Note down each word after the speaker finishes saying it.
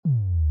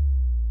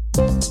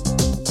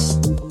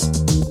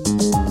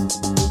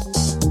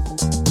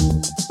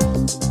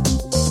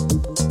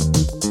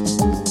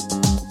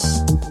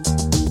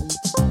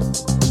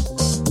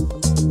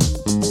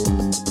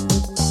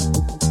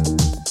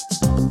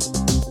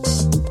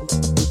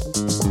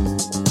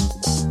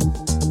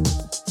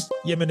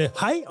Jamen,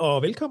 hej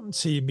og velkommen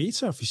til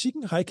Meta og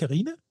Fysikken. Hej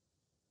Karina.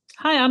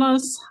 Hej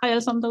Anders. Hej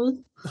alle sammen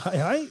derude.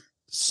 Hej.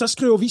 Så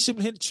skriver vi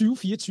simpelthen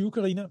 2024,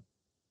 Karina.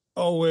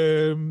 Og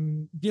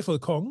vi har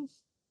fået kongen.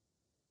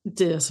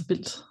 Det er så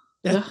vildt.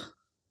 Ja.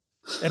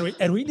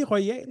 Er du egentlig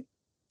royal?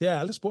 Det har jeg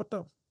aldrig spurgt dig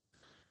om.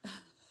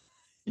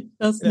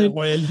 Jeg er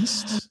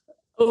royalist.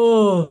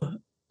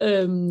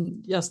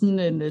 Jeg er sådan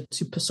en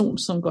type person,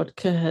 som godt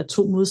kan have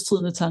to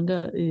modstridende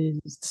tanker i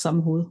det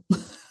samme hoved.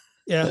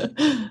 Ja.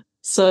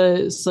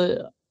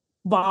 Så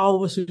wow,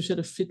 hvor synes jeg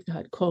det er fedt, vi har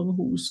et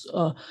kongehus,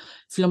 og jeg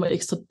føler mig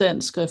ekstra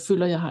dansk, og jeg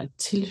føler, jeg har et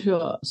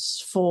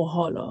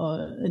tilhørsforhold,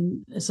 og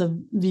altså,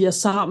 vi er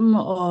sammen,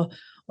 og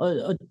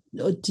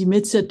de er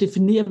med til at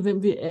definere,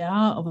 hvem vi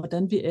er, og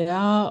hvordan vi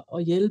er,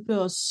 og hjælpe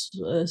os.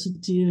 Altså,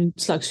 de er en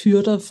slags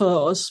hyrder for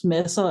os,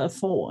 masser af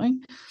får, ikke?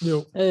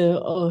 Jo.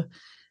 Og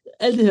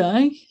alt det her,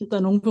 ikke? Der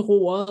er nogen ved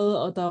roret,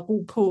 og der er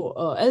ro på,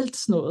 og alt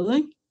sådan noget,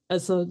 ikke?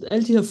 Altså,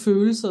 alle de her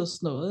følelser og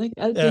sådan noget, ikke?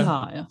 Alt det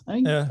har jeg,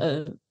 ikke? Ja.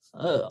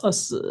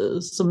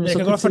 Som jeg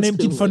kan godt fornemme,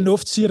 at din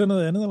fornuft siger der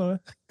noget andet, eller hvad?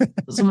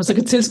 Som man så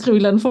kan tilskrive en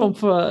eller anden form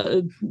for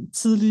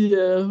tidlig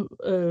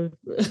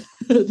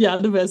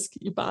hjernevask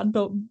i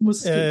barndommen,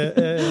 måske.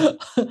 Ja.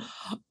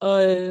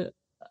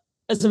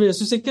 Altså, jeg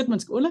synes ikke, at man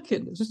skal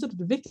underkende det. Jeg synes, at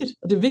det er vigtigt.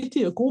 Og det er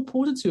vigtigt at gode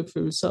positive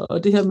følelser.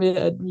 Og det her med,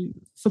 at vi er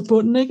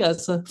forbundne, ikke?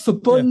 Altså,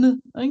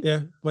 forbundne, ikke?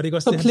 Ja, var det ikke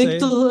også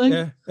forpligtet, det, han sagde?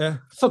 Ikke? Ja.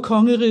 For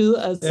kongeriget,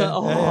 altså.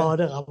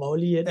 Det rammer jo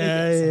lige ind, ikke?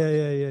 Altså.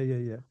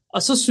 Ja.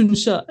 Og så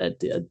synes jeg, at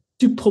det er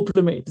dybt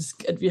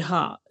problematisk, at vi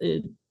har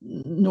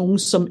nogen,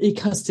 som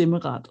ikke har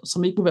stemmeret, og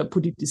som ikke må være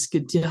politiske.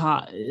 De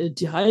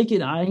har ikke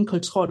en egen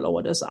kontrol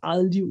over deres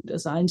eget liv,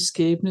 deres egen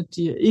skæbne.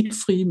 De er ikke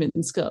frie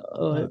mennesker,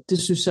 og det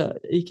synes jeg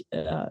ikke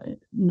er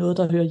noget,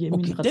 der hører hjemme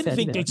i en retfærdig verden.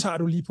 Den vinkel tager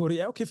du lige på det.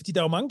 Ja, okay, fordi der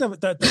er jo mange,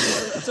 der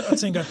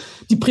tænker...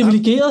 De er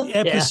privilegerede?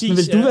 Ja, præcis. Men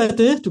vil du være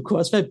det? Du kunne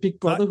også være et Big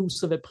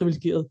Brother-hus og være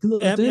privilegeret.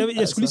 Gider du det?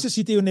 Jeg skulle lige så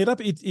sige, det er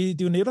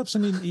jo netop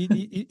sådan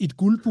et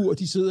guldbur,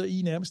 de sidder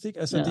i nærmest, ikke?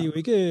 Altså, det er jo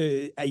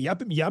ikke...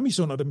 Jeg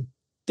misunder dem.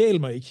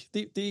 Del mig ikke.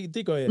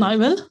 Det gør jeg ikke. Nej,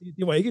 vel?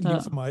 Det var ikke et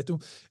liv for mig, du.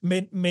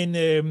 Men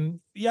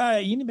jeg er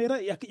enig med dig.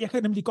 Jeg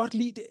kan nemlig godt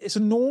lide det.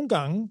 Altså nogle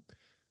gange,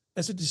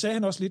 altså det sagde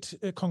han også lidt,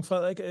 kong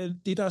Frederik,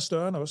 det der er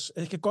større end os.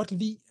 Jeg kan godt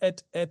lide,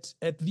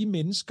 at vi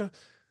mennesker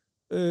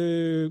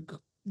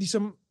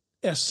ligesom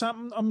er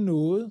sammen om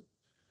noget,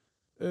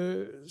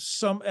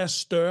 som er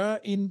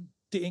større end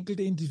det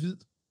enkelte individ.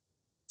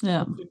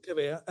 Ja. Det kan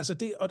være. Altså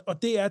det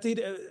er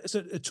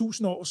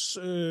 1000 års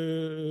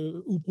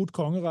ubrudt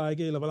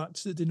kongerække, eller hvor lang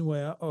tid det nu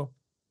er, og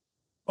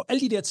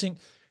alle de der ting,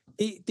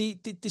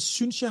 det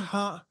synes jeg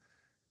har,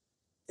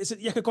 altså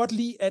jeg kan godt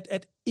lide,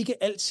 at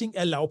ikke alting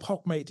er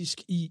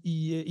lavpragmatisk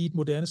i et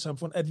moderne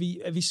samfund, at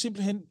vi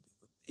simpelthen,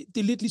 det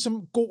er lidt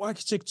ligesom god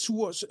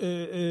arkitektur,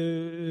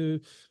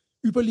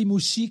 ypperlig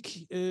musik,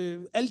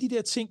 alle de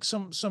der ting,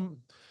 som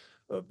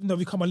når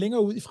vi kommer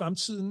længere ud i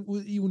fremtiden,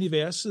 ud i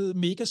universet,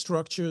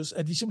 megastructures,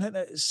 at vi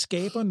simpelthen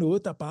skaber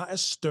noget, der bare er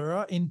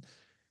større end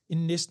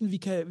næsten vi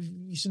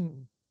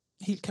sådan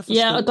helt kan forstå.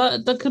 Ja, og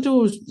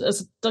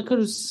der kan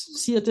du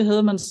sige, at det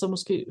havde man så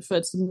måske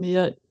ført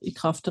mere i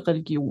kraft af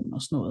religion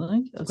og sådan noget,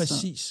 ikke? Altså.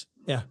 Præcis,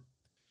 ja.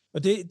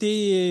 Og det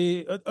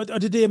er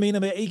det, jeg mener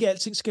med, at ikke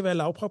alting skal være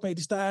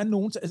lavpragmatisk. Der er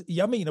nogen,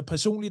 jeg mener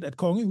personligt, at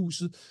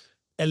kongehuset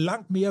er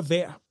langt mere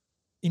værd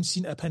end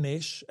sin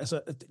apanage.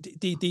 Altså,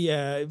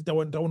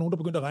 der var nogen, der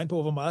begyndte at regne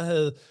på, hvor meget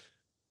havde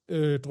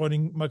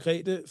dronning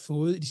Margrethe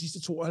fået i de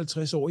sidste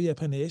 52 år i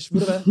apanage.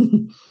 Ved du hvad?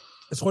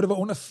 Jeg tror, det var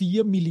under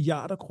 4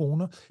 milliarder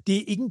kroner. Det er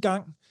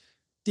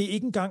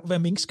ikke engang, hvad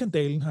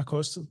minkskandalen har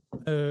kostet.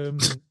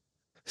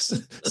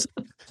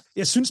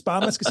 Jeg synes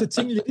bare, man skal sætte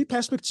tingene lidt i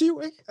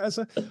perspektiv, ikke?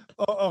 Altså,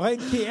 og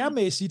rent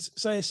PR-mæssigt,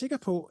 så er jeg sikker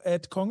på,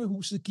 at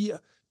kongehuset giver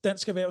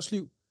dansk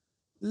erhvervsliv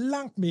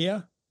langt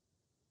mere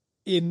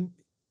end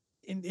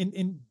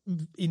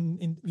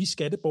vi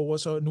skatteborgere,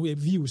 så nu er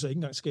vi jo så ikke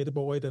engang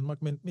skatteborgere i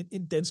Danmark, men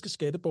en danske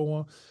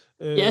skatteborgere.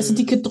 Ja, så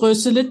de kan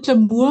drysse lidt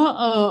glamour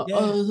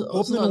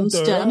og sådan en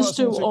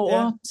stjernestøv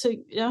over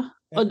ting. Ja.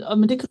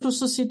 Men det kan du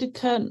så sige,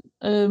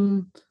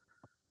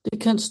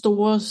 det kan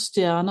store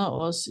stjerner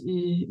også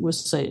i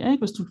USA, ikke?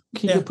 Hvis du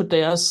kigger på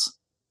deres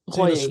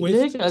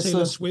royale, ikke? Altså,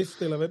 Taylor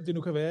Swift, eller hvem det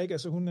nu kan være, ikke?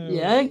 Altså, hun er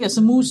ja, ikke?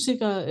 Altså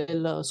musikere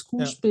eller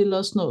skuespillere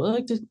og sådan noget,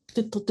 ikke?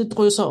 Det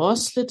drysser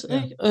også lidt,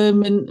 ikke?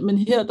 Men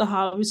her, der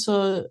har vi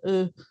så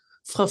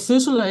fra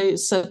fødsel af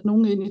sat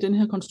nogen ind i den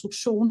her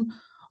konstruktion,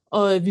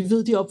 og vi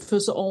ved, de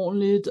opfører sig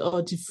ordentligt,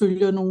 og de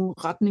følger nogle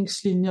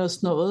retningslinjer og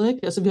sådan noget, ikke?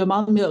 Altså, vi har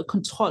meget mere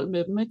kontrol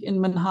med dem, ikke? End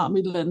man har med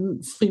en eller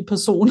anden fri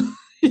person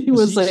i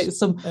USA,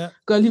 som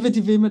gør lige, hvad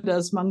de vil med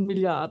deres mange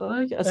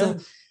milliarder, ikke?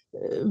 Altså,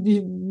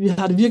 vi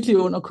har det virkelig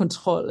under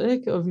kontrol,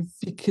 ikke? Og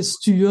vi kan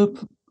styre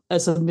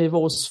altså med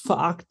vores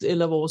foragt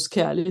eller vores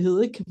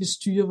kærlighed, ikke? Kan vi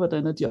styre,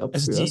 hvordan de opfører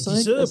altså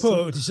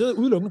sig? De sidder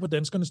udelukkende på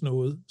danskernes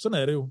nåde.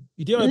 Sådan er det jo.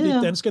 I det øjeblik,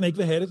 danskerne ikke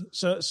vil have det,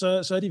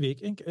 så er de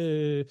væk.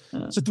 Ikke?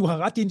 Så du har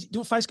ret. Det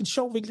var faktisk en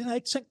sjov vinkel, den har jeg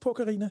ikke tænkt på,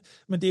 Karina.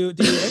 Men det er jo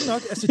ikke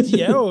nok. Altså,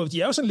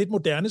 de er jo sådan lidt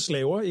moderne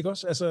slaver, ikke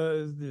også? Altså,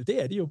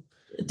 det er de jo.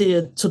 Det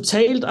er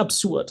totalt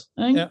absurd,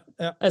 ikke?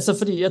 Ja. Altså,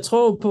 fordi jeg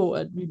tror på,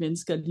 at vi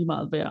mennesker er lige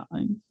meget værd,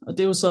 ikke? Og det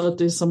er jo så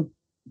det, som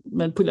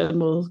man på en eller anden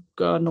måde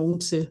gør nogen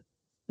til,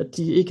 at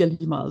de ikke er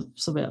lige meget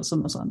så værd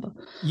som os andre.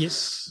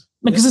 Yes.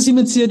 Man kan så sige, at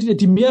man siger, at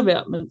de er mere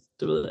værd, men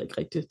det ved jeg ikke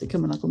rigtigt. Det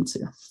kan man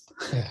argumentere.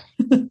 Ja.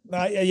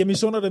 Nej, jeg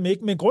misunder dem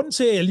ikke, men grunden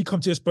til, at jeg lige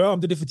kom til at spørge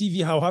om det, det er, fordi vi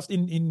har jo haft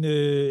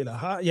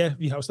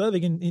vi har jo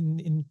stadigvæk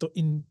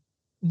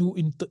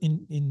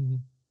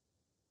en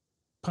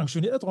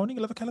pensioneret dronning,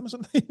 eller hvad kalder man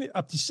sådan? En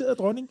abdiceret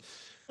dronning,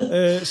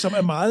 som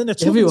er meget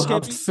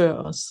naturvidenskabelig. Det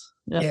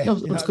har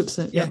vi jo haft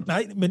før os.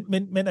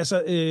 Men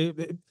altså,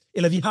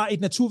 eller vi har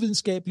et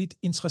naturvidenskabeligt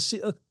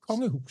interesseret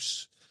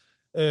kongehus.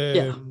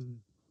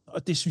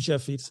 Og det synes jeg er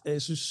fedt.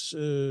 Jeg synes,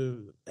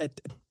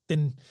 at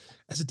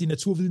de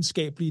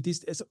naturvidenskabelige, de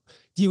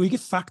er jo ikke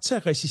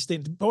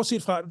faktaresistente.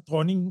 Bortset fra, at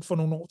dronningen for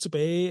nogle år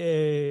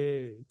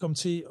tilbage kom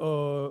til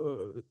at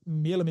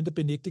mere eller mindre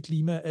benægte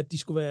klima, at det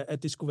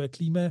skulle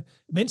være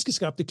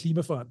menneskeskabte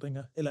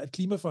klimaforandringer, eller at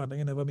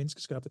klimaforandringerne var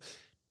menneskeskabte.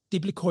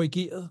 Det blev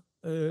korrigeret.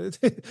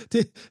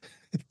 Det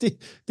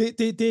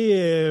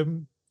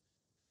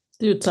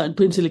er jo et tegn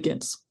på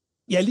intelligens.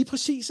 Ja, lige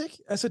præcis, ikke?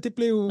 Altså, det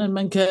blev... Men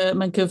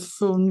man kan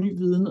få ny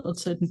viden og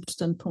tage et nyt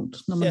standpunkt,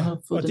 når man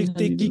har fået den her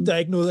det gik der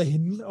ikke noget af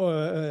hende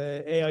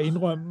af at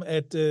indrømme,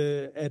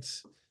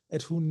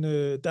 at hun,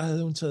 der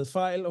havde hun taget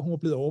fejl, og hun var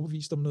blevet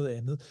overbevist om noget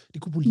andet.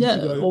 Det kunne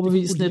politikere... Ja,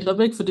 overbevist netop,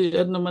 ikke? Fordi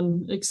at når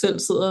man ikke selv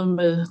sidder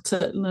med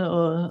tallene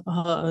og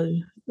har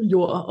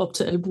jord op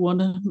til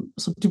albuerne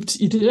så dybt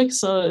i det, ikke?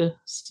 Så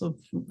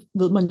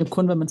ved man jo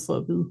kun, hvad man får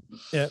at vide.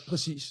 Ja,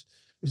 præcis.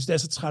 Jeg synes, det er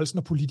så træls,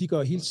 når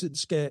politikere hele tiden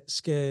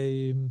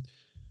skal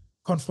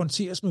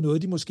konfronteres med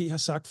noget, de måske har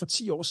sagt for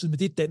 10 år siden, men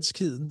det er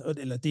danskheden,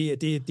 eller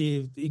det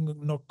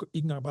er nok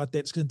ikke engang bare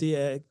danskheden, det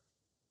er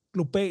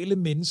globale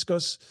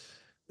menneskers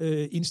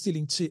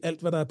indstilling til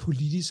alt, hvad der er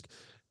politisk,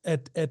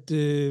 at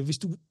hvis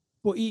du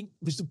på et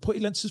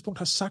eller andet tidspunkt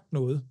har sagt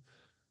noget,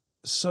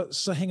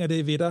 så hænger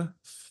det ved dig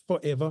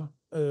forever,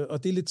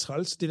 og det er lidt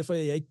træls, det er derfor,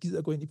 jeg ikke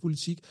gider gå ind i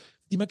politik.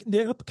 Man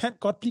kan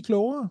godt blive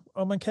klogere,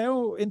 og man kan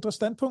jo ændre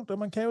standpunkt, og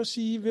man kan jo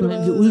sige... Men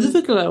vi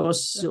udvikler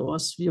os jo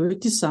også. Vi er jo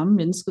ikke de samme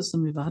mennesker,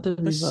 som vi var, da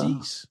vi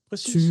var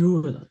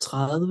 20 eller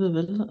 30,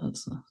 vel?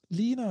 Altså.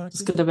 Lige nok.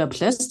 Skal der være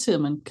plads til,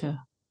 at man kan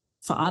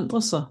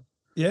forandre sig?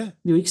 Ja.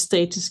 Vi er jo ikke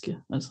statiske,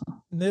 altså.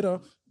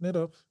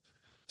 Netop.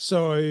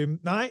 Så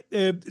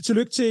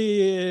tillykke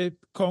til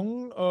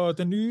kongen og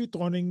den nye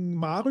dronning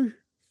Mary.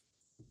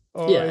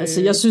 Ja,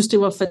 altså jeg synes, det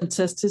var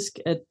fantastisk,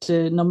 at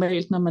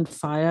normalt, når man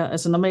fejrer,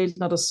 altså normalt,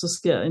 når der så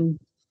sker en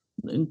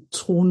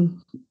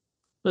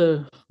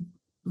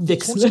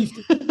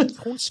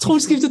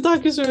tronskifte,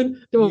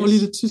 Dankeschön. Det var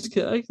lige det tysk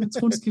her, ikke?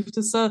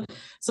 Tronskifte, så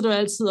er det jo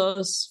altid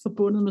også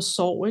forbundet med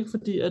sorg, ikke?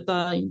 Fordi at der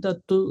er en, der er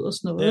død og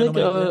sådan noget, ja,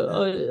 ikke?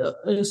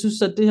 Og jeg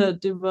synes, at det her,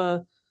 det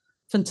var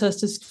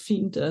fantastisk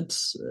fint, at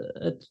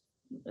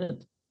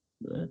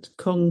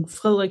kong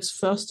Frederiks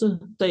første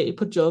dag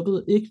på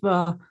jobbet ikke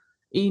var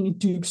en i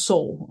dyb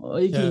sorg,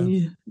 og ikke en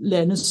i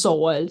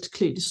landesorg og alt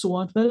klædt i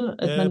sort, vel?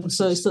 At man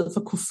så i stedet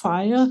for kunne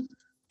fejre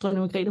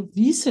dronning Margrethe og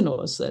vise hende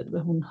også alt, hvad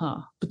hun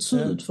har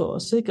betydet for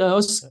os, ikke? Og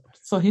også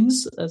for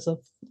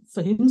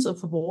hendes og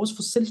for vores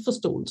for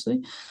selvforståelse,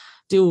 ikke?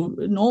 Det er jo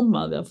enormt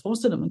meget værd at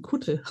forestille, at man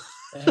kunne det.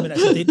 Ja, men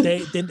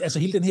altså,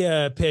 hele den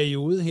her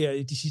periode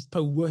her, de sidste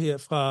par uger her,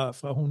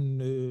 fra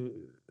hun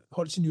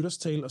holdt sin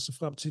nytårstale og så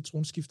frem til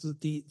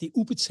tronskiftet, det er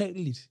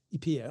ubetaleligt i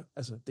PR.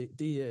 Altså,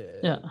 det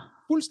er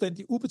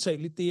fuldstændig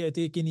ubetaleligt. Det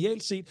er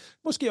genialt set.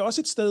 Måske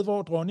også et sted,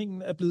 hvor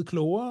dronningen er blevet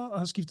klogere og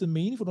har skiftet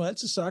mening, for hun har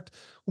altid sagt,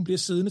 hun bliver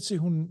siddende, til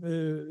hun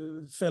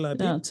falder af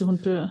ben. Ja, til hun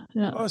dør.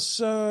 Ja. Og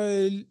så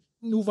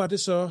nu var det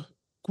så,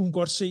 kunne hun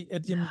godt se,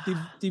 at jamen,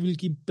 det ville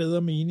give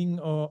bedre mening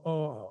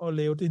at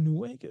lave det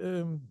nu,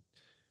 ikke?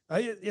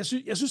 Jeg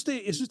synes,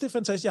 det er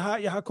fantastisk.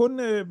 Jeg har kun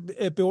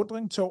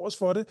beundring til overs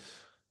for det.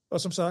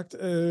 Og som sagt,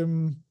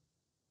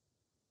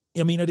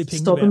 jeg mener, det er penge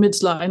Stoppe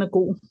med lejen er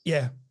god.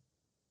 Ja,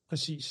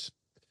 præcis.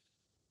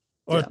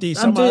 Og det er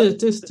så meget,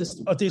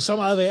 og det er så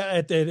meget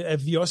værd,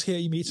 at vi også her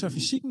i Meta og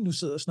Fysikken nu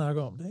sidder og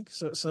snakker om det, ikke?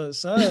 Så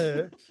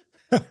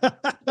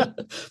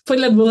på en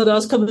eller anden måde er der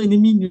også kommet ind i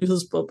min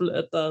nyhedsboble,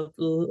 at der er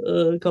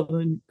blevet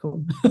kommet en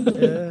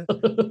ja.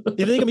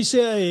 Jeg ved ikke, om I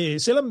ser,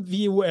 selvom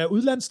vi jo er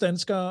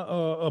udlandsdanskere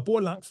og bor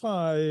langt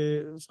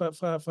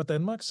fra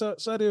Danmark,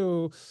 så er det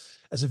jo,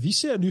 altså vi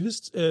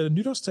ser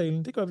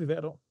nytårstalen, det gør vi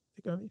hvert år.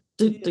 Det gør vi.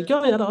 Det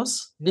gør jeg da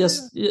også.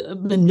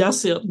 Men jeg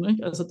ser den,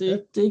 ikke? Altså det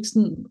er ikke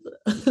sådan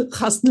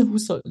resten af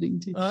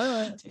husholdningen. De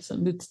er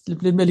sådan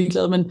lidt mere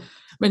ligeglade,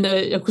 men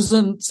jeg kunne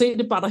sådan se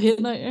det bare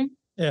derhen af, ikke?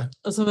 Ja.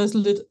 Og så var jeg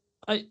sådan lidt,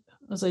 og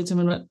så sagde jeg til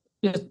min mand,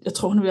 jeg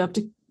tror, hun er ved at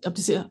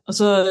abdicere. Og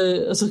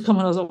så kom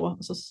han også over,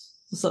 og så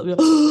sad vi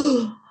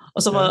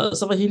Og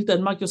så var hele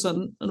Danmark jo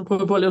sådan, og nu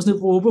prøver jeg på at lave sådan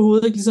et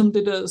råbehoved, ikke? Ligesom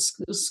det der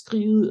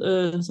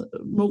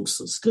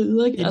Munchs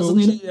skriget, ikke? Altså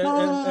sådan en,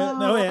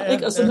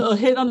 ikke? Og, sådan, og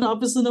hænderne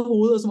op ved siden af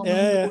hovedet, og så må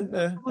man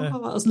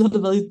rundt. Og sådan har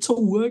det været i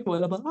 2 uger, ikke? Hvor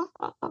jeg bare,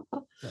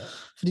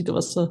 fordi det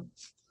var så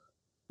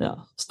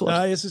stort.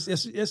 Nej,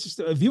 jeg synes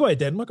vi var i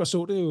Danmark og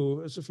så det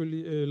jo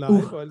selvfølgelig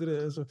live og alt det der,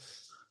 altså.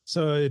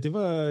 Så det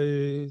var...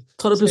 Jeg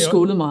tror, der blev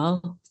skålet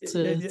meget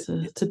til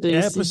Daisy.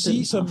 Ja,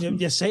 præcis, som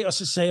jeg sagde, og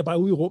så sagde jeg bare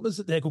ude i rummet,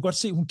 så jeg kunne godt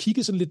se, at hun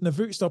kiggede sådan lidt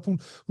nervøst op.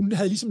 Hun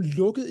havde ligesom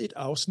lukket et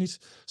afsnit,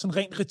 sådan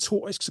rent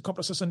retorisk, så kom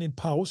der så sådan en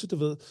pause, du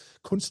ved,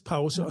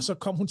 kunstpause, og så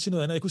kom hun til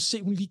noget andet. Jeg kunne se,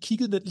 at hun lige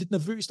kiggede lidt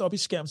nervøst op i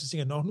skærmen, så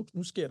tænkte jeg,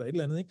 nu sker der et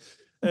eller andet, ikke?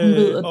 Hun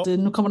ved, at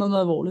nu kommer der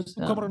noget alvorligt.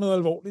 Nu kommer der noget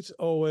alvorligt,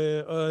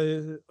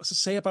 og så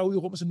sagde jeg bare ude i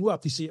rummet, så nu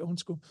abdicerer hun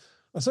sgu.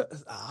 Og så,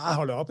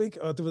 hold op,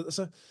 ikke? Og du ved,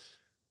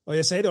 og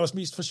jeg sagde det også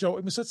mest for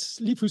sjov, men så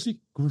lige pludselig,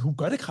 gud, hun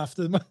gør det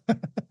kraftedeme mig.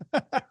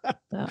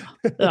 Ja.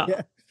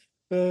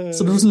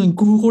 Så du er sådan en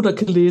guru, der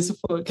kan læse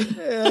folk.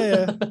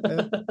 Ja.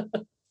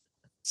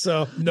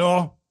 Så,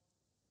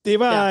 det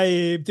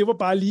var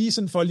bare lige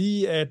sådan for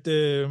lige at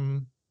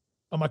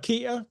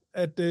markere,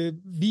 at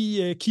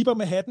vi kipper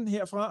med hatten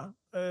herfra.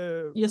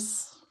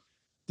 Yes.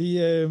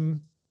 Det er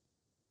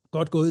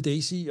godt gået,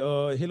 Daisy,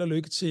 og held og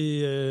lykke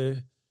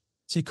til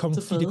kong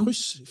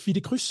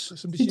Fitte Kryds,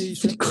 som de siger i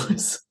Fitte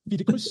Kryds.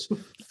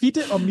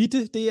 Fitte og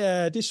Mitte, det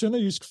er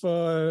sønderjysk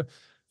for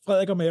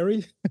Frederik og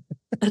Mary.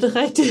 Er det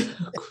rigtigt?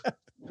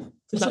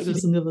 Det er lang tid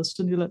siden, jeg har været i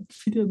Sønderjylland.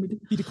 Fitte og Mitte.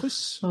 Fitte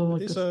Kryds.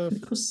 Det er så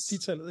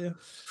titallet, ja.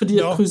 Fordi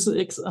jeg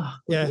krydsede X.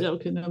 Ja,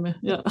 okay, jeg er med.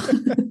 Ja.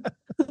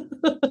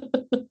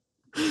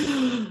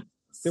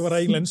 Det var der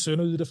en eller anden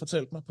sønderjyde, der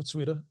fortalte mig på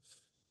Twitter.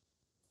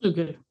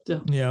 Okay,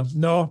 ja.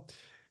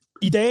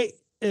 I dag,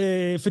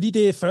 fordi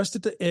det er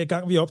første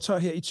gang, vi optager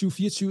her i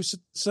 2024,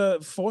 så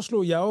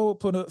foreslog jeg jo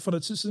for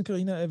noget tid siden,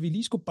 Carina, at vi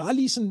lige skulle bare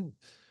lige sådan,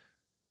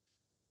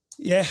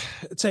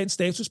 tage en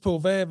status på,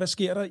 hvad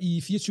sker der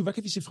i 24, hvad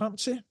kan vi se frem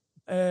til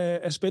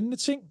af spændende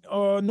ting,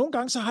 og nogle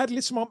gange så har jeg det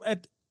lidt som om,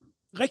 at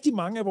rigtig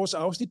mange af vores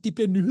afsnit, de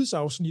bliver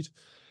nyhedsafsnit,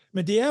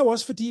 men det er jo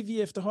også fordi,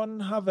 vi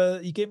efterhånden har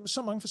været igennem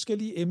så mange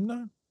forskellige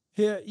emner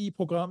her i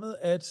programmet,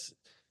 at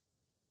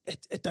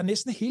der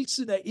næsten hele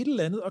tiden er et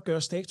eller andet at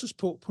gøre status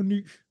på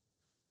ny.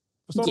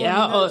 Og det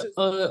er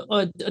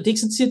ikke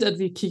så tit, at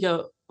vi kigger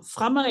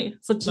fremad,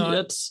 fordi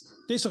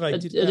det er så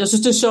rigtigt. Jeg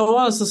synes, det er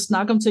sjovere at så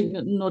snakke om ting,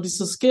 når de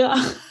så sker.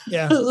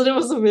 Ja. Så det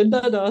var så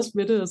venter jeg da også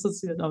med det, og så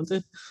siger jeg,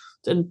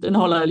 den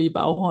holder jeg lige i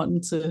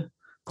baghånden til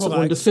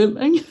runde 5,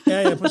 ikke?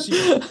 Ja, præcis.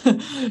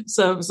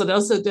 så det er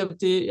også,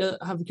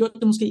 har vi gjort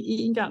det måske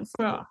en gang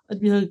før,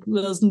 at vi har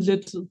lavet sådan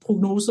lidt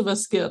prognose, hvad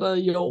sker der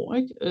i år,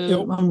 ikke?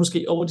 Har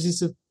måske over de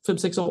sidste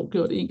 5-6 år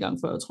gjort det en gang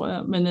før, tror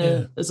jeg, men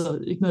altså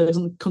ikke noget, jeg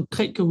sådan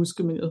konkret kan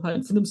huske, men jeg har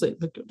en fornemmelse af, at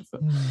jeg har gjort det før.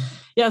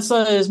 Ja, så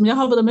jeg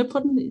har været med på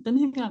den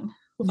her gang.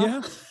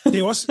 Ja, det er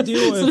jo så det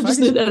er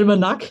faktisk lidt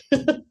almanak.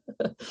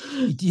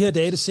 I de her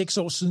dage, det er 6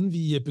 år siden,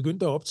 vi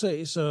begyndte at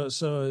optage,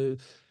 så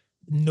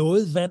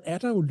noget vand er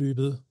der jo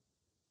løbet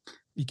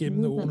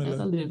igennem åen,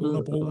 eller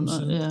under broen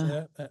siden.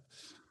 Ja.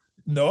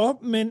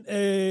 Men...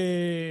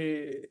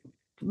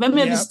 Hvad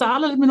med, at vi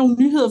starter lidt med nogle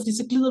nyheder, fordi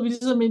så glider vi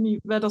ligesom ind i,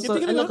 hvad der så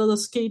allerede er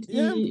sket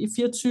i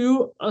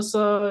 24, og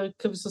så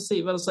kan vi så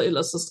se, hvad der så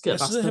ellers så sker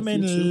resten af 24. Jeg sidder her med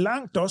en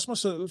lang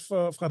dosmerseddel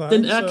fra dig.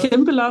 Den er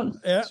kæmpe lang.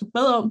 Ja. Så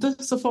bad om det,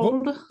 så får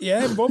du det.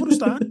 Ja, hvor vil du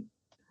starte?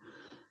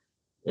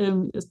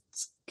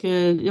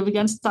 Jeg vil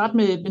gerne starte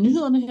med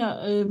nyhederne her.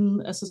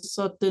 Altså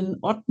så den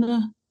 8.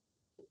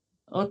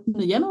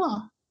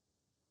 januar,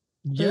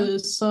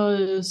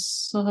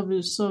 så har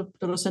vi så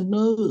der var sendt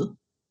noget ud.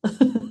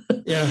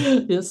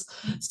 Yes.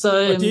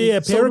 Så det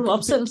er så du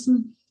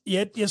opsendelsen?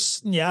 Ja,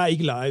 jeg er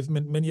ikke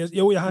live, men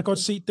jeg har godt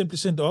set den blive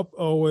sendt op,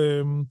 og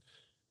det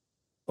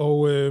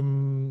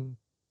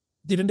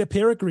er den der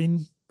Peregrine.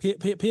 Det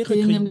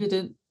er nemlig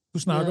den. Du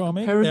snakker om,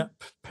 ikke?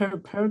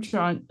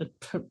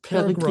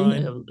 Peregrine,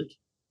 jeg ved ikke.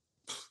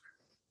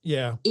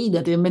 Ja. En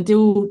af dem, men det er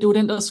jo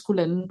den, der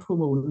skulle lande på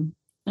månen.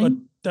 Og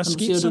der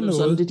skete sådan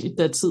noget. Sådan lidt i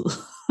datid.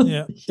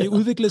 Ja, det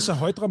udviklede sig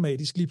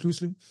højdramatisk lige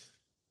pludselig.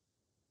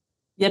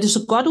 Ja, det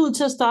så godt ud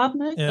til at starte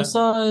med, ikke? Og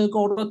så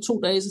går der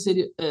 2 dage, så siger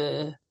de,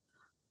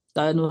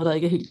 der er noget, der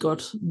ikke er helt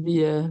godt.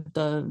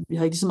 Vi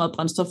har ikke så meget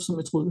brændstof, som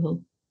jeg troede, vi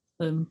havde.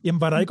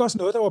 Jamen, var der ikke også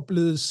noget, der var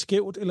blevet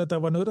skævt, eller der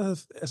var noget, der havde...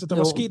 Altså, der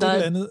var sket et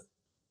eller andet...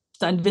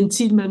 Der er en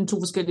ventil mellem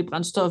 2 forskellige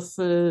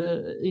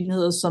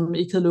brændstofenheder, som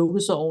ikke havde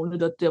lukket sig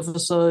ordentligt, og derfor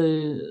så...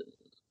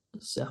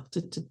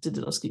 det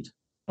der er sket.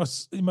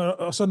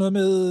 Og så noget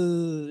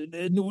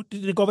med... Nu,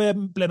 det kan godt være, at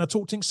jeg blander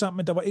 2 ting sammen,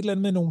 men der var et eller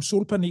andet med nogle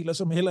solpaneler,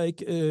 som heller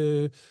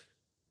ikke...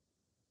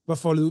 var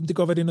foldet ud. Det kan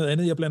godt være, det er noget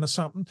andet, jeg blander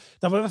sammen.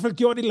 Der var i hvert fald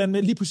gjort et eller andet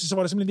med, lige pludselig så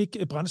var der simpelthen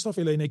ikke brændstof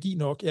eller energi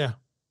nok. Ja,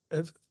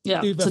 det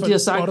er så de har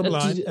sagt,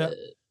 at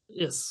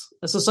yes.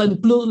 Altså så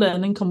en blød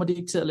landing kommer de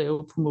ikke til at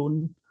lave på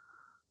månen.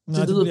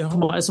 Nej, det lyder på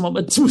mig som om,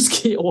 at de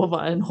måske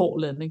overvejer en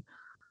hård landing,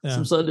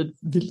 som så er lidt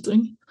vildt,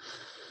 ikke?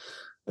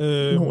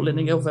 En hård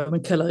landing er jo, hvad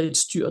man kalder et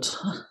styrt.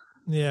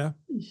 Ja.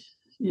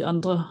 I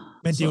andre...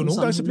 Men det er jo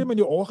nogle gange, så bliver man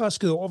jo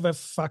overrasket over, hvad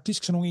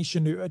faktisk sådan nogle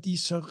ingeniører, de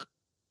så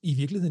i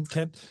virkeligheden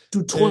kan.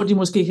 Du tror, de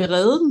måske kan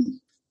redde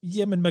den?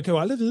 Jamen, man kan jo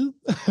aldrig vide.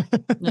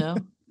 Ja.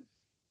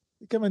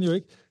 Det kan man jo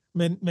ikke.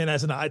 Men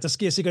altså nej, der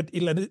sker sikkert et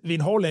eller andet, ved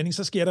en hård landing,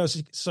 så sker der jo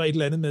så et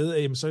eller andet med,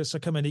 at så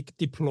kan man ikke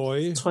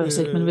deploye. Det tror jeg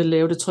ikke, man vil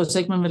lave. Det tror jeg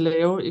ikke, man vil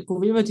lave. Jeg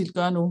kunne ved, hvad de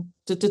gør nu.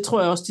 Det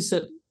tror jeg også, de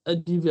selv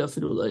at de er ved at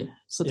finde ud af.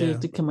 Så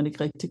det kan man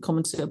ikke rigtig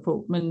kommentere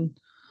på.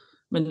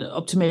 Men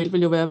optimalt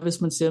vil jo være,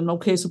 hvis man siger,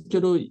 okay, så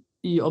bliver du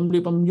i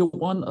omløb om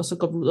jorden, og så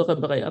går du ud og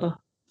reparerer dig.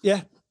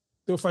 Ja,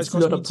 det var faktisk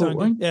også min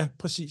tanke. Ikke? Ja,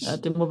 præcis. Ja,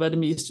 det må være det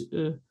mest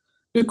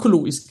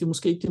økologiske,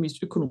 måske ikke det mest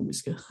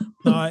økonomiske.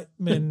 Nej,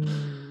 men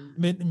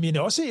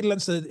også et eller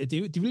andet sted,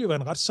 det vil jo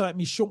være en ret sej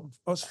mission,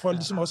 også for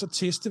ligesom også at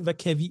teste, hvad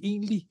kan vi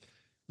egentlig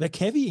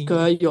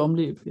gøre i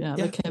omløb? Ja,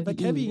 hvad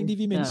kan vi egentlig,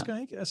 vi mennesker,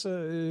 ikke? Altså,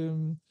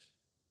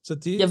 så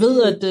det, jeg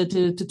ved, at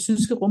det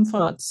tyske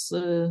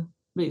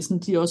rumfartsvæsen,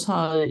 de også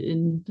har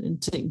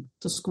en ting,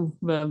 der skulle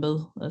være med.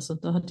 Altså,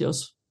 der har de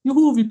også, vi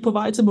er på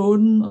vej til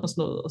månen, og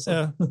sådan noget. Og så.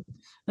 Ja.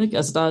 Ikke?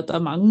 Altså, der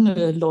er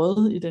mange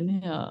lodde i den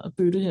her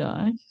bøtte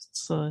her, ikke?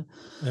 Så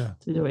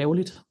det er jo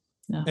ærgerligt,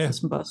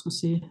 hvis man bare skulle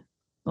sige,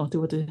 det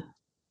var det.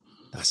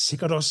 Der er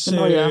sikkert også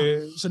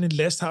sådan en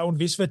last har en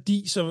vis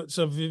værdi,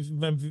 så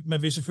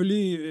man vil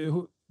selvfølgelig,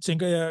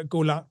 tænker jeg,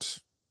 gå langt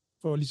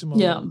for ligesom at...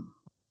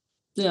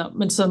 Ja,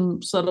 men så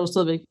er der jo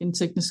stadigvæk en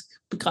teknisk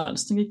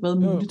begrænsning, ikke? Hvad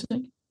er muligt,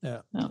 ikke? Ja.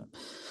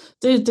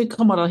 Det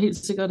kommer der helt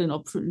sikkert en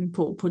opfølgning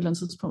på et eller andet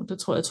tidspunkt. Det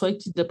tror jeg. Jeg tror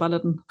ikke, de der bare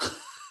lader den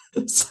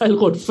sejle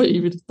rundt for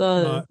evigt.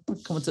 Der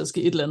kommer til at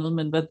ske et eller andet,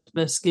 men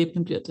hvad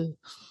skæbnen bliver, det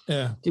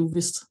er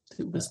uvist. Det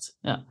er uvist,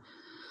 ja.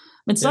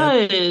 Men så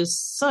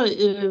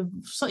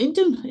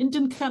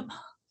Indien kan.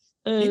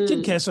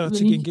 Indien kan så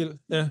til gengæld,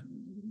 ja.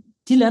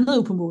 De landede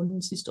jo på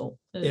månen sidste år.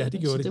 Ja,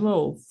 det gjorde de. Det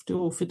var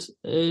jo fedt.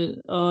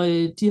 Og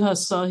de har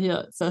så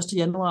her 1.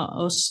 januar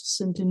også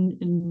sendt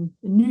en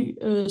ny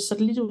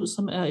satellit ud,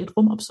 som er et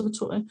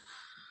rumobservatorie,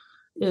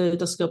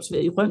 der skal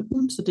observere i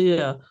røntgen, så det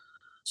er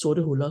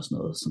sorte huller og sådan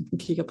noget, som den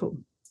kigger på.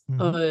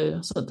 Og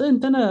så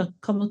den er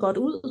kommet godt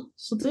ud,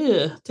 så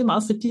det er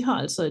meget fedt. De har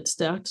altså et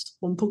stærkt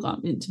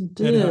rumprogram, Indien.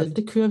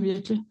 Det kører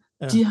virkelig.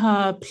 Ja. De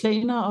har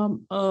planer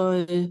om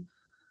at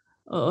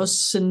også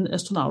sende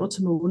astronauter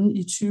til månen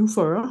i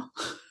 2040.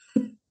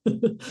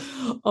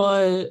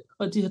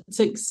 og de har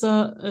tænkt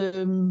sig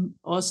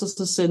også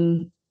at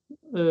sende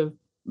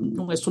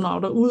nogle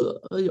astronauter ud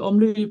i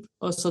omløb,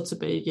 og så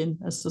tilbage igen.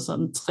 Altså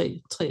sådan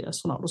tre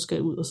astronauter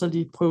skal ud, og så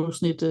lige prøve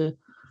sådan et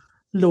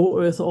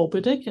low Earth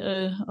orbit, ikke?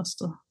 Og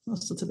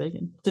så tilbage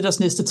igen. Det er deres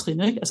næste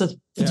trin, ikke? Altså,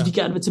 fordi de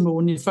gerne vil til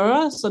månen i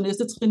 40, så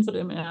næste trin for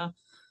dem er,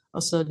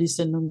 og så lige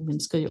sende nogle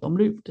mennesker i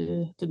omløb.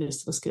 Det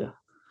næste, der sker.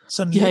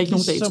 Sådan de har ikke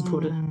nogen dato på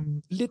det.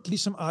 Lidt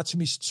ligesom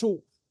Artemis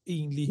 2,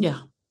 egentlig.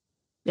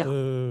 Ja.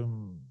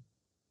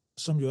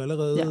 Som jo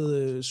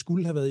allerede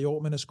skulle have været i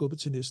år, men er skubbet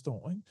til næste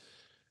år, ikke?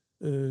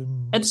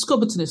 Er det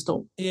skubbet til næste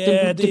år?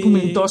 Ja, det er på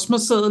min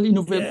dosmerseddel i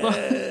november.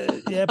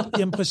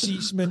 Jamen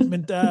præcis,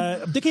 men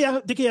der, det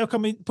kan jeg jo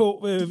komme ind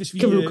på, hvis vi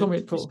kan vi jo komme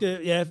ind på.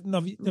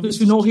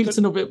 Hvis vi når helt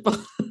til november.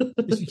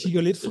 Hvis vi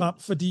kigger lidt frem,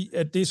 fordi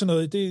at det er sådan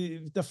noget,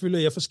 der følger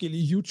jeg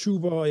forskellige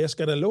YouTubere, og jeg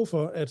skal da love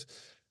for, at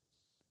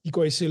de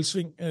går i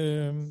selvsving,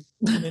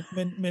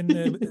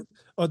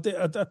 og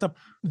der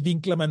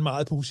vinkler man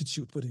meget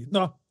positivt på det.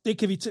 Nå, det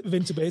kan vi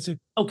vende tilbage til.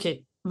 Okay,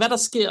 hvad der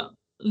sker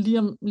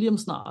lige om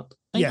snart,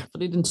 ikke? Ja. For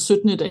det er den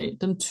 17. i dag.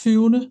 Den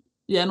 20.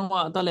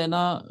 januar, der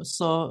lander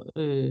så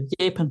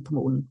Japan på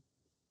månen.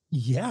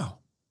 Ja,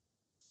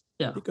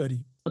 det gør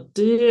de. Og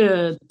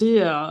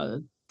det er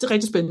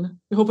rigtig spændende.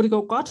 Jeg håber, det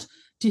går godt.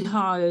 De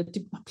har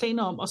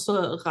planer om at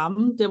så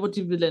ramme der, hvor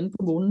de vil lande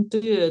på månen.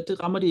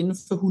 Det rammer de inden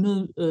for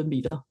 100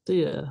 meter. Det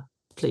er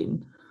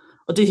planen.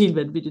 Og det er helt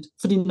vanvittigt.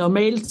 Fordi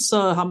normalt så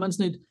har man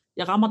sådan et,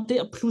 jeg rammer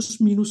der plus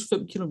minus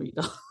 5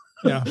 kilometer.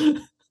 Ja.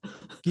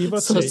 Give or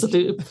take. Så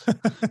det,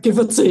 give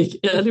or take.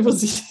 Ja, lige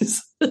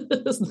præcis.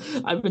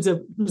 Man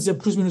siger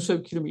plus minus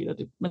 5 kilometer.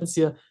 Man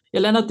siger,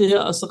 jeg lander det her,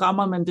 og så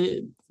rammer man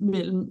det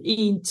mellem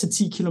 1 til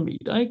 10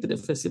 kilometer. Ikke? Det er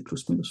derfor, jeg siger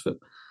plus minus 5.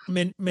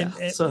 Men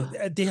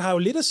det har jo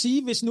lidt at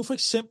sige, hvis nu for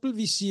eksempel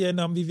vi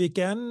siger, at vi vil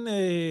gerne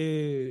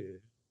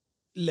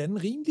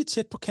lande rimelig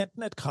tæt på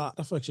kanten af et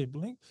krater, for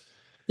eksempel. Ikke?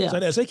 Ja. Så er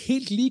det altså ikke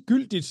helt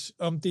ligegyldigt,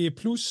 om det er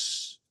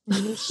plus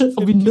minus 5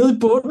 og vi er nede i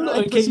bunden,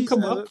 og kan ikke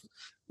komme op.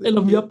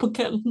 Eller vi er oppe på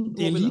kanten.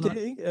 Det er lige det,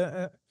 ikke?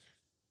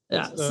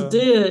 Ja, så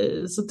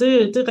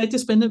det er rigtig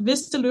spændende.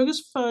 Hvis det lykkes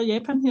for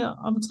Japan her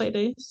om 3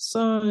 dage, så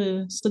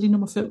er de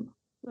nummer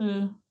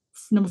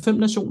 5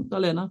 nation, der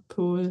lander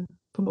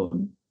på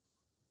månen.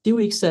 Det er jo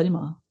ikke særlig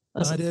meget.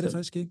 Altså, nej, det er det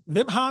faktisk ikke.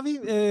 Hvem har vi?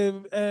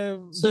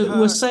 Så vi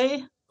har USA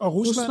og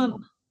Rusland,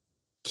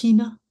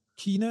 Kina,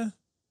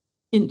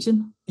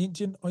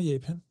 Indien og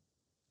Japan.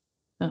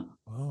 Ja.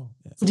 Wow,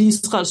 ja. Fordi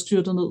Israel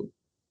styrtede ned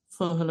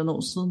for 1,5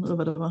 år siden, eller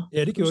hvad det var.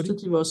 Ja, det gjorde de.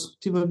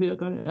 De var ved at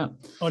gøre det, ja.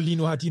 Og lige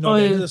nu har de nok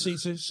andet at se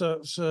til, så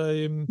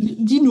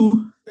lige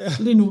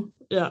nu,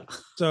 ja.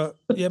 Så,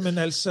 jamen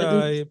altså...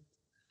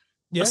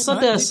 og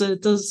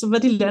så hvad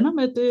de lander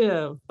med, det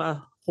er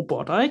bare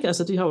robotter, ikke?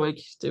 Altså, det er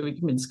jo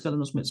ikke mennesker eller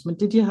noget som helst, men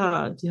det, de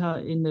har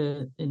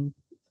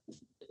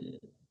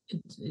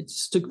et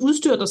stykke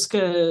udstyr, der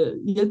skal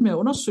hjælpe med at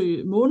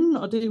undersøge månen,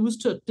 og det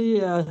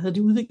udstyr, har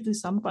de udviklet i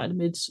samarbejde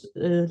med et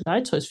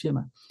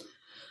legetøjsfirma.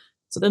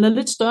 Så den er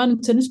lidt større end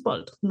en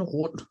tennisbold, den er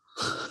rund.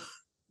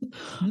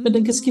 Men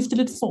den kan skifte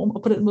lidt form,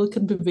 og på den måde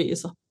kan den bevæge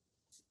sig.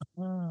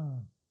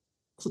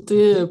 Så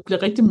det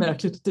bliver rigtig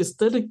mærkeligt. Det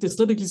er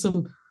slet ikke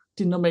ligesom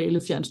de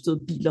normale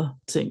fjernstyrede biler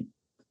ting.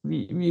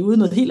 Vi er ude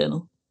noget helt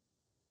andet.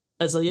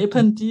 Altså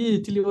Japan,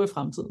 de lever i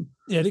fremtiden.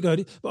 Ja, det gør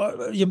de.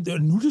 Jamen,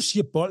 nu du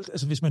siger bold,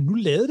 altså hvis man nu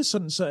lavede det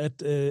sådan, så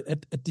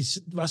at det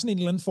var sådan en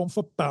eller anden form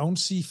for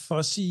bouncy,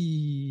 fuzzy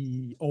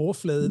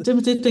overflade.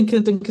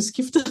 Den kan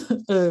skifte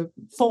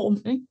form,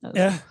 ikke?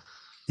 Altså. Ja,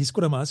 det er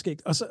sgu da meget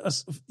skægt.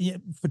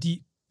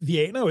 Fordi vi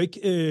aner jo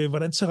ikke,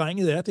 hvordan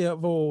terrænet er der,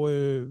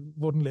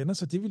 hvor den lander,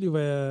 så det vil jo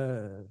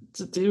være...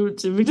 Det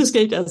er virkelig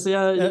skægt. Altså,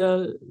 jeg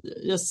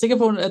er sikker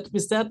på, at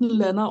hvis den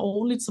lander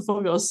ordentligt, så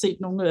får vi også set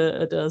nogle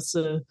af deres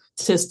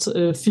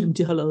testfilm,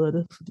 de har lavet af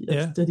det, fordi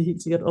det har de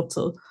helt sikkert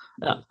optaget.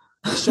 Ja.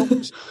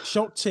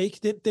 Short take.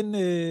 Det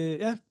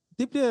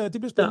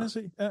bliver spændende at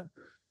se.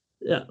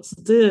 Ja, så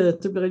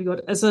det bliver rigtig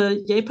godt.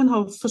 Altså, Japan har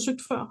jo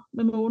forsøgt før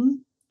med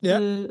månen.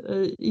 Ja.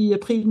 I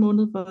april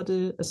måned var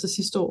det, altså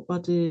sidste år,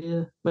 var det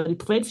et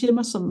privat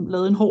firma, som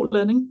lavede en hård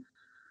landing.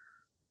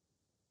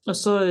 Og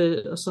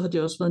så har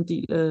de også været en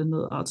del af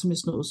noget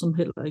Artemis noget, som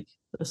heller ikke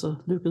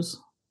lykkedes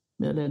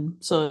med at lande.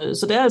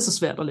 Så det er altså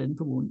svært at lande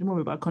på månen. Det må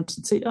vi bare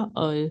konstatere.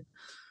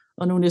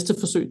 Og nu næste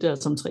forsøg, det er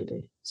altså om 3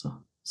 dage.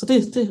 Så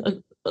det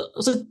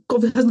og så går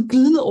vi have en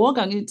glidende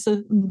overgang ind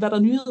til, hvad der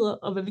er nyheder,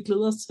 og hvad vi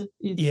glæder os til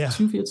i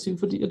 2024,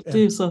 fordi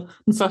det er så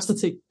den første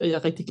ting,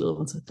 jeg rigtig glæder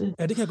mig til.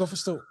 Ja, det kan jeg godt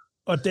forstå.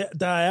 Og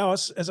der er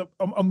også, altså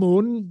om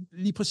månen,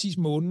 lige præcis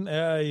månen,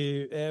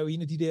 er jo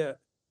en af de der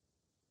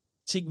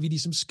ting, vi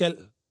ligesom skal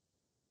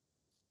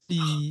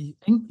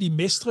blive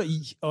mestre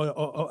i,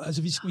 og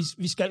altså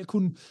vi skal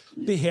kunne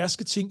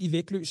beherske ting i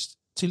vægtløs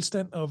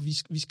tilstand, og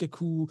vi skal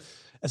kunne,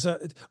 altså,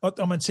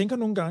 og man tænker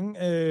nogle gange,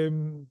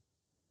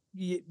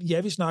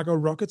 vi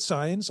snakker rocket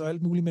science og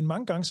alt muligt, men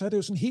mange gange så er det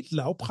jo sådan helt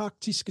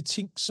lavpraktiske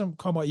ting, som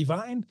kommer i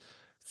vejen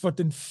for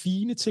den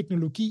fine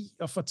teknologi,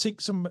 og for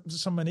ting, som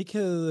man ikke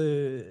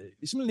havde,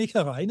 simpelthen ikke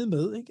havde regnet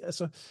med. Ikke?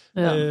 Altså,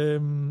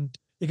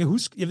 jeg kan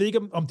huske, jeg ved ikke,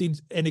 om det er en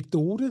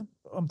anekdote,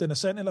 om den er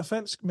sand eller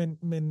falsk,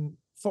 men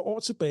for år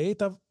tilbage,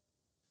 der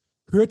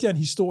hørte jeg en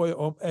historie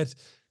om, at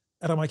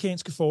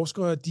amerikanske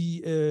forskere,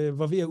 de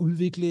var ved at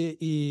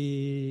udvikle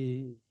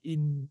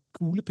en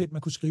kuglepen,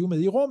 man kunne skrive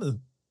med i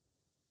rummet,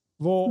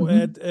 hvor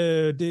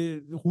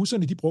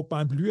russerne, de brugte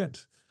bare en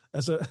blyant.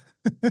 Altså,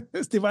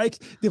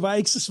 det var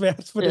ikke så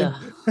svært for dem.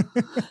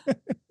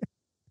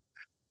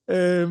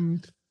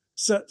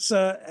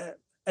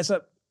 Altså,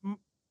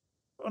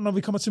 og når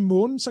vi kommer til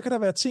månen, så kan der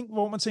være ting,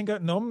 hvor man tænker,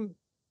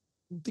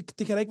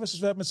 det kan da ikke være så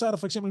svært, men så er der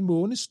for eksempel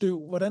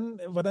månestøv.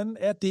 Hvordan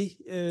er det?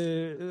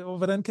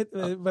 Hvordan kan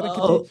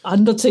det?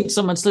 Andre ting,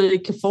 som man slet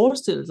ikke kan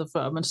forestille sig,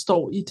 før man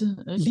står i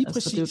det. Ikke? Lige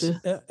præcis. Det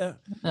er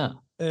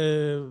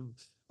det.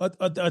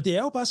 Og det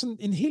er jo bare sådan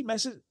en hel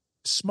masse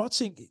små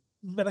ting,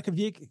 hvad der kan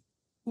virke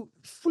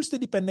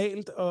fuldstændig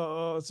banalt,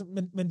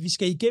 men vi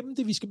skal igennem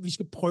det, vi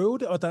skal prøve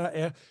det, og der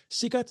er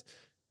sikkert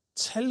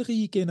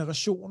talrige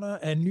generationer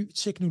af ny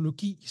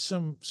teknologi,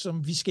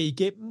 som vi skal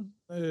igennem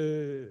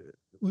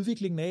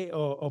udviklingen af,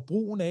 og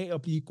brugen af,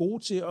 og blive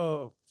gode til at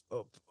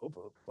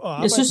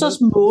arbejde. Jeg synes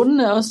også, månen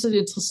er også et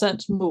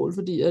interessant mål,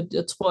 fordi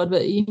jeg tror, at hver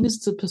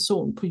eneste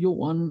person på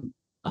jorden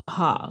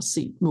har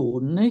set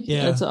månen,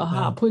 ikke? Og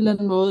har på en eller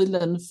anden måde et eller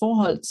andet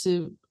forhold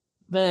til,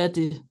 hvad er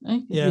det,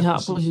 ikke? Vi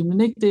har på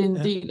himlen, ikke? Det er en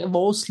del af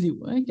vores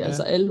liv, ikke?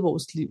 Altså alle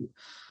vores liv.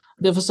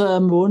 Og derfor så er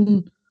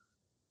månen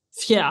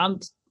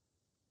fjernt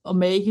og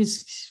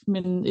magisk,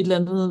 men et eller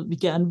andet, vi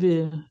gerne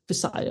vil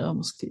besejre,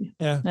 måske.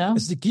 Ja.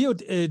 Altså det giver jo,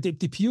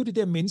 det piger jo det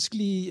der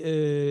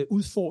menneskelige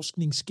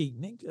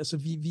udforskningsgen, ikke? Altså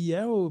vi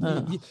er jo,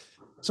 vi,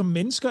 som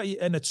mennesker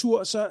af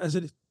natur, så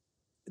altså,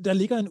 der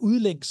ligger en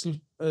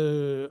udlængsel,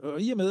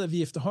 og i og med, at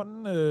vi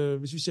efterhånden,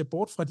 hvis vi ser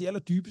bort fra de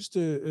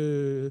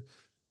allerdybeste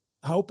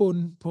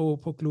havbunden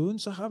på kloden,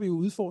 så har vi jo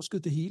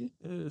udforsket det hele,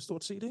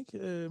 stort set,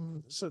 ikke?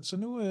 Så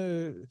nu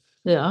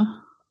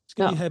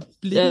skal vi have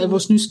blikket...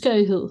 vores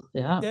nysgerrighed.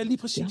 Ja, lige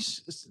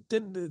præcis.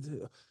 Ja.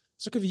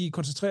 Så kan vi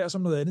koncentrere os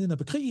om noget andet, end at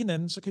bekrige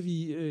hinanden, så kan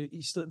vi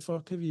i stedet for,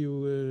 kan vi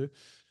jo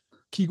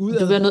kigge ud af...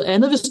 Det ville være noget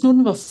andet, hvis nu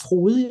den var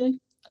frodig, ikke?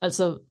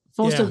 Altså,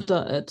 forestil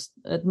dig,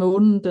 at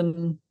månen,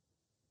 den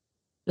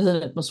havde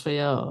en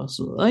atmosfære og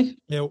så videre, ikke?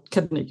 Jo.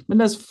 Kan den ikke. Men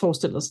lad os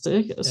forestille os det,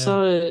 ikke? Så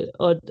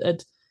er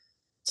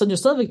den jo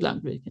stadigvæk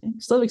langt væk,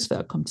 ikke? Stadigvæk svært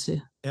at komme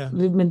til. Ja.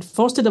 Men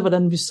forestil dig,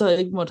 hvordan vi så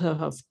ikke måtte have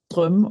haft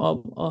drømme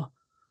om, og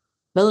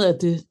hvad er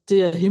det?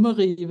 Det er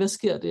himmerige, hvad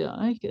sker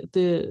der? Ikke?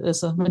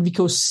 Men vi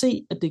kan jo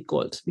se, at det er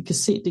goldt. Vi kan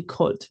se, at det er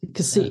koldt. Vi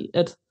kan se,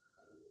 at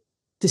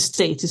det er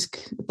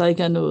statisk. At der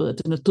ikke er noget,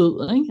 at den er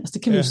død. Ikke? Altså,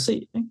 det kan vi jo se.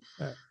 Ikke?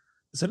 Ja.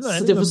 Så er det noget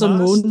andet. Derfor så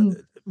månen...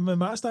 Med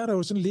Mars, der er der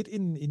jo sådan lidt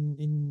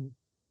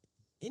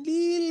en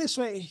lille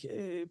svag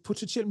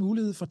potentiel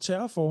mulighed for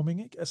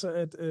terraforming, ikke? Altså,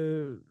 at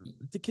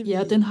det kan vi...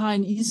 Ja, den har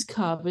en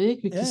iskappe,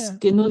 ikke?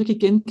 Ja. Noget, vi kan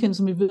genkende,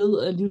 som vi ved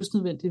er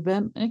livsnødvendigt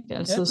vand, ikke?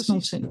 Altså Ja, sådan nogle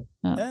præcis. ting.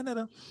 Ja,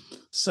 netop.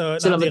 Så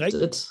Selvom det er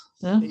rigtigt.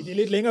 Ja. Det er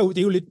lidt længere ud. Det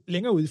er jo lidt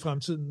længere ud i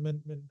fremtiden,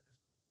 men...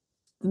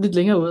 Lidt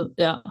længere ud,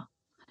 ja.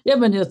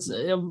 Jamen, jeg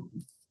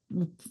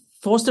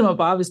forestiller mig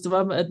bare, hvis det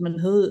var, at man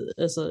havde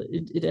altså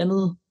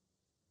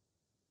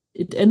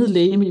et andet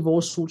legeme i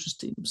vores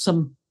solsystem,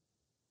 som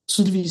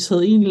tydeligvis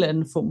havde en eller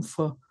anden form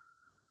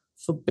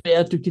for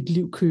bæredygtigt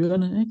liv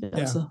kørende, ikke?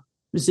 Altså,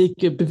 hvis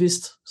ikke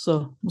bevidst,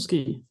 så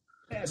måske...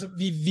 Altså,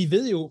 vi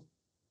ved jo...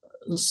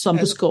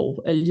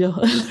 Svampeskov, alger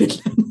eller et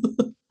eller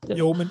andet. Ja.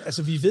 Jo, men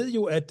altså, vi ved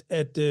jo,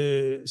 at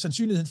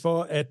sandsynligheden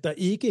for, at der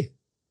ikke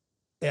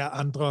er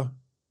andre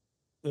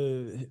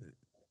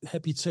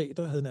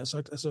habitater, havde jeg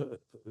sagt, altså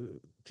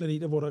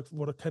planeter,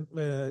 hvor der kan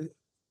være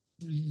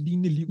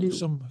lignende liv.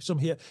 Som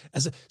her.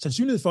 Altså,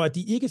 sandsynligheden for, at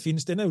de ikke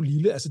findes, den er jo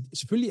lille. Altså,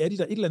 selvfølgelig er de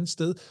der et eller andet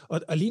sted,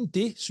 og alene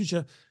det, synes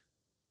jeg,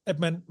 at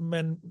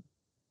man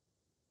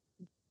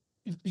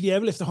vi er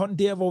vel efterhånden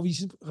der, hvor vi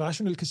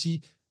rationelt kan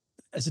sige,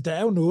 altså, der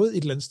er jo noget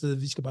et eller andet sted,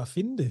 vi skal bare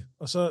finde det.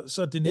 Og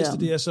så det næste,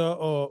 det er så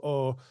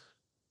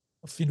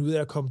at finde ud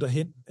af at komme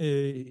derhen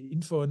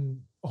inden for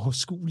en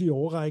overskuelig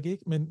overrække,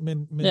 ikke?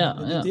 Men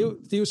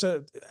det er jo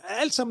så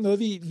alt sammen noget,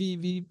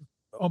 vi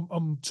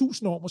om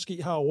 1000 år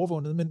måske har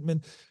overvundet,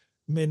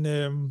 men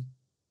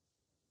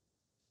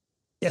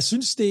jeg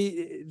synes,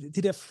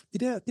 det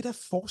der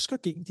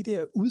forskergen, de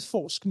der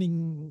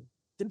udforskningen,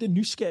 den der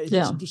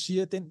nysgerrighed, som du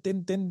siger,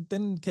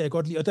 den kan jeg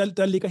godt lide. Og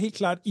der ligger helt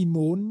klart i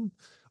månen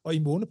og i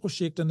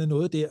måneprojekterne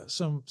noget der,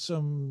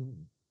 som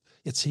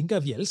jeg tænker,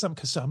 at vi alle sammen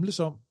kan samles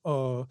om,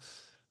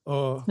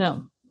 og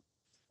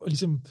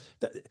ligesom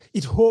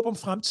et håb om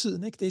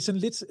fremtiden, ikke? Det er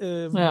sådan lidt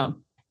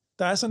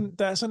der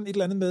er sådan et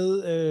eller andet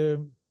med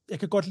jeg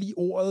kan godt lide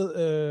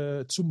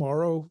ordet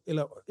tomorrow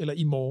eller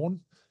i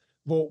morgen,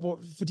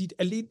 hvor fordi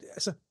alene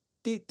altså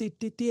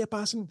det er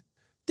bare sådan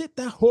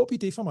der er håb i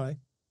det for mig.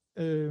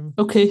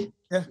 Okay.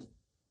 Ja.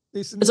 Det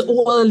er sådan, altså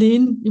ordet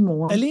alene i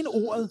morgen. Alene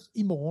ordet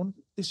i morgen,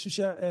 det synes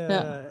jeg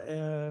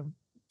er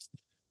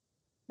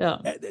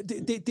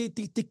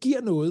det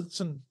giver noget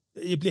sådan.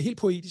 Jeg bliver helt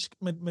poetisk,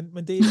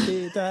 men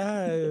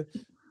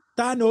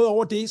der er noget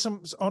over det,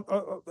 som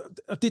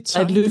og det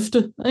tanke, et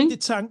løfte, ikke? Det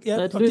tanke,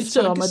 ja, et løfte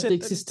det om, at det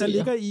eksisterer. Der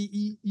ligger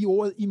i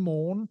ordet i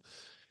morgen.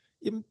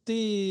 Jamen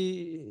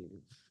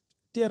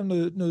det er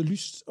der noget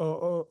lyst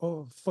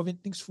og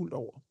forventningsfuldt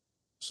over.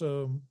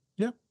 Så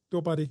ja, det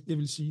var bare det, jeg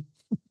ville sige.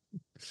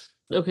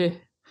 Okay.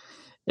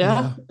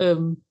 Ja.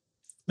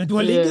 Men du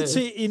har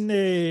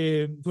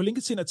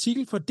linket til en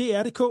artikel på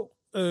DR.dk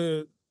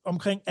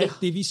omkring alt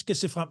det, vi skal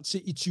se frem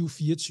til i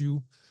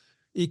 2024.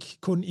 Ikke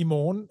kun i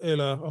morgen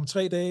eller om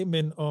 3 dage,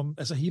 men om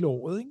altså hele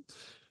året, ikke?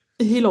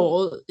 Hele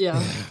året, ja.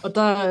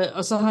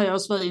 Og så har jeg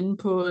også været inde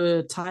på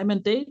Time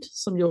and Date,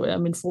 som jo er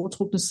min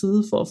foretrukne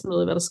side for at finde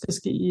ud af, hvad der skal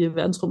ske i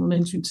verdensrummet med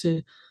hensyn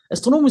til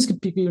astronomiske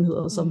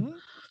begivenheder, som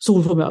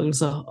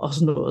solformørkelser og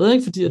sådan noget,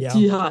 ikke? Fordi at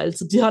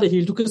de har det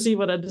hele. Du kan se,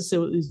 hvordan det ser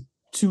ud i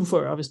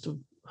 2040, hvis du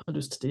har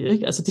lyst til det,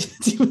 ikke? Altså,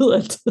 de ved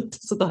alt.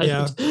 Så der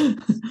er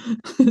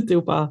det er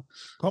jo bare...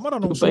 Kommer der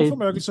nogle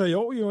solformørkelser i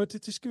år? Jo,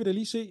 det skal vi da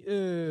lige se.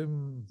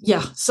 Ja,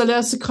 så lad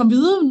os komme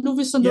videre. Nu er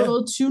vi så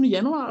nået 20.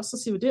 januar,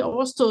 så ser vi det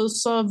overstået.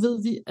 Så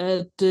ved vi,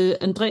 at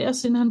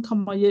Andreas, inden han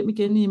kommer hjem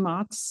igen i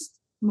marts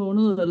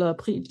måned eller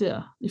april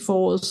der i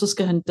foråret, så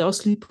skal han da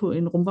også lige på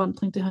en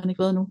rumvandring. Det har han ikke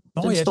været nu.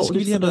 Nå ja, det skal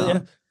vi lige have med. Ja.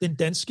 Den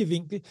danske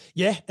vinkel.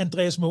 Ja,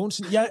 Andreas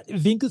Mogensen. Jeg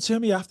vinkede til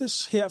ham i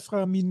aftes her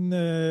fra min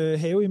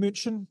have i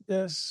München.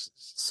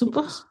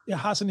 Super. Jeg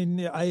har sådan en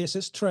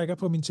ISS-tracker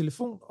på min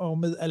telefon, og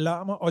med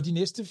alarmer, og de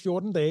næste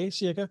 14 dage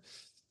cirka,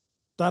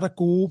 der er der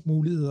gode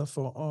muligheder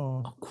for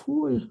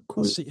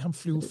at se ham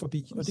flyve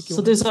forbi. Og det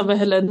så det er så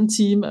hver 1,5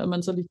 time, at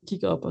man så lige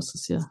kigger op og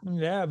så siger,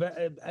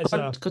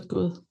 altså, godt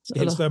gået. Det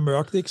skal helst være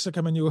mørkt, ikke? Så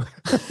kan man jo...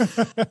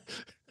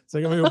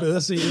 Så kan man jo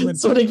bedre se det. Men...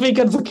 så det ikke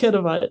vinker den forkerte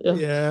vej.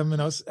 Ja, men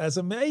også...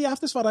 Altså, men i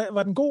aftes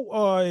var den god,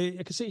 og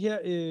jeg kan se her,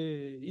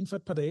 inden for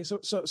et par dage,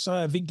 så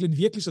er vinklen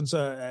virkelig sådan, så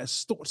er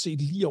stort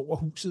set lige over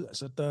huset.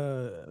 Altså,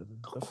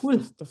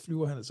 der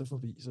flyver han altså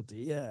forbi, så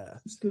det er...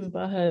 Skal vi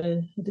bare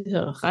have det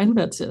her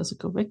regnvejr til at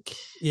gå væk?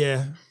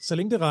 Ja, så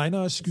længe det regner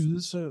og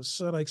skyde,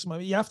 så er der ikke så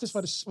meget. I aftes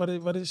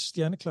var det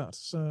stjerneklart,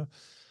 så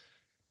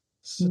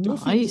det var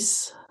fint.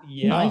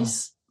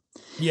 Nice.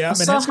 Ja,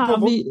 men han skal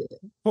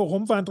på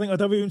rumvandring, og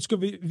der ønsker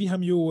vi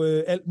ham jo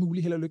alt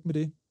muligt held og lykke med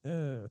det.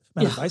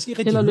 Man har faktisk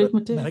ikke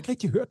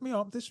rigtig hørt mere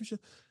om det, synes jeg.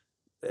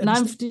 Nej,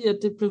 fordi at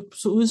det blev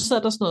så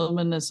udsat og sådan noget,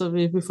 men altså,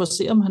 vi får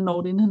se, om han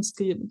når det, inden han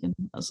skal hjem igen.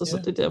 Altså, så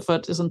det er derfor,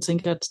 at jeg sådan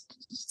tænker, at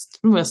det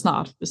må være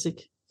snart, hvis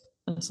ikke.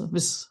 Altså,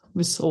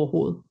 hvis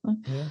overhovedet.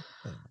 Ja.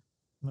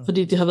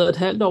 Fordi det har været et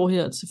halvt år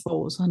her til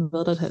foråret, så han har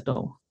været der et halvt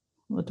år.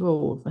 Og det var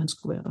jo, hvad han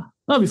skulle være der.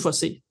 Nå, vi får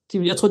se.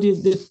 Jeg tror, de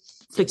er lidt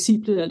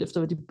fleksible, alt efter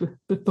hvad de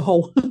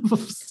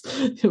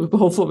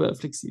behov for at være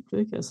fleksible,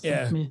 ikke? Altså,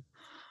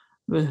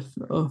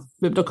 og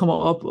hvem der kommer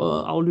op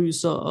og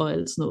aflyser og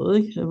alt sådan noget,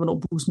 ikke?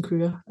 Hvornår bussen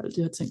kører, alle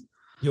de her ting.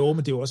 Jo, men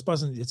det er jo også bare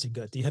sådan, jeg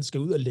tænker, at det, han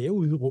skal ud og lave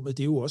ude i rummet,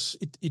 det er jo også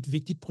et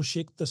vigtigt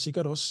projekt, der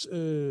sikkert også...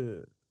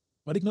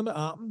 var det ikke noget med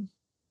armen?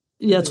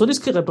 Jeg tror, de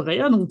skal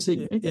reparere nogle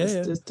ting. Ikke? Ja,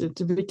 Altså, ja.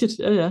 det er vigtigt.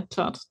 Ja,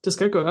 klart. Det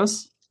skal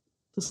gøres.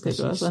 Det skal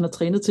Præcis. gøres, og han er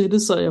trænet til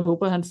det, så jeg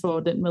håber, han får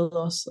den med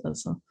også.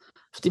 Altså,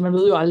 fordi man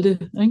ved jo aldrig,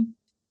 ikke?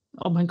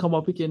 Om han kommer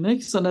op igen.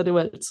 Ikke? Sådan er det jo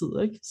altid.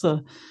 Ikke? Så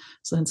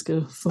han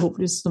skal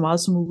forhåbentlig så meget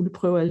som muligt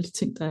prøve alle de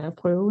ting, der er at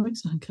prøve, ikke?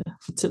 Så han kan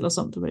fortælle os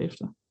om det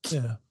bagefter.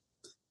 Ja.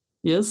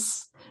 Yes.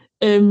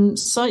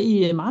 Så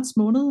i marts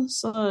måned,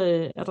 så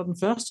er der den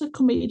første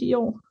komedie i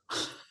år.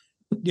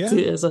 Ja.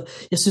 Det, altså,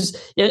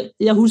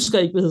 jeg husker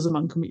ikke, hvad hed så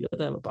mange komedier,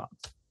 da jeg var barn.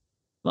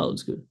 Meget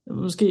undskyld.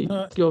 Måske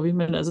gjorde vi,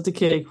 men altså, det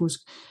kan jeg ikke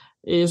huske.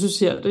 Jeg synes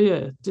her, det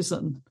er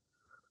sådan,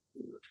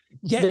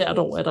 hvert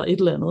år er der et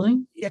eller andet,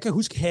 ikke? Jeg kan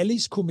huske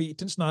Hallis komet,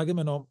 den snakkede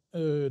man om,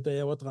 da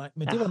jeg var dreng,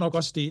 men det var nok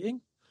også det, ikke?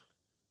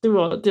 Det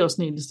er også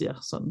den eneste, jeg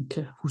sådan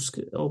kan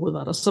huske overhovedet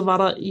var der. Så var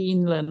der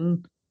en eller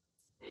anden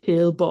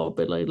Hellbob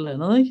eller et eller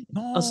andet, ikke?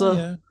 Nå, og så,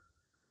 ja.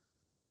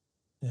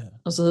 Ja.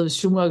 Og så havde vi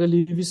Schumacher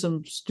Levy,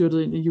 som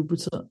styrtede ind i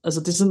Jupiter. Altså,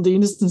 det er sådan det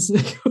eneste,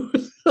 jeg kan huske.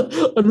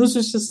 Og nu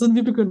synes jeg, siden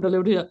vi begyndte at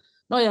lave det her,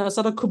 så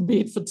er der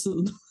komet for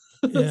tiden.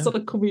 Ja. Så er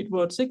der komet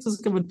watch, ikke? Så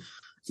skal man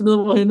finde ud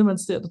af, hvorhenne man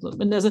ser det.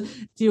 Men altså,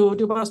 det er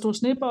jo bare store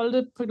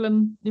snebolde på et eller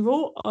andet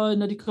niveau, og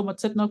når de kommer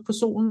tæt nok på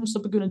solen, så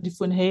begynder de at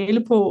få en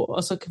hale på,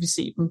 og så kan vi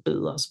se dem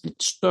bedre. Så bliver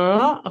de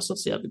større, og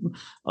så ser vi dem.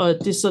 Og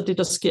det er så det,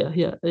 der sker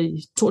her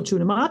i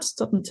 22. marts,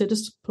 der er den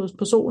tættest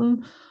på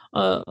solen,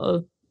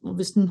 og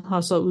hvis den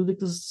har så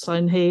udviklet sig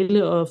en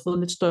hale og fået en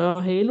lidt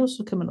større halo,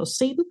 så kan man også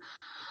se den.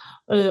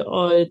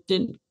 Og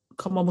den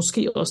kommer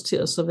måske også til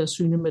at så være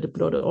synlig med det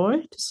blotte øje.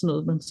 Det er sådan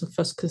noget, man så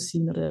først kan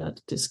sige, når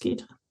det er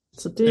sket.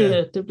 Så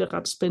det bliver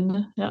ret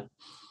spændende. Ja.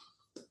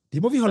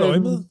 Det må vi holde øje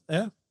med.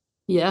 Ja.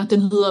 Ja,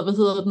 den hedder, hvad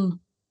hedder den?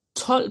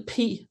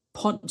 12P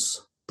Pons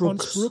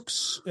Brooks.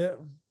 Ja.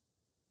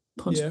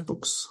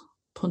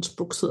 Pons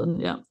Brooks hedder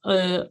den, ja.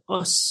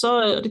 Og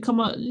så det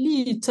kommer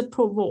lige tæt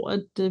på, hvor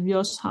at vi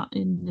også har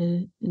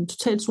en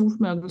total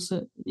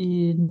solformørkelse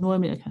i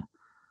Nordamerika.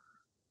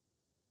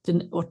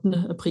 Den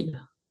 8. april.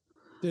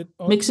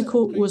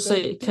 Mexico, april, USA,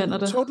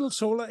 Canada. Total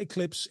solar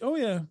eclipse.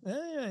 Ja.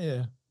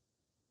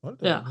 Hold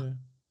da.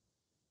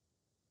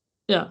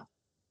 Ja,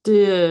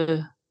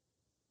 det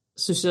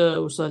synes jeg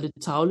jo så er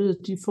lidt tarveligt, at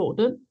de får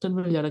den. Den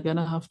ville jeg da gerne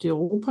have haft i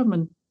Europa,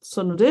 men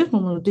sådan er det, må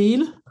man jo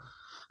dele.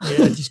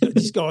 Ja,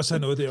 de skal også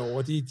have noget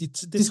derovre.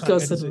 De skal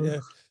også have noget. Ja.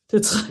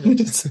 Det trænger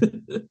de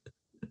til.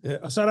 Ja,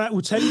 og så er der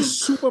utallige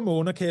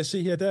supermåner, kan jeg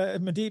se her.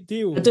 Men det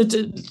er jo...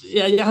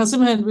 Jeg har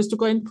simpelthen, hvis du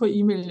går ind på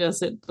e-mailen, jeg har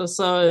sendt dig,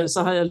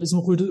 så har jeg ligesom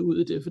ryddet ud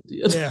i det,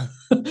 fordi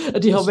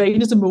at de har hver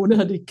eneste måned,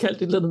 har de kaldt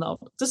et eller andet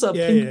navn. Det er så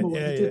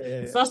pinkmåne.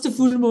 Det første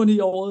fuldmåne i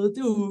året,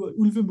 det er jo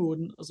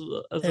ulvemånen, og så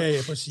videre.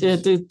 Altså, præcis.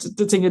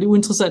 Det tænker jeg, det er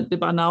uinteressant. Det er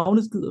bare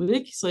navnet, gider vi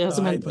ikke. Så jeg har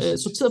simpelthen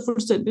sorteret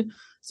fuldstændig.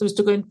 Så hvis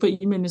du går ind på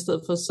e-mailen i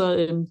stedet for,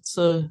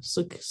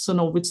 så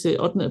når vi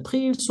til 8.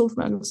 april,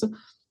 solformørkelse.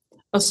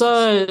 Og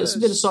så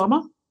bliver det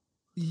sommer.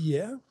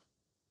 Ja.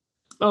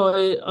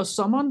 Og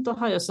sommeren, der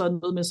har jeg så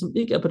noget med, som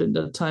ikke er på den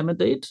der time and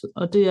date,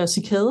 og det er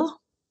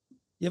cikader.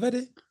 Ja, hvad er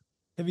det?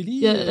 Kan vi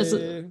lige... Ja,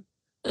 altså,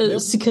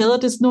 cikader,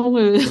 det er sådan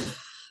nogle...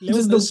 Lave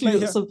det nedslag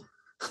her. Som,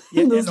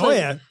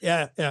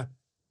 ja.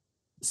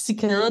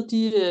 Cikader,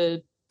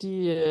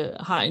 de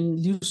har en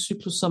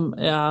livscyklus, som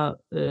er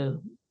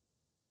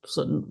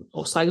sådan,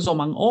 strækkes over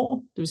mange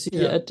år. Det vil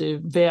sige, at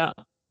hver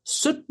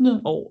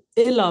 17. år,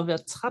 eller hver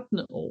 13.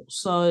 år,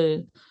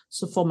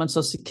 så får man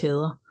så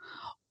cikader.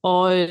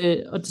 Og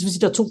det vil sige,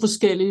 at der er to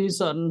forskellige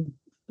sådan,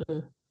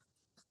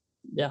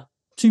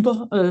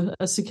 typer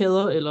af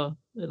cikader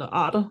eller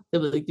arter.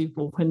 Jeg ved ikke,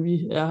 hvor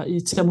vi er i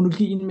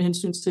terminologien med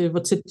hensyn til, hvor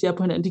tæt de er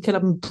på hinanden. De kalder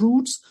dem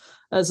broods,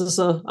 altså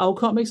så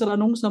afkom, ikke? Så der er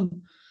nogen, som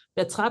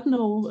hver 13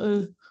 år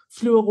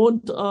flyver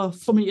rundt og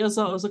formerer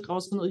sig, og så graver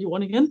sig ned i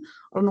jorden igen.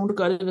 Og der er nogen, der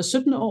gør det hver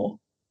 17 år.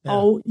 Ja.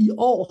 Og i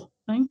år,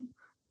 ikke,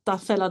 der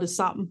falder det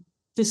sammen.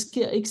 Det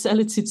sker ikke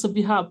særlig tit, så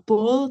vi har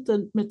både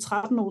den med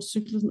 13-års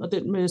cyklen og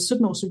den med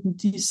 17-års cyklen,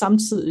 de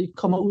samtidig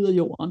kommer ud af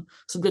jorden.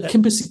 Så det bliver et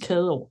kæmpe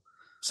cikadeår.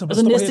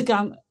 Altså næste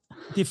gang...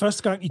 Det er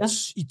første gang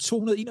i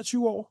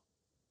 221 år?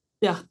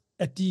 Ja,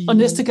 og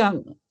næste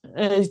gang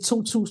er i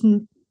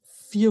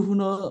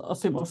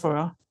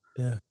 2445.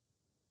 Ja.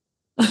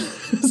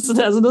 Så det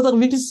er altså noget, der er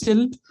virkelig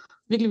sjældent.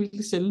 Virkelig,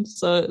 virkelig sjældent.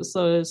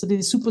 Så det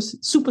er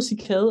super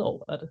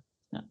cikadeår, er det.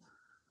 Ja.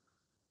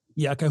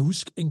 Jeg kan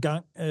huske en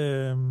gang...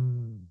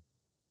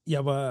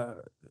 Jeg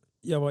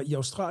var i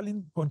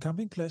Australien på en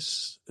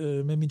campingplads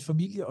med min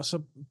familie, og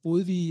så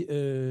boede vi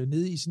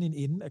nede i sådan en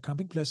ende af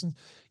campingpladsen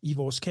i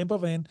vores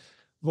campervan,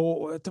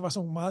 hvor der var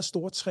sådan nogle meget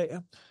store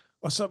træer.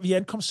 Og så vi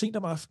ankom sent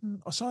om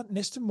aftenen, og så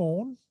næste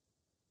morgen,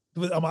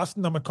 du ved, om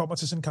aftenen, når man kommer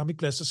til sådan en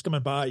campingplads, så skal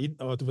man bare ind,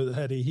 og du ved,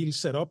 have det hele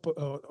sat op,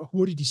 og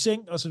hurtigt i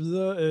seng, og så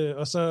videre.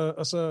 Og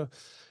så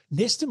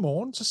næste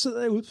morgen, så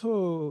sidder jeg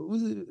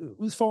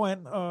ude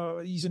foran,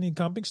 og i sådan en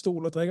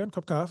campingstol, og drikker en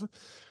kop kaffe,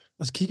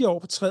 og så kigger jeg over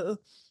på træet,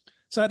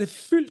 så er det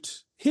fyldt,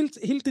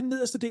 hele den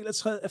nederste del af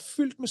træet er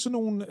fyldt med sådan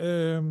nogle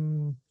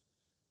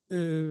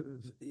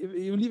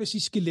jeg vil lige vil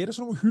sige skeletter,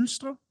 sådan nogle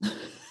hylstre,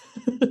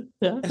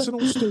 Ja. af sådan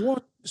nogle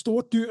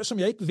store dyr, som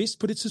jeg ikke vidste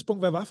på det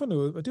tidspunkt, hvad var for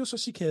noget. Og det var så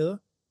cikader.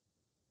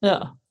 Ja.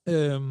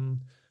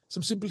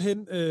 Som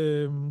simpelthen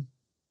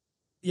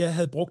jeg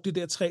havde brugt det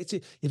der træ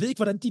til. Jeg ved ikke,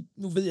 hvordan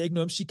nu ved jeg ikke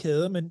noget om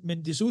cikader,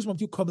 men det så ud, som om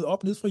de er kommet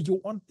op ned fra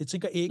jorden. Jeg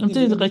tænker æggene.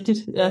 Jamen, det er rigtigt.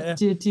 Ja,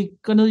 de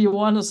går ned i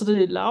jorden, og så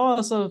det laver,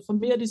 og så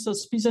formerer de,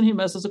 så spiser en hel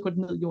masse, og så går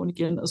de ned i jorden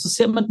igen. Og så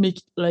ser man dem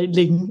ikke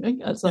længe,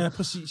 ikke? Altså ja,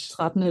 præcis.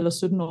 13 eller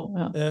 17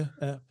 år. Ja.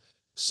 Ja.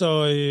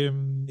 Så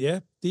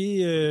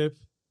det...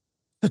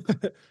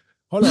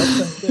 hold op,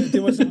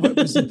 det var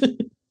sådan...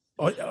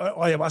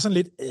 Og jeg var sådan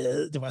lidt,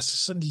 det var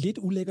sådan lidt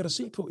ulækkert at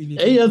se på i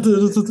virkeligheden. Ja,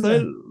 det er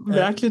totalt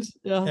mærkeligt.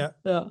 Ja.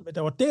 Men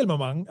der var del med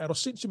mange. Er du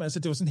sindssygt? Altså,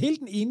 det var sådan helt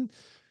den ene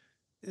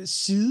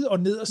side og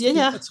nederst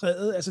af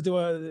træet. Altså, det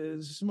var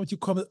som om de var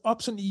kommet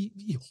op sådan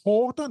i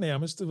horder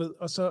nærmest, du ved.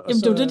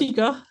 Jamen, det er jo det, de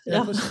gør.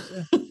 Ja. Præcis,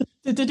 ja.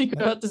 Det er det, de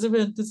gør. Det er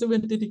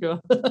simpelthen det, de gør.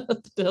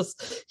 Deres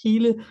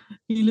hele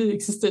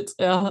eksistens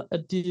er,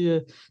 at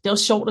det er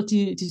også sjovt, at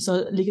de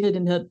så ligger i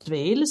den her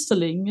dvale så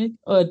længe, ikke?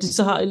 Og at de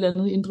så har et eller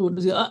andet indre,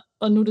 der siger,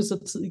 og nu er det så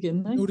tid igen.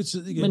 Ikke? Nu er det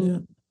tid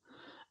igen,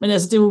 men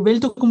altså, det er jo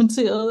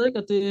veldokumenteret, ikke?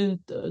 Og det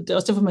er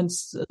også derfor, man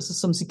altså,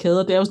 som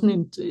cikader, det er jo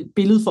sådan et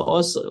billede for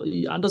os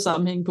i andre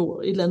sammenhæng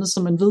på et eller andet,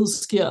 som man ved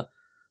sker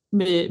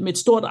med et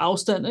stort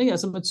afstand, ikke?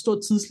 Altså med et stort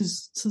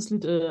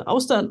tidsligt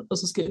afstand, og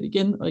så sker det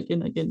igen og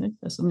igen og igen. Ikke?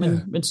 Altså,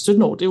 men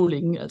 17 år, det er jo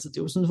længe. Altså, det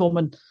er jo sådan, hvor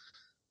man,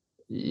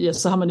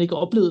 så har man ikke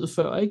oplevet det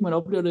før. Ikke? Man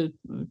oplever det et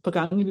par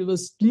gange i løbet af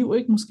sit liv,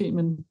 ikke? Måske,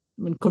 men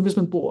kun hvis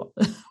man bor,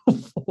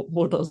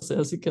 hvor der også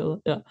er cikader.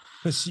 Ja.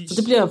 Præcis. Så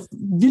det bliver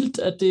vildt,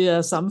 at det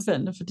er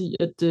sammenfaldende, fordi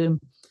at,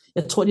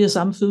 jeg tror, de har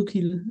samme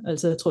fødekilde.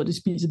 Altså, jeg tror, de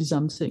spiser de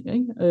samme ting.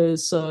 Ikke?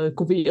 Så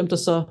gå ved, om der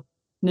så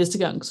næste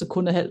gang så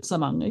kun er halvt så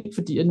mange, ikke?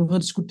 Fordi at nu har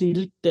de skulle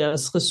dele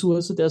deres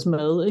ressourcer, deres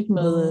mad, ikke?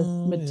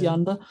 Med de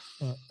andre.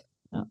 Ja.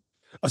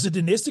 Og så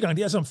det næste gang,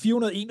 det er altså om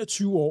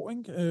 421 år,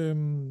 ikke?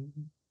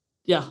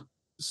 Ja.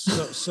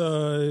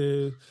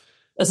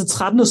 Altså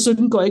 13 og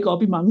 17 går ikke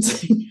op i mange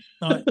ting.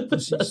 Nej,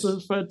 præcis.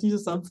 Altså før de er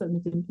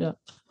sammenfaldende igen, ja.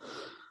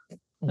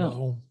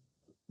 Wow.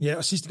 Ja,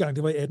 og sidste gang,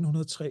 det var i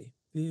 1803.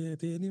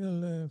 Det er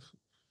alligevel...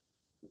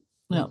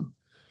 Ja.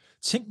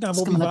 Tænk der,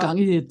 hvor skal man have gang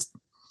i et...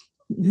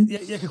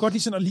 Jeg kan godt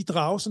lige sådan at lige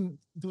drage sådan,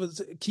 du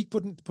ved, kigge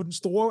på den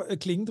store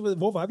klinge, du ved,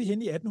 hvor var vi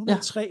henne i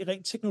 1803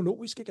 rent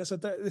teknologisk, ikke? Altså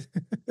der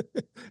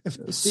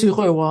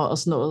sørøver og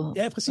sådan noget.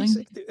 Ja, præcis.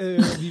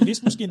 Vi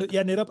vidste måske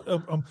noget, netop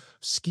om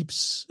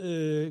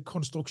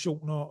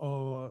skibskonstruktioner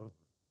og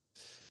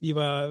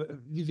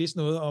vi vidste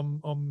noget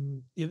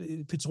om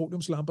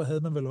petroleumslamper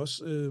havde man vel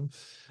også.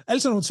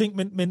 Alle sådan nogle ting,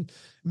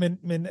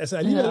 men altså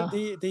alligevel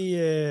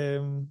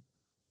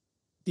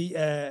det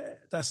er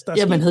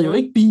der man havde jo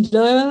ikke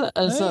biler,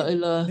 altså, nej,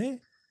 eller... Nej.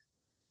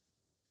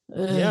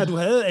 Ja, du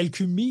havde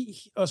alkymi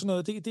og sådan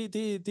noget.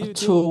 Og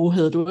tog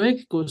havde du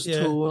ikke,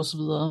 godstog og så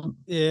videre.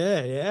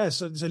 Ja,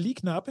 så lige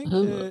knap, ikke?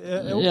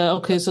 Ja,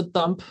 okay,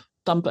 så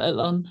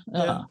dampalderen.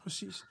 Ja,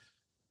 præcis.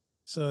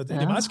 Så det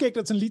er meget skægt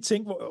at lige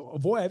tænke,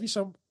 hvor er vi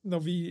så, når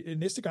vi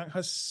næste gang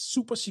har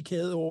super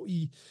cikade år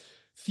i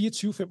 24-45, ikke?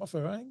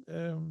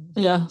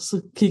 Ja,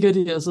 så kigger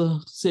de, og så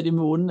ser de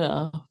månen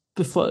er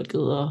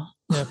befolket. Og...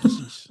 Ja,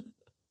 præcis.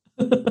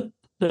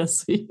 Lad os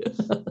se. Jeg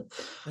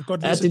kan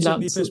godt lide at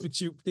sætte i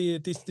perspektiv.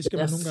 Det skal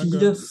man nogle gange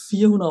gøre.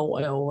 400 år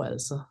er jo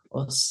altså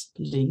også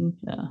længe.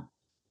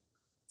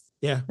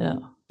 Ja,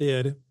 det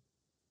er det.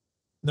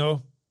 Nå.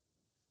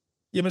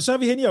 Jamen, så er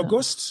vi hen i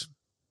august.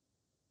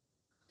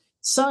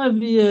 Så er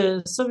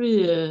vi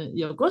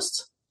i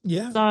august.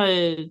 Ja.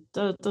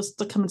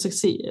 Der kan man så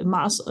se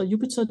Mars og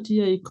Jupiter,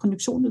 de er i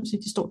konjunktion, det vil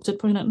sige, de står tæt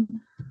på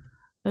hinanden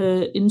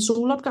inden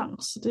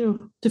solopgang. Så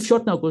det er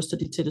 14. august, at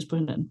de er tættest på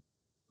hinanden.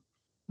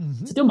 Mm-hmm.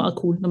 Så det er jo meget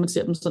cool, når man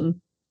ser dem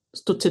sådan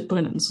stå tæt på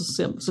hinanden,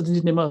 så det er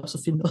lidt nemmere at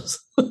finde også.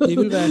 Det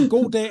vil være en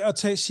god dag at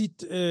tage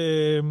sit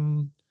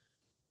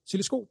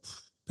periskop,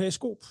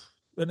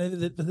 hvad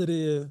hedder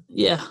det?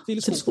 Ja,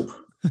 teleskop.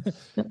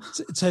 Ja.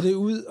 Tag det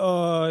ud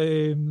og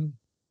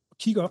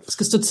kigge op. Det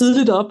skal stå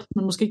tidligt op,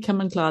 men måske kan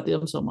man klare det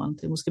om sommeren.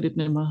 Det er måske lidt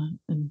nemmere.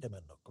 Jamen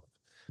nok godt.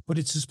 På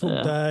det tidspunkt,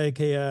 der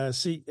kan jeg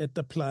se, at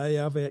der plejer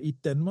jeg at være i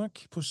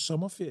Danmark på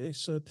sommerferie,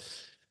 så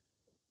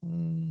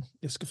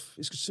jeg skal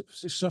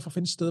sørge for at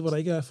finde et sted, hvor der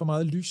ikke er for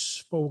meget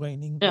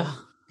lysforurening. Ja.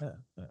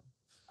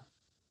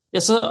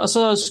 Og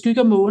så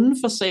skygger månen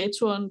for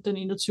Saturn den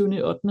 21.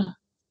 i 8.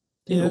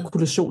 Det er en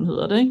okkultation,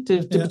 hedder det,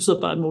 ikke? Det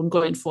betyder bare, at månen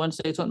går ind foran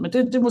Saturn, men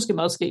det er måske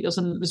meget skægt, og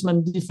sådan, hvis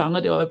man lige fanger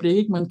det øjeblik,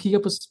 ikke? Man kigger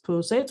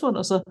på Saturn,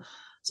 og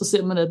så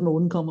ser man, at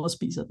månen kommer og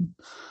spiser den.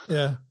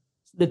 Ja.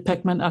 Lidt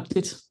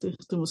Pac-Man-agtigt,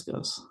 det måske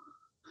også.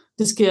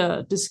 Det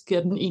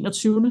sker den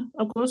 21.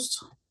 august.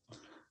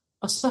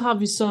 Og så har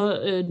vi så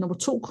nummer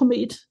 2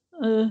 komet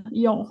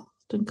i år.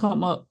 Den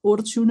kommer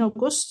 28.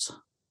 august.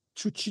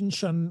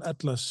 Tuchinchen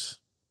Atlas.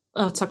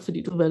 Tak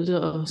fordi du valgte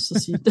at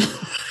så sige det.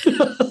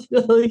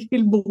 Jeg havde ikke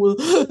helt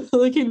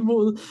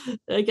mod.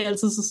 Jeg er ikke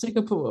altid så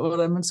sikker på,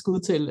 hvordan man skal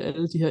udtale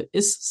alle de her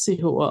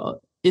SCH'er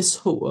og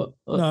SH'er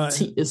og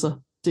TS'er.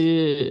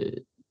 Det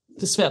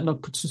er svært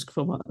nok på tysk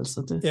for mig.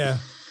 Altså det. Ja.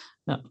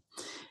 Ja.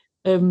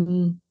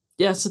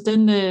 Ja, så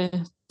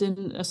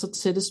den er så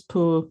tættest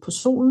på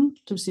solen,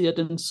 det vil sige, at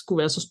den skulle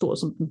være så stor,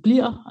 som den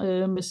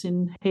bliver, med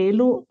sin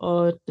halo,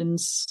 og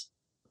dens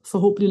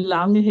forhåbentlig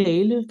lange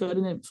hale gør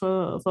det nemt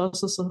for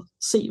os at så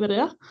se, hvad det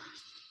er.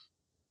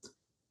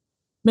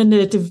 Men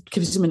det kan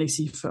vi simpelthen ikke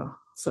sige før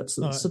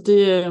tid. Nej. Så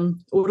det er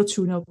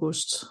 28.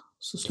 august,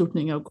 så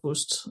slutningen af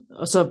august.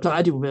 Og så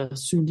plejer de jo at være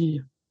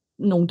synlige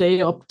nogle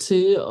dage op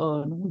til,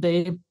 og nogle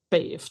dage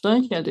bagefter,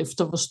 ikke? Alt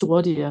efter, hvor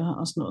store de er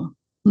og sådan noget.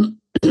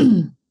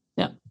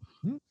 Ja.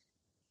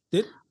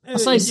 Og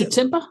så i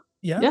september.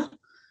 Ja.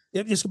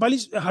 Jeg skal bare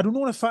lige, har du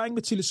nogen erfaring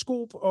med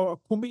teleskop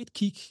og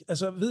kometkig?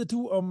 Altså, ved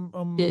du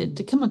om... Ja,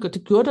 det kan man godt.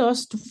 Det gjorde det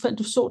også.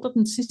 Du så der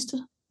den sidste.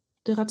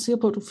 Det er ret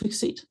sikker på, at du fik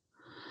set.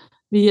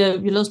 Vi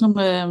lavede sådan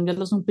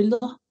nogle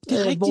billeder,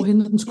 hvorhen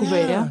den skulle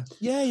være.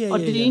 Og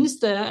det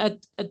eneste er,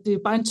 at det er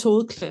bare en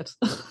tågeklat.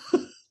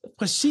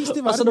 Præcis,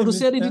 det var og så når du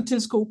ser det i dit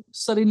teleskop,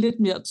 så er det en lidt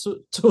mere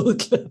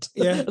tågeklat.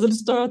 Ja. Altså lidt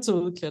større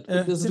tågeklat.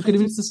 Ja, så du kan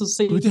det mindste så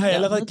se. Gud, det har jeg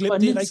allerede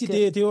glemt. Det er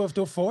rigtigt. Det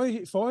var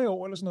forrige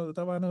år eller sådan noget.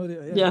 Der var noget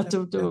der. Ja,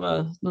 det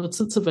var noget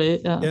tid tilbage.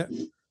 Ja.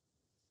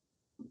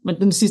 Men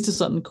den sidste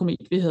sådan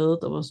komet, vi havde,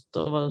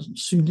 der var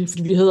synlig,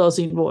 fordi vi havde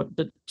også en, hvor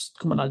det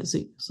kunne man aldrig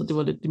se, så det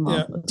var lidt lige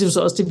meget. Ja. Det er jo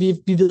så også det,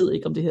 vi ved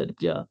ikke, om det her det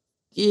bliver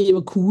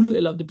cool,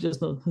 eller om det bliver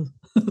sådan noget.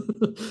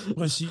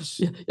 Præcis.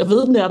 Jeg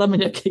ved, den er der,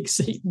 men jeg kan ikke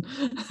se den.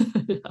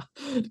 Ja,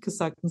 det kan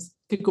sagtens.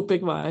 Det kan gå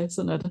begge veje,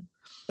 sådan er det.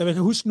 Jeg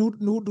kan huske,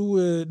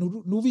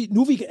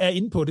 nu vi er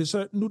inde på det,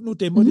 så nu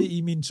dæmmer det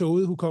i min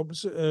tågede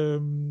hukommelse.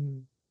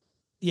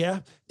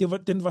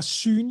 Den var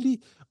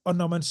synlig, og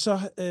når man så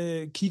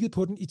kiggede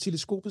på den i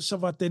teleskopet, så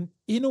var den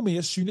endnu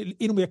mere synlig,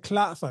 endnu mere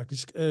klar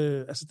faktisk.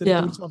 Altså den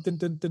ligesom om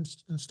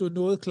den stod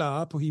noget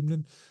klarere på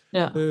himlen.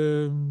 Ja.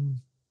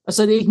 Og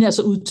så er det ikke nær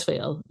så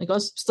udtværet, ikke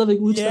også? Stadigvæk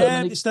udtværet,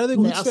 men ikke stadigvæk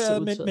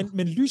udtværet,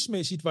 men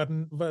lysmæssigt var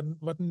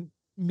den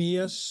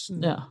mere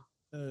sådan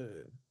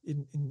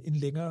en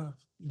længere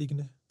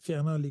liggende,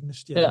 fjernere liggende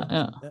stjerne.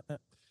 Ja.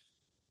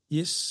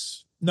 Yes.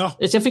 Nå.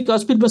 Altså, jeg fik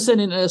også bildt mig selv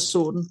ind, at jeg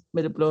så den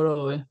med det blotte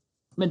øje.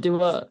 Men det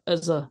var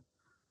altså,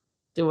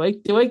 det var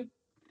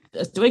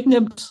ikke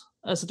nemt.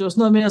 Altså, det var sådan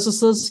noget med at så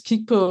sidde og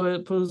kigge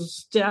på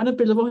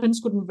stjernebilleder, hvor hen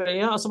skulle den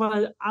være, og så var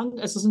der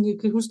altså sådan, jeg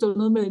kan huske, der var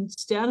noget med en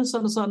stjerne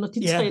sådan og sådan, og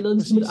de tre lavede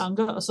ligesom et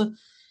anker, og så,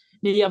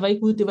 nej, jeg var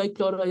ikke ude, det var ikke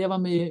blot, og jeg var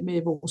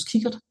med vores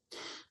kikkert,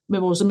 med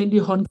vores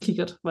almindelige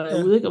håndkikkert, var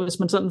jeg ude, ikke? Og hvis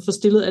man sådan får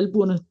stillet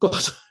albuerne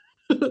godt,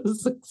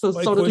 så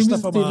står der rimelig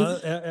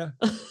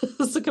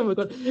stille. Så kan man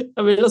godt,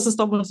 og ellers så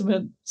står man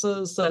simpelthen,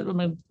 så alt, hvad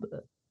man,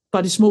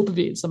 bare de små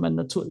bevægelser, man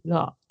naturligt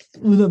har,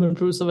 uden at man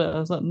pludselig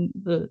være sådan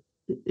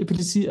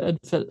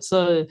epilepsianfald,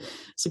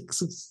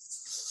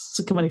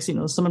 så kan man ikke se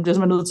noget. Så man bliver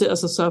simpelthen nødt til at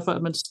så sørge for,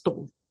 at man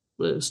står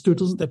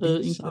støttet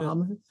ens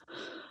arme.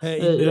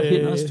 Eller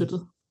hænder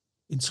støttet.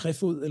 En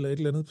træfod eller et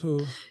eller andet på...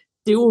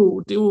 Det er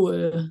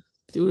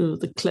jo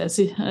the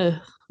classy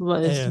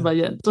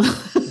variant,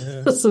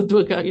 som du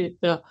har gang i.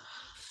 Ja.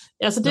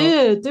 Altså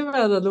det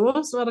var der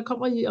lover, så hvad der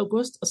kommer i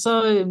august, og så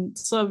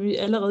er vi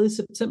allerede i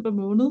september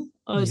måned,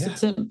 og i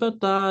september,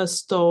 der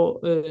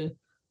står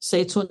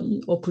Saturn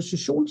i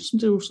opposition, som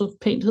det jo så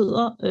pænt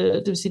hedder,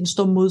 det vil sige, den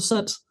står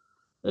modsat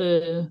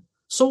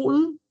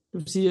solen, det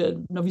vil sige, at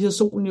når vi har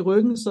solen i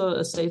ryggen, så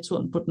er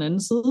Saturn på den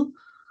anden side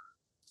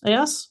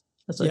af os,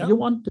 altså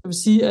jorden, det vil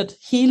sige, at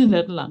hele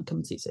natten lang kan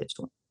man se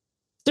Saturn.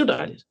 Det er jo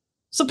dejligt.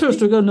 Så behøver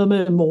du ikke noget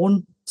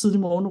med tidlig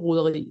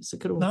morgenroderi, så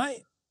kan du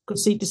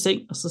se det i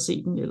seng, og så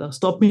se den, eller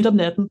stoppe midt om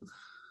natten,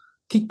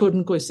 kigge på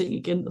den, gå i seng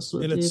igen, og så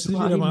eller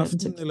tidligere om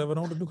aftenen, eller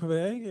hvornår det nu kan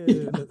være,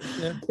 ikke?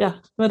 Ja,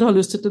 hvad du har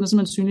lyst til. Den er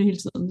simpelthen synlig hele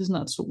tiden, lige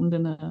snart solen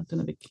den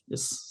er væk.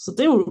 Yes. Så det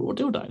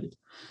er jo dejligt.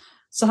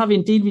 Så har vi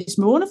en delvis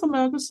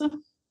måneformørkelse.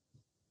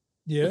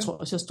 Yeah. Jeg tror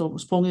også, jeg har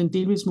sprunget en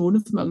delvis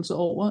måneformørkelse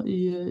over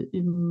i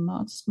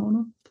marts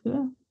måned.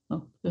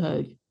 Det har jeg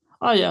ikke.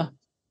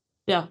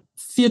 Ja,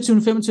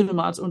 24. 25.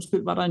 marts,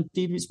 var der en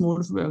delvis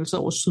måneformørkelse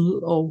over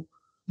Syd- og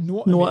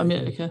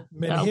Nordamerika.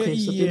 Men her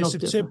i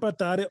september,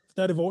 der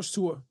er det vores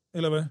tur,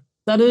 eller hvad?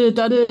 Der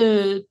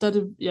er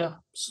det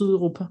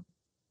Sydeuropa.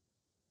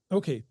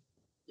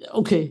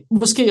 Okay,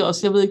 måske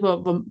også. Jeg ved ikke,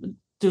 hvor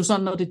det er jo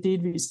sådan, når det er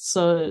delvist,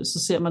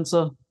 så ser man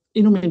så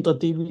endnu mindre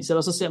delvis,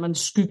 eller så ser man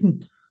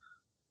skyggen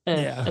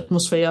af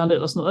atmosfæren,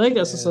 eller sådan noget, ikke?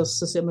 Altså,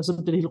 så ser man,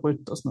 så det helt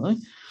rødt og sådan noget,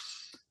 ikke?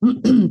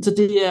 Så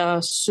det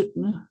er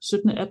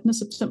 17. 18.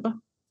 september.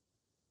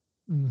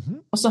 Mm-hmm.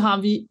 Og så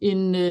har vi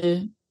en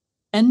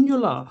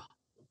annular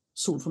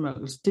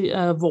solformørkelse. Det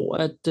er, hvor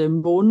at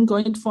månen går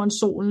ind foran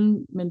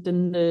solen,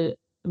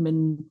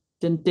 men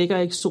den dækker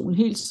ikke solen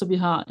helt, så vi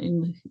har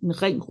en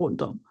ring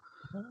rundt om.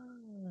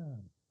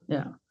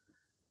 Ja.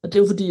 Og det er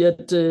jo fordi,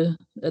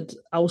 at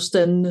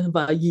afstandene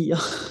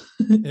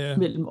varierer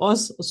mellem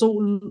os og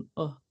solen.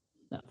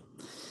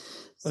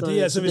 Og det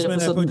er altså, hvis man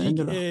er på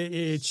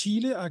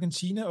Chile,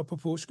 Argentina og på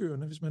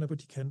Påskeøerne, hvis man er på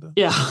de kanter.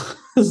 Ja,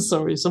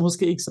 sorry, så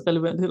måske ikke så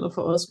relevant heller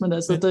for os, men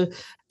altså,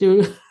 det er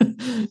jo,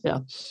 ja.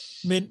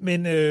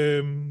 Men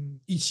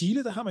i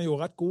Chile, der har man jo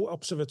ret gode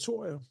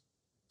observatorier,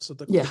 så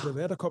der kunne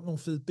være, der kom nogle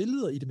fede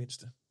billeder i det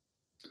mindste.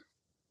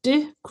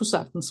 Det kunne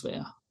sagtens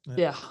være.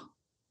 Ja.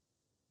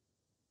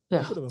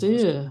 Ja,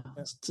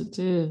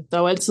 der er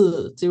jo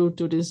altid, det er jo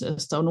det,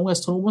 altså, der er jo nogle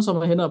astronomer, som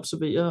er hen og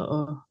observerer,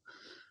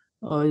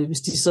 og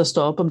hvis de så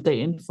står op om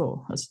dagen,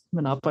 altså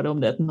man arbejder om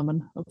natten, når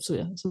man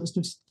observerer, så hvis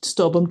de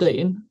står op om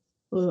dagen,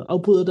 og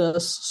afbryder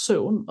deres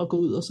søvn og går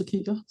ud og så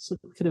kigger, så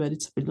kan det være, de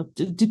tager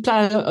billeder. De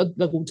plejer at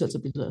være gode til at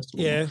tage billeder af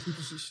astronomer. Ja, det er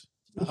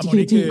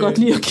præcis. De kan godt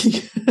lide at kigge.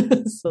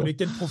 Så. Men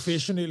ikke den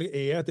professionelle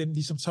ære, den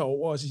ligesom tager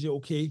over og siger,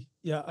 okay,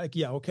 jeg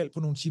giver afkald på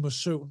nogle timers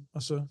søvn,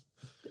 og så...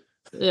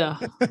 Ja,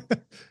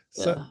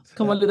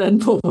 kommer lidt an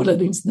på,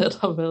 hvordan ens nat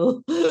har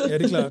været. Ja,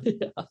 det er klart.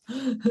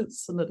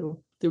 Sådan er det jo.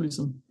 Det er jo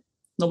ligesom,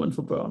 når man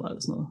får børn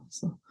eller sådan noget,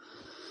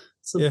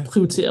 så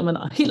prioriterer man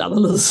helt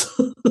anderledes.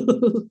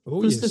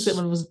 Pludselig ser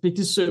man, hvor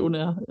vigtig søvn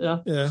er.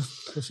 Ja,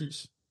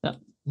 præcis. Ja.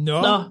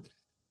 Nå.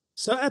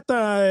 Så er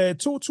der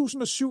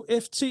 2007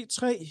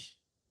 FT3,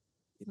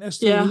 en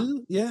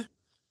asteroide. Ja.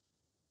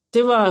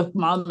 Det var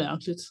meget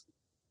mærkeligt.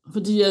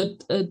 Fordi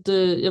at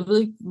jeg ved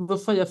ikke,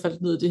 hvorfor jeg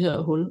faldt ned i det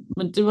her hul,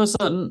 men det var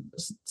sådan,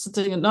 så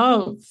tænkte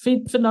jeg,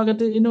 fint nok, at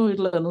det er endnu et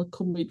eller andet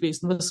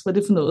kometvæsen. Hvad er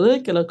det for noget,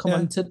 ikke? Eller kommer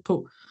den tæt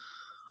på?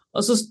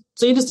 Og så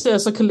det eneste,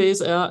 jeg så kan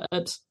læse, er,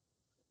 at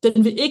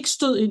den vil ikke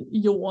støde ind i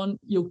jorden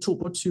i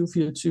oktober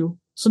 2024.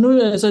 Så nu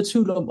er jeg altså i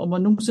tvivl om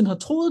man nogensinde har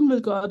troet, den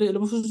vil gøre det, eller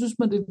hvorfor synes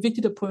man, det er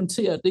vigtigt at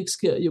pointere, at det ikke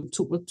sker i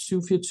oktober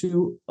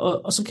 2024.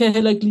 Og så kan jeg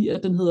heller ikke lide,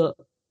 at den hedder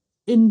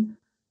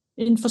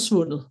en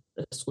forsvundet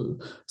asteroide.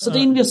 Så det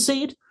er en, vi har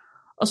set,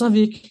 og så har vi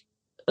ikke,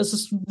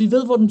 altså vi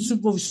ved,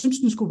 hvor vi synes,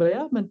 den skulle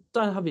være, men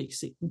der har vi ikke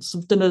set den.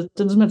 Så den er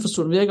simpelthen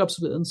forsvundet. Vi har ikke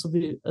observeret den, så vi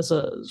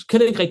kan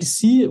det ikke rigtig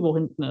sige,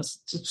 hvorhen den er.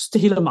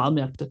 Det hele er meget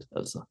mærkeligt,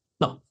 altså.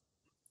 Nå.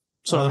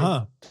 Sorry.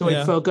 Det var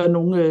ikke for at gøre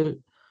nogen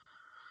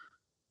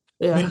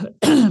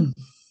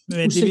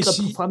men usikre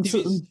på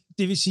fremtiden.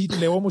 Det vil sige, den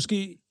laver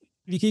måske,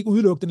 vi kan ikke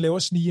udelukke, den laver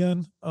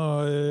snigeren,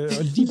 og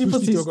lige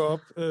pludselig dukker op.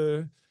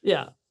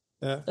 Ja.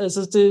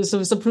 Altså så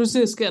hvis der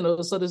pludselig sker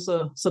noget, så er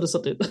det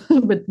så det.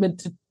 men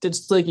det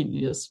stod ikke ind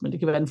i os, men det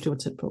kan være, at den flyver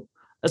tæt på.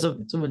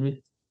 Altså, så vil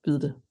vi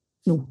vide det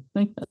nu.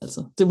 Ikke?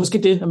 Altså, det er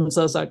måske det, at man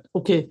så har sagt,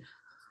 okay,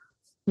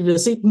 vi vil have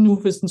set den nu,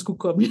 hvis den skulle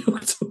komme i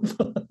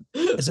oktober.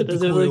 Altså, det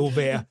kunne jo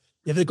være...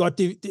 Jeg ved godt,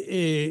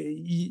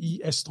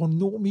 i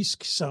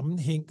astronomisk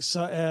sammenhæng, så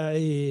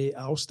er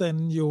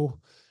afstanden jo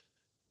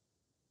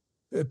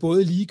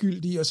både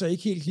ligegyldig og så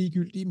ikke helt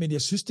ligegyldig, men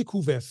jeg synes, det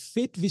kunne være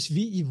fedt, hvis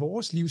vi i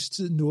vores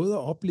livstid nåede at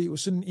opleve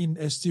sådan en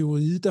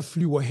asteroide, der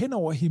flyver hen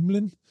over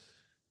himlen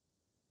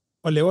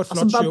og laver et flot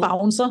show. Og som bare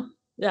bouncer.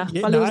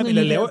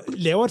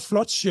 Laver et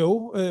flot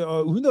show,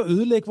 og uden at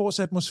ødelægge vores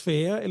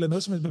atmosfære, eller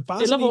noget som helst.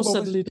 Eller vores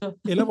satellitter.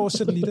 Eller vores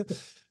satellitter.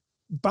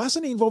 Bare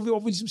sådan en, hvor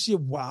vi ligesom siger,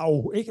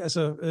 wow, ikke?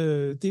 Altså,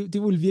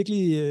 det vil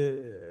virkelig...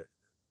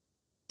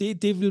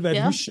 det vil være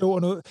et nyt show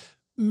og noget.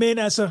 Men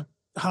altså,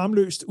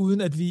 harmløst,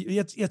 uden at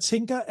vi... Jeg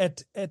tænker,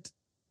 at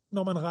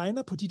når man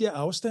regner på de der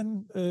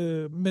afstande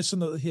med sådan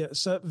noget her,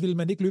 så vil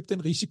man ikke løbe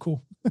den risiko,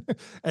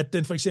 at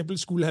den for eksempel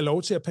skulle have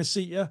lov til at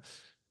passere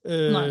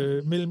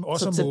mellem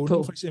os og månen,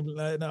 for eksempel.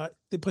 Nej,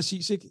 det er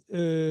præcis ikke.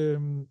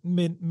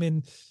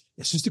 Men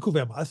jeg synes, det kunne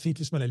være meget fedt,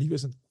 hvis man alligevel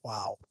sådan,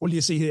 wow, prøv lige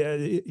at se her,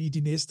 i de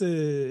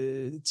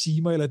næste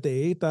timer eller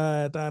dage, der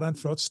er der en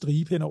flot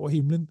stribe hen over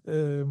himlen.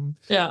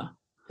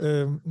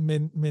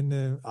 Men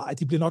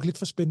det bliver nok lidt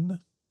for spændende.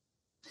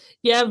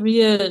 Ja,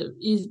 vi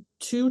i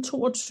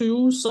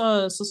 2022,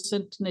 så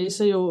sendte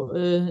NASA jo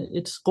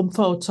et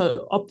rumfartøj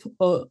op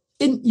og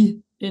ind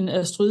i en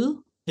asteroide.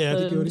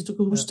 Ja, det gjorde hvis du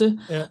kan huske det.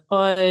 Ja.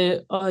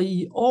 Og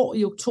i år,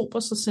 i oktober,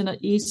 så sender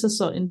ESA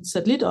så en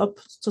satellit op,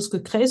 så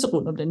skal kredse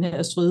rundt om den her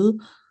asteroide.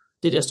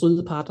 Det er det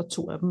asteroidepar, der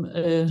to af dem.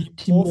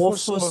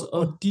 Dimorphos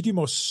og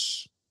Didymos.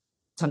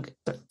 Tak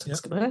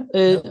skal du have.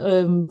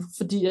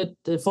 Fordi at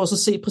for at så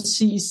se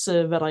præcis,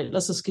 hvad der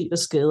ellers er sket af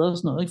skader og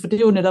sådan noget. Ikke? For det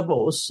er jo netop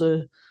vores...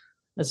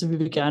 altså vi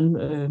vil gerne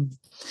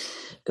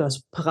gøre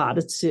os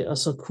parate til at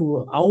så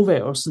kunne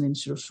afværge sådan en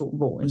situation,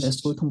 hvor en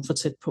asteroide kommer for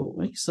tæt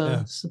på. Ikke?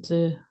 Så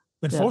det...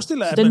 Men forestil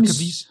dig,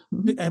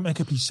 at man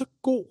kan blive så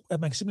god, at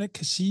man simpelthen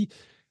kan sige,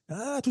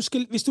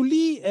 hvis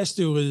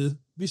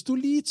du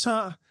lige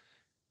tager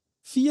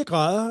 4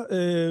 grader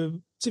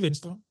til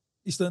venstre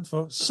i stedet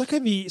for,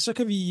 så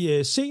kan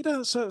vi se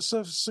dig,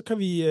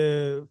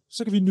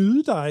 så kan vi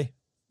nyde dig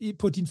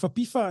på din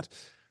forbifart,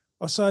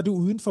 og så er du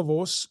uden for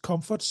vores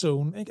comfort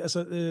zone, ikke?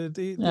 Altså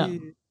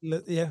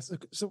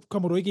så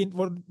kommer du ikke ind,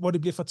 hvor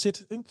det bliver for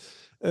tæt, ikke?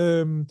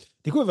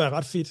 Det kunne være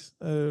ret fedt,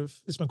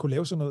 hvis man kunne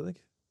lave sådan noget,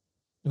 ikke?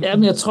 Ja,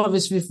 men jeg tror,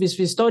 hvis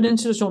vi står i den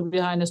situation, vi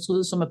har en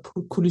asteroide, som er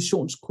på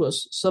kollisionskurs,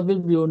 så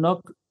vil vi jo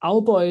nok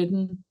afbøje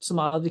den så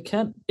meget vi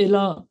kan,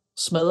 eller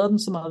smadre den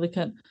så meget vi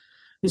kan.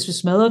 Hvis vi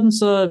smadrer den,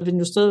 så vil den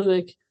jo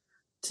stadigvæk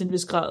til en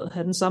vis grad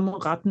have den samme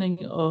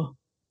retning og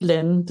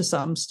lande det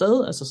samme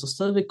sted, altså så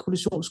stadigvæk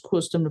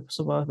kollisionskurs, dem vil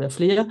så være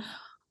flere.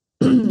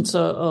 Så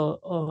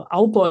at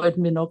afbøje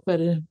den vil nok være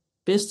det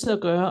bedste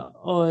at gøre,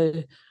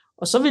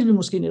 og så vil vi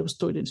måske netop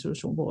stå i den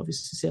situation, hvor vi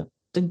siger,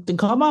 den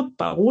kommer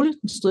bare roligt,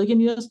 den stod ikke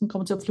ind i os, den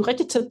kommer til at flyve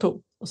rigtig tæt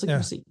på, og så kan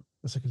vi se.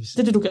 Og så kan vi se.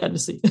 Det er det, du gerne vil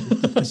se.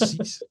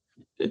 Præcis.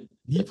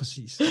 Lige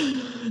præcis.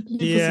 Lige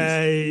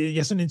Det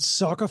er sådan en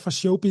sokker fra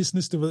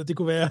showbusiness, du ved. Det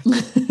kunne være...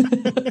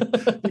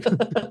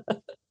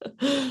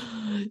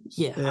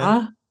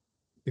 Ja.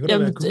 Det kunne da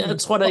være cool. Jeg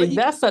tror da i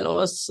hvert fald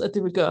også, at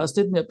det vil gøre os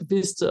lidt mere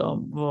bevidste om,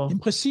 hvor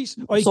præcis.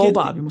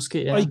 sårbare vi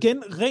måske er. Og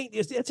igen,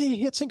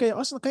 her tænker jeg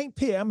også rent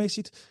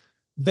PR-mæssigt,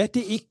 hvad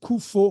det ikke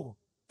kunne få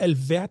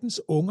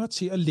alverdens unger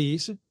til at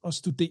læse og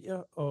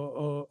studere,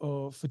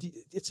 og fordi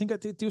jeg tænker,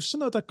 det er jo sådan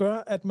noget, der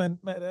gør, at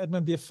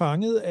man bliver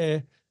fanget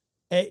af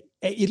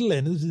et eller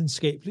andet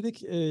videnskabeligt.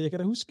 Ikke? Jeg kan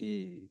da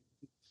huske,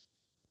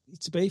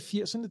 tilbage i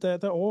 80'erne,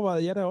 der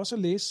overvejede jeg da også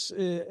at læse,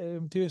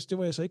 det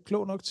var jeg så ikke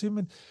klog nok til,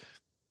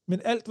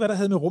 men alt, hvad der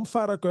havde med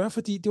rumfart at gøre,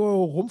 fordi det var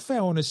jo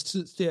rumfærgernes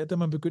tid, da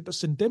man begyndte at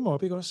sende dem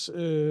op, ikke også?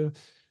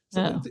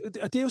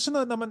 Og det er jo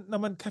sådan noget, når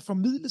man kan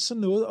formidle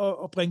sådan noget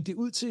og bringe det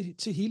ud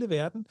til hele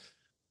verden,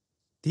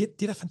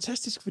 det er da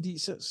fantastisk, fordi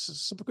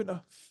så begynder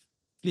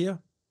flere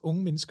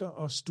unge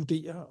mennesker at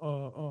studere,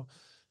 og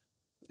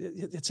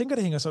jeg tænker,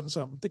 det hænger sådan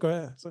sammen. Det gør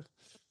jeg. Så.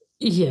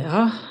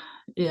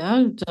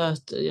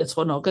 Jeg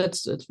tror nok, at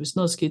hvis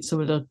noget skete, så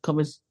vil der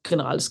komme et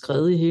generelt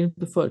skred i hele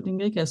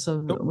befolkningen, ikke?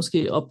 Altså,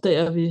 måske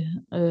opdager vi,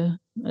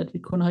 at vi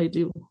kun har et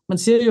liv. Man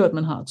siger jo, at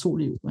man har 2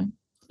 liv,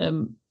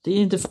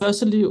 ikke? Det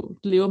første liv,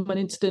 det lever man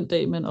indtil den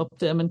dag, man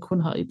opdager, at man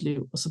kun har et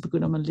liv, og så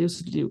begynder man at leve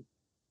sit liv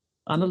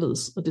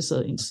anderledes, og det er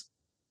så ens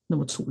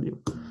nummer 2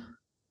 liv.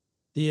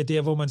 Det er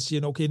der, hvor man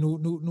siger, okay,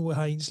 nu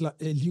har ens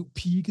liv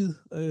peaked.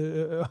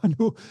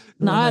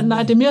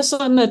 Nej, det er mere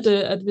sådan,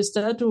 at hvis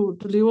der er, du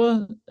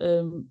lever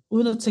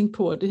uden at tænke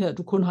på, at det her,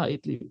 du kun har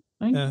et liv,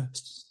 ikke? Ja.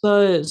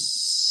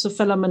 Så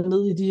falder man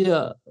ned i de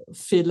her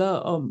fælder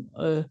om,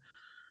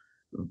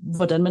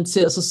 hvordan man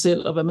ser sig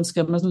selv, og hvad man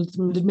skal. Man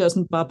er lidt mere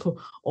sådan bare på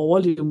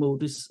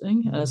overleve-modus,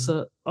 ikke?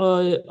 Altså,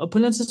 og på et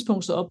eller andet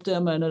tidspunkt, så opdager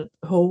man, at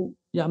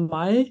jeg er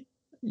mig,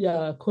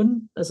 jeg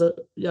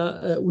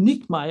er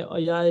unik mig,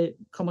 og jeg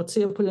kommer til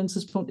at på et eller andet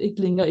tidspunkt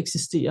ikke længere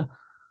eksistere.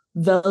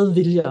 Hvad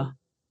vil jeg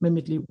med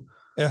mit liv?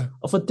 Ja.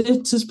 Og fra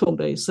det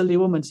tidspunkt af, så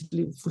lever man sit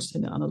liv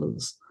fuldstændig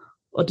anderledes.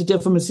 Og det er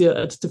derfor, man siger,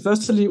 at det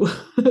første liv,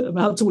 man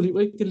har 2 liv,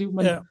 ikke? Det liv,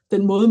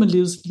 den måde, man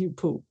lever sit liv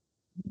på,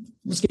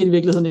 måske i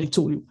virkeligheden ikke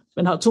 2 liv.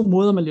 Man har 2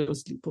 måder, man lever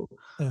sit liv på.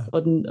 Ja.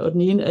 Og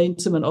den ene er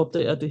indtil man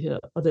opdager det her,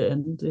 og det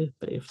andet det er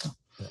bagefter.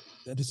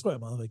 Ja, det tror jeg er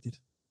meget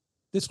rigtigt.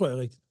 Det tror jeg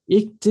er rigtigt.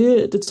 Ikke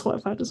det tror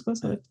jeg faktisk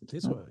også er rigtigt.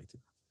 Det tror jeg er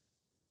rigtigt.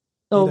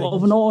 Og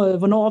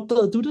hvornår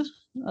opdagede du det?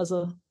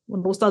 Altså,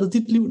 hvornår startede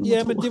dit liv?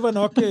 Ja, men det var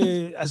nok...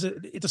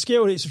 der sker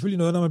jo selvfølgelig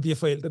noget, når man bliver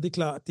forældre. Det er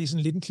klart, det er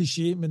sådan lidt en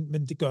kliché,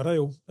 men det gør der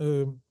jo.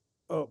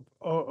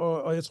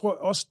 Og jeg tror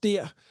også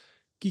der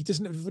gik det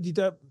sådan... Fordi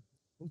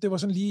det var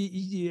sådan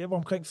lige... Jeg var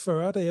omkring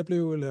 40, da jeg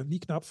blev... Eller lige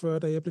knap 40,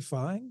 da jeg blev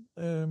far, ikke?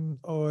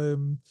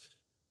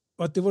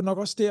 Og det var nok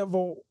også der,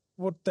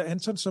 hvor da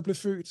Anton så blev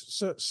født,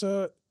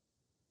 så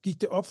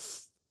gik det op.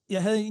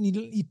 Jeg havde en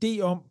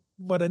idé om,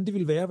 hvordan det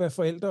ville være at være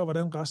forældre, og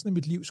hvordan resten af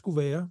mit liv skulle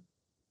være.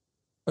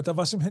 Og der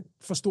var simpelthen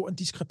for stor en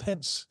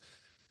diskrepans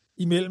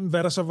imellem,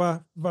 hvad der så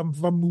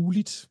var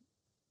muligt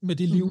med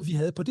det liv, vi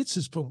havde på det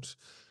tidspunkt,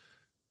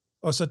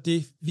 og så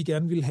det, vi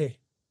gerne ville have.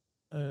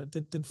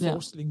 Den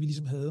forestilling, vi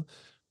ligesom havde.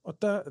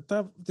 Og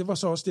det var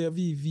så også der,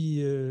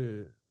 vi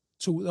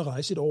tog ud og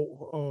rejse et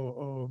år,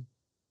 og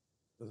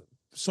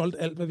solgte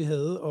alt, hvad vi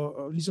havde,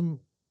 og ligesom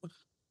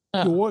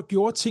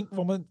gjorde ting,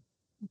 hvor man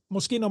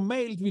måske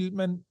normalt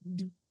ville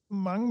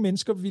mange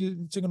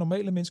mennesker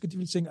normale mennesker, de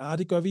ville tænke,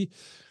 det gør vi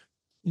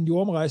en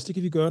jordomrejse, det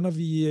kan vi gøre, når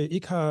vi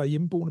ikke har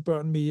hjemmeboende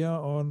børn mere,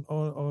 og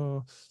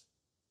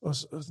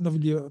når vi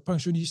bliver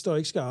pensionister og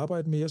ikke skal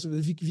arbejde mere, så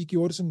vi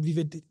gjorde det sådan, vi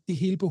vendte det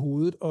hele på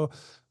hovedet,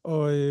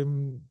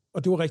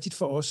 og det var rigtigt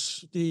for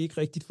os. Det er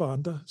ikke rigtigt for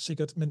andre,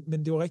 sikkert,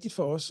 men det var rigtigt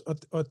for os,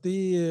 og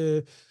det,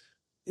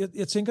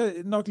 jeg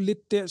tænker nok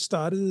lidt, der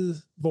startede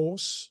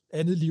vores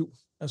andet liv,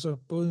 altså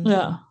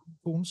både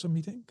kone som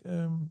mit,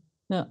 ikke?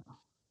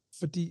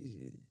 Fordi,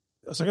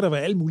 og så kan der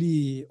være alle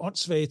mulige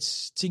åndssvage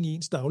ting i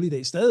ens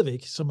dagligdag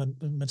stadigvæk, som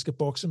man skal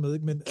bokse med,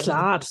 ikke? Men,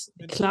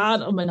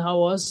 klart, og man har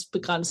jo også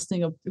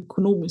begrænsninger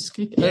økonomisk,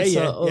 ikke?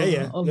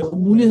 Og jo,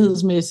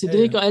 mulighedsmæssigt,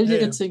 ikke? Og alle de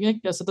her ting,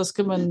 ikke? Altså, der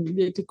skal man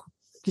virkelig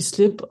give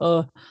slip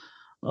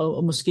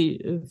og måske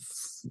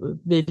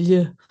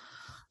vælge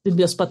lidt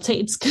mere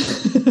spartansk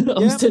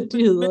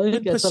omstændigheder.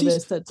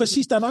 Men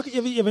præcis, der er nok,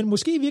 jeg vil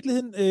måske i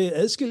virkeligheden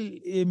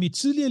adskille mit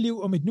tidligere liv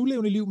og mit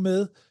nulevende liv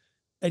med,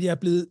 at jeg er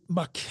blevet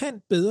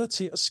markant bedre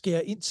til at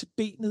skære ind til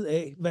benet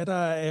af, hvad der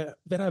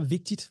er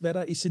vigtigt, hvad der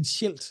er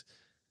essentielt.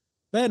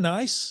 Hvad er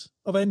nice,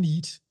 og hvad er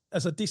need?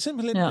 Altså, det er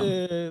simpelthen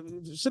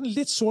sådan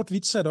lidt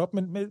sort-hvidt sat op,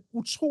 men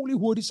utrolig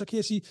hurtigt, så kan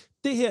jeg sige,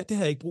 det her, det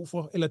har jeg ikke brug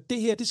for, eller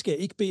det her, det skal jeg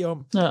ikke bede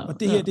om, og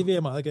det her, det vil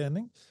jeg meget gerne,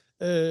 ikke?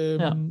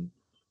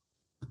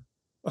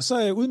 Og så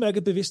er jeg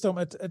udmærket bevidst om,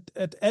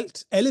 at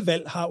alle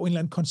valg har jo en eller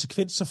anden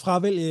konsekvens, så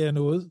fravælger jeg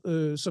noget,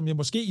 som jeg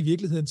måske i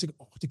virkeligheden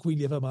tænker, det kunne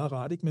egentlig have været meget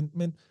rart, ikke?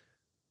 Men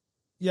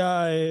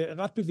jeg er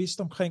ret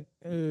bevidst omkring,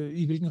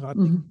 i hvilken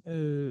retning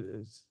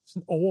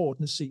sådan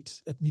overordnet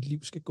set, at mit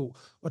liv skal gå.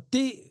 Og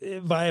det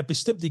var jeg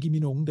bestemt ikke i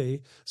mine unge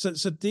dage.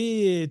 Så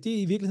det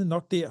er i virkeligheden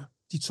nok der,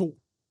 de 2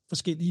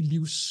 forskellige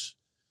livsstadier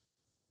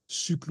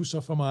cykluser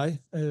for mig.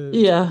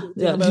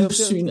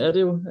 Livssyn er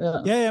det jo.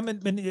 Ja,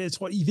 men jeg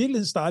tror, i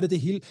virkeligheden startede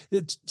det hele,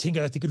 jeg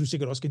tænker, det kan du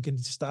sikkert også genkende,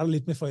 det starter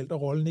lidt med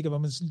forældrerollen, ikke? Hvor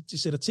man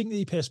sætter tingene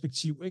i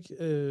perspektiv, ikke?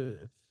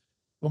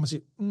 Hvor man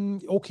siger,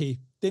 okay,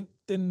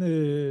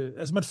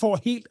 altså man får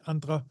helt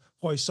andre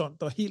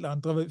horisonter, helt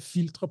andre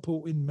filtre på,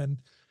 end man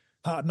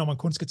har, når man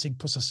kun skal tænke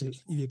på sig selv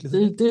i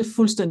virkeligheden. Det er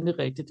fuldstændig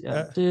rigtigt,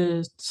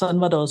 ja.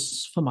 Sådan var det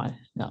også for mig,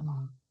 ja.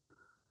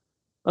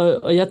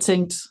 Og jeg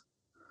tænkte,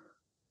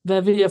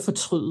 hvad vil jeg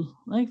fortryde?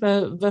 Ikke?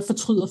 Hvad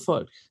fortryder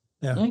folk?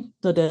 Ja. Ikke?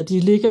 Når de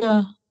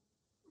ligger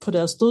på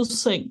deres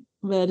dødsseng,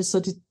 hvad er det så,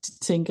 de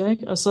tænker?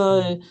 Ikke? Og så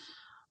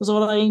var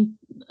der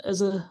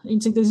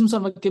en ting, der ligesom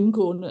sådan var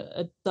gennemgående,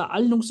 at der er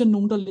aldrig nogensinde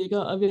nogen, der ligger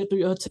og er ved at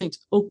dø og har tænkt,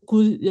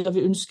 Gud, jeg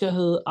vil ønske, jeg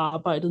havde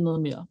arbejdet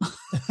noget mere.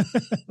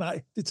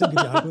 Nej, det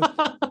tænker jeg aldrig.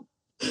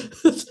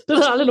 Det er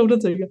der aldrig nogen, der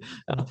tænker.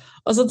 Ja.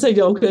 Og så tænkte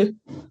jeg, okay.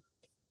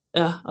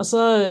 Ja, og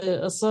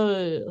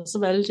så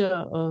valgte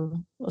jeg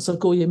at så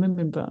gå hjemme med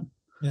mine børn.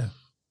 Ja.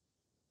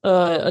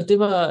 Og det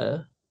var,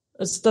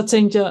 altså der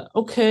tænkte jeg,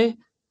 okay,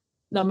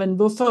 men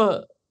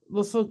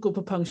hvorfor gå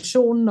på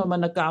pension, når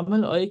man er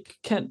gammel og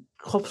ikke kan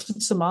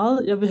kropsligt så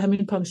meget? Jeg vil have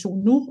min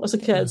pension nu, og så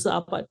kan jeg altid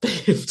arbejde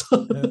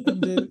bagefter.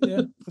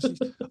 Ja, præcis.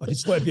 Og det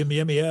tror jeg bliver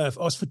mere og mere,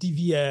 også fordi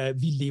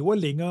vi lever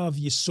længere,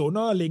 vi er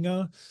sundere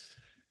længere.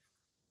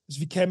 Hvis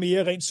vi kan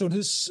mere rent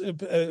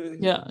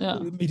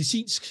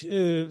medicinsk,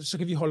 så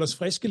kan vi holde os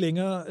friske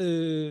længere.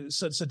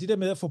 Så det der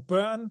med at få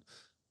børn,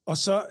 og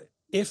så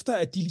efter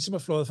at de ligesom er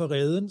fløjet fra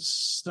reden,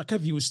 så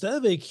kan vi jo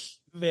stadigvæk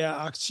være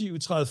aktive i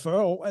 30-40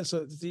 år.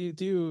 Altså,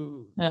 det er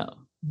jo... Ja.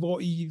 Hvor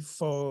i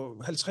for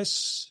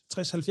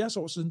 50-60-70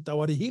 år siden, der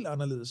var det helt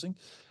anderledes. Ikke?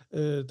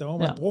 Der var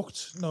man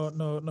brugt,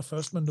 når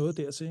først man nåede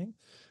dertil. Ikke?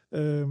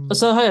 Og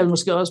så har jeg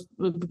måske også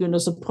begyndt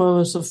at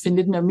prøve at finde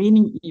lidt mere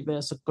mening i, hvad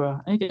jeg så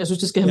gør. Ikke? Jeg synes,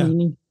 det skal have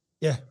mening.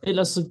 Ja.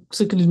 Ellers så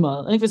kan det lige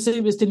meget. Ikke?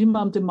 Hvis det er lige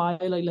meget, om det er mig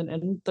eller en eller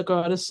anden, der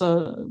gør det,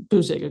 så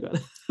behøver jeg ikke at gøre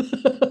det.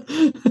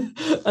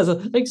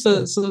 Altså, ikke?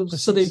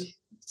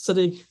 Så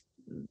det ikke...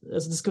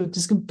 Altså,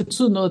 det skal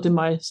betyde noget, det er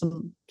mig,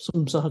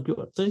 som så har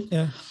gjort det. Ikke?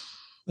 Ja.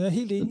 Jeg er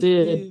helt enig.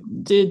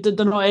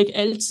 Der når jeg ikke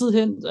altid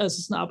hen,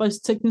 altså sådan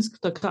arbejdsteknisk,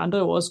 der kan andre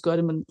jo også gøre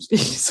det, men måske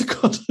ikke så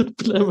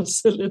godt lade mig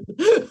selv lidt.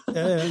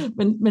 Ja.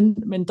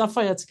 Men der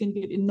får jeg til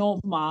gengæld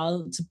enormt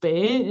meget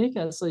tilbage,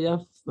 ikke?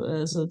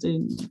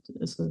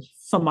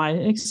 For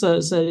mig, ikke?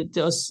 Så det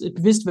er også et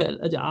bevidst valg,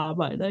 at jeg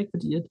arbejder, ikke?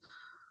 Fordi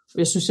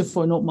jeg synes, jeg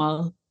får enormt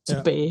meget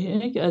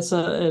tilbage, ikke? Altså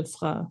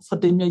fra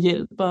dem, jeg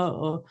hjælper,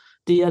 og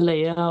det, jeg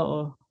lærer,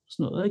 og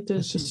sådan noget, ikke?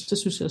 Det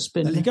synes jeg er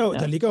spændende.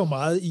 Der ligger jo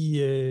meget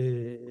i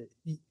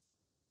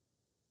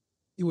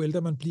jo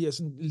ældre man bliver,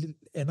 sådan lidt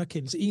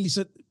anerkendelse. Egentlig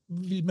så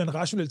vil man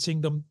rationelt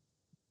tænke, om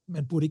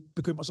man burde ikke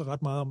bekymre sig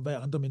ret meget om, hvad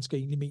andre mennesker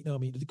egentlig mener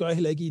om en. Det gør jeg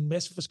heller ikke i en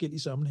masse forskellige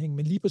sammenhænge,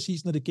 men lige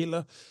præcis når det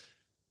gælder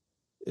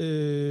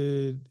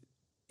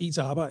ens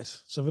arbejde,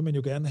 så vil man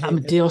jo gerne have...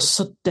 Jamen, det er også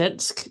så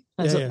dansk.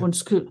 Altså,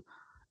 undskyld.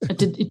 At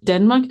det, i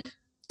Danmark,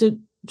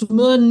 du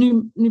møder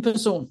en ny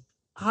person.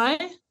 Hej,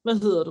 hvad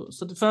hedder du?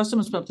 Så det første,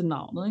 man spørger, det er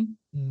navnet,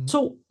 ikke?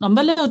 2,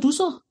 hvad laver du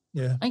så?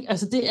 Yeah.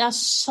 Altså, det er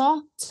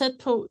så tæt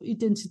på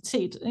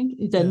identitet, ikke?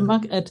 I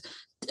Danmark, at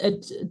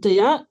da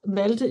jeg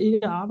valgte ikke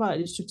at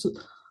arbejde i et stykke tid,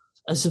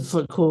 altså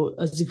folk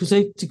de kunne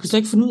slet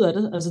ikke finde ud af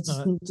det.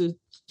 Altså,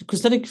 de kunne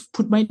slet ikke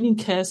putte mig ind i en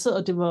kasse,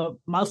 og det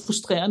var meget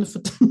frustrerende for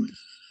dem.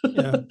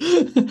 Ja.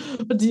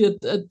 Fordi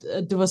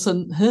at det var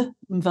sådan,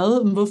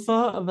 hvad,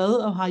 hvorfor, og hvad,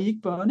 og har I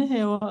ikke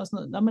børnehaver, og sådan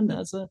noget. Nå, men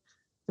altså,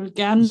 jeg vil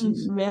gerne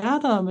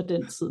være der med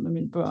den tid med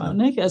mine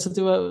børn, ikke? Altså,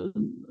 det var,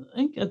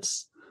 ikke,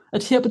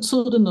 at her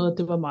betød det noget, at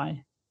det var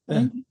mig. Ja,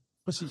 ikke?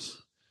 Præcis.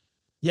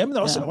 Jamen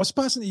også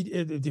bare sådan,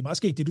 det er meget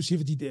skægt det, du siger,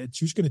 fordi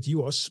tyskerne, de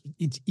jo også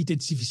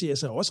identificerer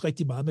sig også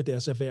rigtig meget med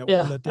deres erhverv.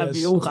 Ja, eller deres, vi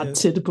er jo ret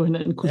tætte på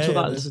hinanden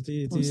kulturelt.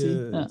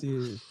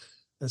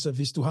 Altså,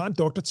 hvis du har en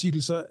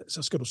doktortitel, så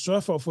skal du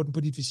sørge for at få den på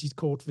dit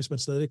visitkort, hvis man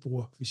stadigvæk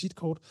bruger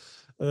visitkort.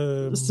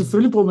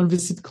 Selvfølgelig bruger man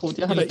visitkort.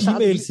 Jeg har da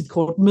klart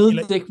visitkort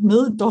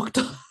med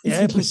doktor.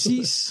 Ja,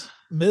 præcis.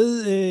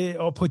 Med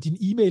og på din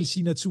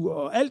e-mail-signatur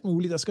og alt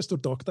muligt, der skal stå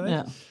doktor.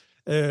 Ikke?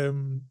 Ja.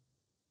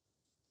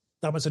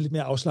 Der er man så lidt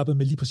mere afslappet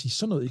med lige præcis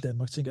sådan noget i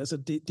Danmark, tænker jeg. Altså,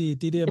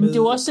 det der Jamen, det er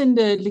jo også en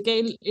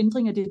legal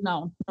ændring af dit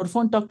navn. Når du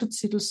får en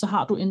doktortitel, så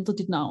har du ændret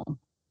dit navn.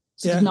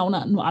 Så dit navn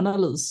er nu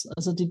anderledes.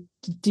 Altså,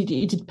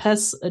 i dit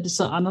pas er det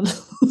så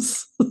anderledes.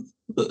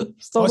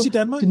 Også i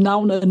Danmark? Dit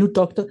navn er nu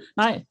doktor.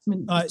 Nej,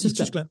 i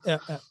Tyskland. Ja.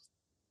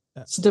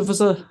 Så derfor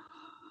så...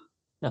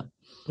 Ja.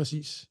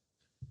 Præcis.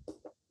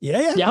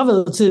 Ja. Jeg har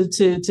været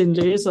til en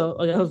læser,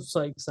 og jeg har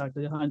så ikke sagt,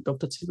 at jeg har en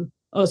doktortitel.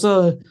 Og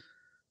så...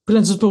 På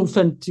den tidspunkt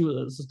fandt de ud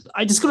af det.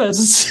 Ej, det skulle du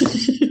altså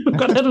sige.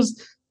 Godt, at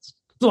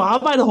du har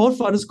arbejdet hårdt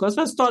for det. Du skal også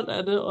være stolt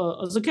af det.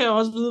 Og så kan jeg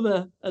også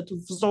vide, at du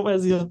forstår, hvad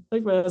jeg siger.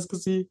 Ikke, hvad jeg skal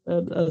sige.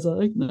 Altså,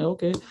 ikke? Nej,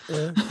 okay.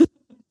 Ja.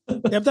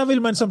 Jamen, der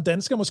vil man som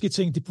dansker måske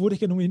tænke, det burde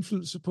ikke have nogen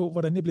indflydelse på,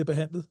 hvordan det bliver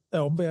behandlet af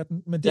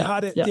omverdenen. Men det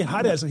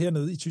har det altså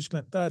hernede i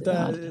Tyskland. Der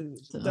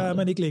er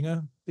man ikke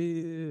længere,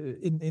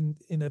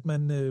 end at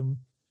man...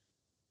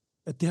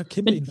 at det har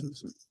kæmpe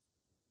indflydelse.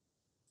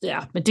 Ja,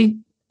 men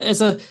det...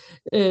 Altså,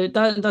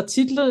 der er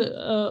titler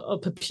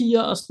og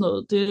papirer og sådan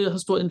noget, det har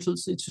stor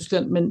indflydelse i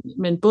Tyskland,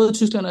 men både i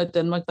Tyskland og i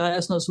Danmark, der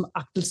er sådan noget som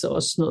agtelse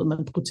også noget,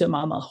 man prioriterer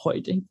meget, meget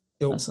højt, ikke?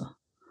 Jo. Altså.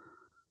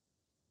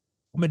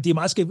 Men det er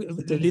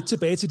meget lidt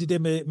tilbage til det der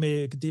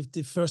med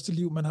det første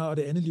liv, man har, og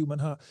det andet liv, man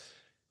har.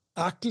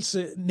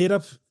 Agtelse,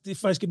 netop, det er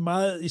faktisk et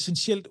meget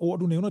essentielt ord,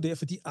 du nævner der,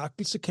 fordi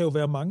agtelse kan jo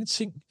være mange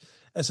ting.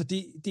 Altså,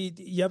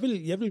 jeg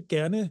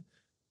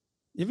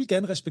vil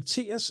gerne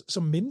respekteres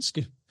som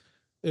menneske,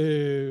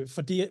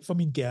 for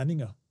mine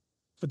gerninger,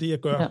 for det, jeg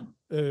gør.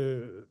 Ja.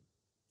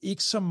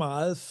 Ikke så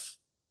meget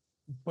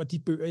for de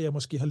bøger, jeg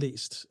måske har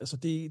læst. Altså,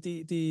 jeg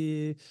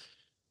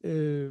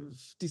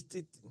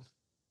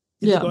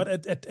ved godt,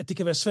 at det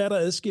kan være svært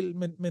at adskille,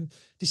 men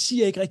det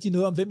siger ikke rigtig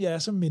noget om, hvem jeg er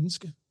som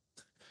menneske.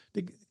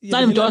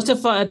 Nej, men det er også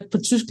derfor, at på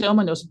tysk laver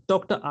man jo også et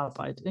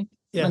doktorarbejde. Ikke?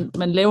 Ja.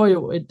 Man laver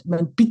jo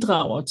man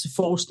bidrager til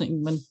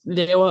forskningen, man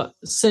laver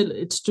selv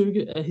et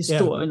stykke af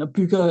historien og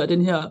bygger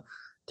det her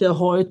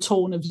høje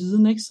tårn af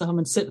viden, ikke? Så har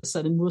man selv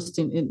sat en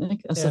mursten ind.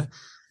 Ikke? Altså,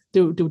 det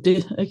er jo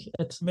det, ikke?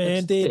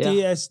 Men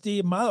det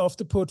er meget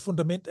ofte på et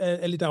fundament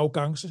af lidt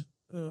arrogance.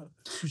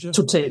 Synes jeg.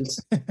 Totalt,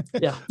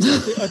 ja.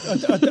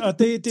 og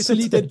det er så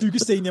lige den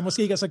byggesten, jeg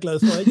måske ikke er så glad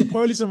for. Ikke? Jeg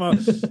prøver ligesom at...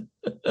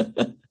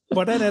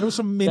 Hvordan er du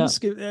som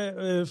menneske?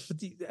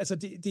 Fordi, altså,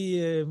 der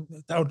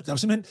er jo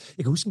simpelthen...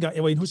 Jeg kan huske en gang,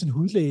 jeg var inde hos en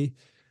hudlæge,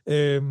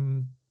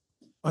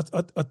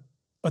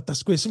 og der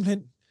skulle jeg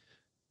simpelthen...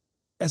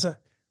 Altså,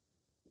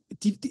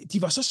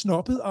 de var så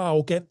snobbede og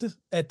arrogante,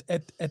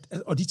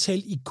 og de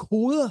talte i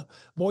koder,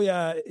 hvor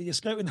jeg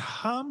skrev en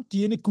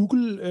harmdirrende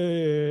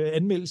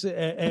Google-anmeldelse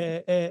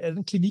af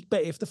den klinik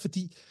bagefter,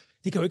 fordi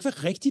det kan jo ikke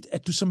være rigtigt,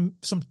 at du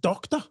som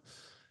doktor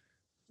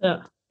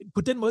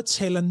på den måde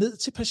taler ned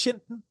til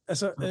patienten.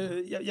 Altså,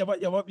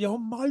 jeg var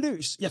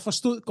målløs. Jeg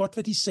forstod godt,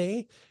 hvad de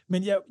sagde,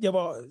 men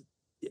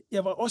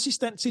jeg var også i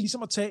stand til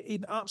ligesom at tage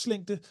en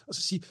armslængde og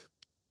så sige,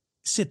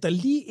 sæt dig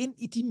lige ind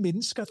i de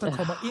mennesker, der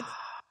kommer ind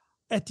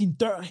af din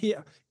dør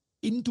her,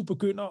 inden du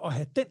begynder at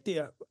have den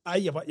der...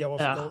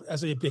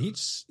 Altså, jeg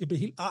bliver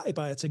helt arg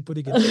bare at tænke på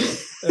det igen.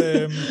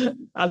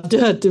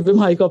 Hvem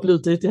har ikke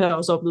oplevet det? Det har jeg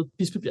også oplevet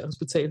Bispebjerg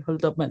Hospital.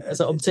 Hold op, mand.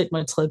 Altså, omtalt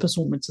mig i tredje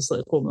person, mens jeg sad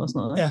i rummet og sådan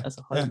noget. Ja,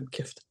 altså, hold nu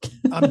kæft.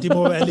 Jamen, det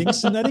må være længe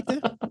siden, er det ikke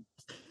det?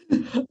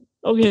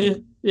 Okay,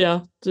 ja,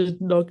 det er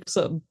nok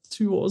sådan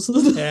 20 år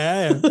siden.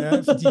 Ja,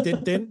 fordi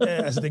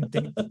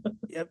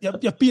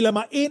jeg bilder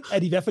mig ind,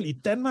 at i hvert fald i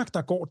Danmark,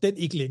 der går den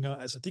ikke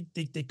længere. Altså,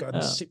 det gør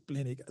den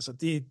simpelthen ikke.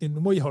 Altså, nu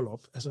må I holde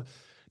op. Altså,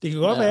 det kan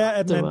godt være,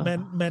 at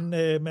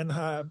man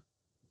har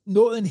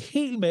nået en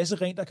hel masse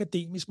rent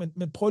akademisk,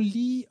 men prøv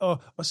lige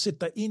at sætte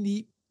dig ind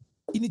i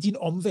din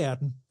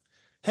omverden.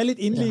 Ha' lidt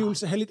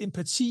indlevelse, ha' lidt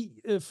empati,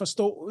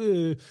 forstå,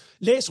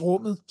 læs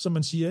rummet, som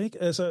man siger,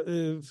 ikke? Altså...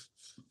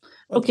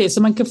 Okay,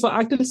 så man kan få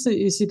agtelse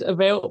i sit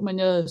erhverv, men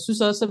jeg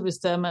synes også, at hvis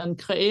man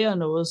kreerer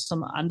noget,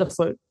 som andre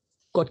folk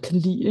godt kan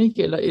lide,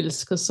 ikke? Eller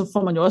elsker, så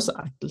får man jo også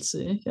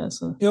agtelse, ikke?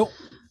 Altså, jo.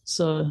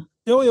 Så,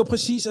 jo,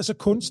 præcis. Altså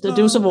kunstner... Det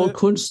er jo så vores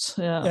kunst.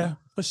 Ja,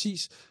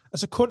 præcis.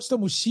 Altså kunst og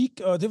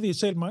musik, og det har vi jo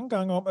talt mange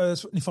gange om,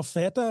 en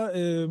forfatter,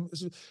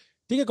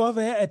 det kan godt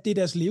være, at det er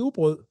deres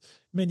levebrød,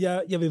 men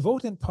jeg vil våge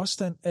den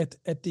påstand,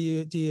 at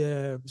det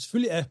er,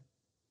 selvfølgelig er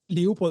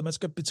levebrød, man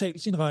skal betale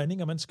sine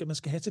regninger, man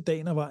skal have til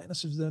dagen og vejen og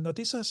så videre. Når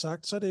det så er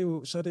sagt, så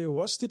er det jo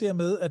også det der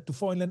med, at du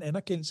får en eller anden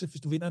anerkendelse,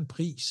 hvis du vinder en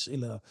pris,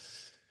 eller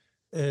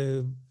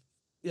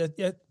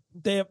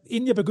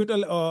inden jeg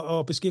begyndte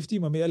at beskæftige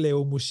mig med at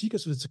lave musik og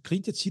så videre, så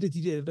grinte jeg tit af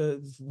de der,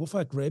 hvorfor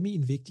er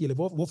Grammy'en vigtig, eller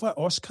hvorfor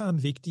er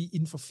Oscar'en vigtig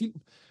inden for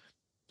film?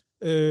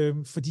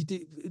 Fordi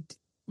det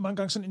mange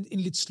gange sådan en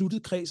lidt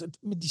sluttet kreds,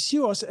 men de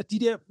siger jo også, at de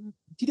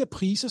der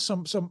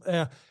priser, som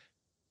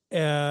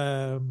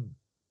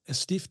er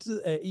stiftet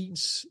af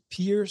ens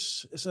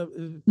peers, altså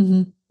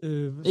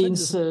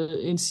ens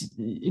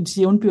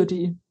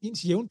jævnbyrdige.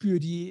 Ens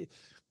jævnbyrdige,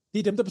 det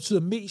er dem, der betyder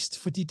mest,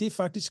 fordi det er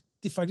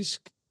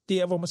faktisk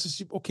der, hvor man så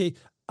siger, okay,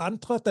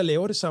 andre, der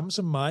laver det samme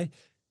som mig,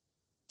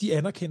 de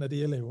anerkender det,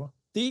 jeg laver.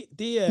 Det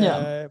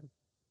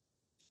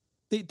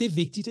er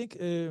vigtigt,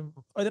 ikke?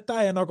 Og der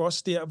er jeg nok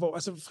også der, hvor,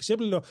 altså for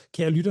eksempel,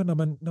 kære lytter,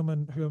 når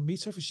man hører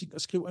metafysik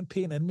og skriver en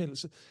pæn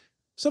anmeldelse,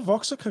 så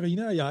vokser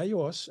Karina og jeg jo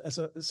også.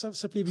 Altså,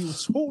 så bliver vi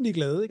utrolig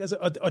glade, ikke? Altså,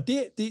 og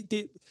det,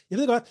 jeg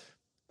ved godt,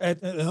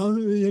 at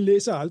jeg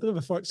læser aldrig,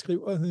 hvad folk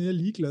skriver, og jeg er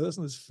ligeglad og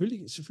sådan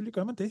noget. Selvfølgelig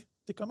gør man det.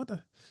 Det gør man da.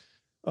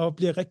 Og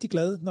bliver rigtig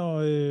glad,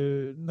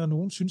 når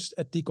nogen synes,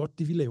 at det er godt,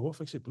 det vi laver,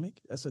 for eksempel,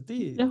 ikke? Altså,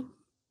 det... Ja.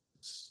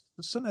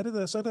 Sådan er det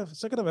der.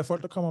 Så kan der være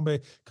folk, der kommer med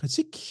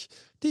kritik.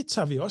 Det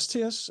tager vi også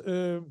til os.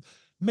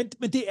 Men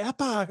det er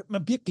bare,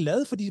 man bliver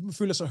glad, fordi man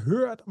føler sig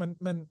hørt.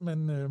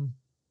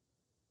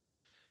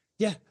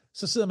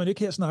 Så sidder man ikke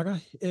her og snakker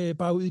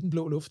bare ud i den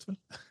blå luft, vel?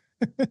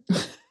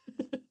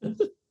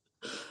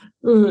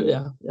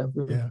 Ja.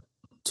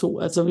 To.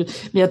 Altså, men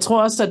jeg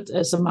tror også, at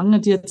altså, mange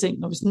af de her ting,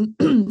 når vi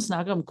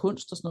snakker om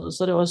kunst og sådan noget,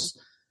 så er det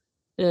også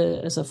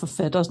altså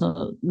forfatter og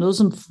sådan noget,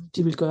 som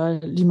de vil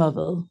gøre lige meget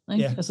hvad.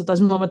 Ikke? Ja. Altså, der er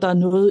som om, at der er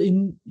noget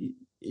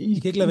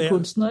de kan ikke lade være.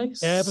 Kunstner, ikke?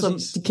 Ja,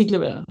 præcis. Som, de kan ikke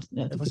lade være.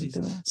 Ja, præcis.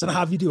 Sådan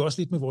har vi det jo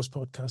også lidt med vores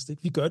podcast.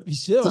 Ikke? Vi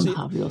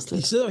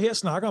sidder jo her og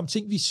snakker om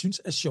ting, vi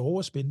synes er sjove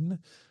og spændende.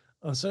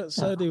 Og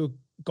så er det jo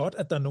godt,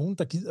 at der er nogen,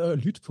 der gider at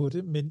lytte på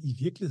det, men i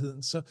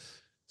virkeligheden, så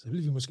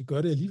vil vi måske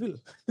gøre det alligevel.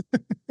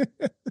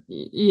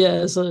 Ja,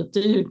 altså,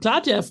 det er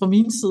klart, jeg er fra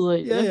min side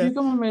af. Jeg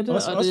hygger mig med det,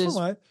 også og det for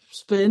mig.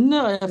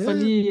 Spændende, og jeg får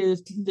lige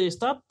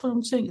læst op på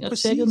nogle ting, og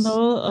tjekket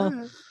noget,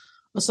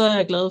 og så er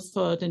jeg glad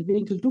for den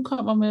vinkel, du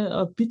kommer med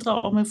og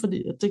bidrager med,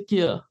 fordi det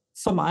giver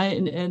for mig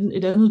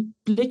et andet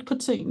blik på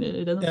tingene,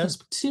 et andet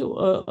perspektiv,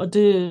 og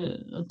det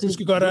du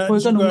skal gøre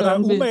dig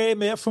umage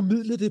med at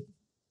formidle det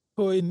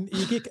på en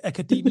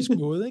ikke-akademisk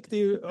måde. Ikke? Det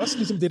er jo også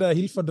ligesom det, der er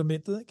hele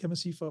fundamentet, ikke? Kan man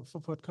sige,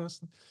 for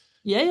podcasten.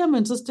 Ja,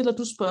 men så stiller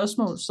du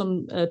spørgsmål,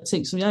 som er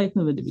ting, som jeg ikke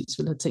nødvendigvis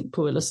vil have tænkt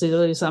på, eller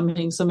sætter i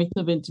sammenhæng, som ikke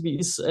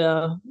nødvendigvis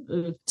er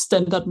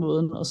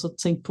standardmåden at så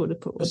tænke på det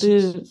på. Og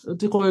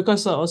det rykker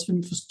sig også ved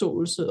min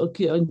forståelse, og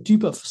giver en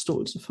dybere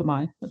forståelse for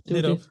mig. Og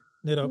det er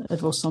netop.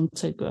 At vores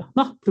samtale gør.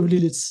 Nå, blev lige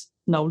lidt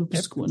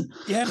navlebeskuende.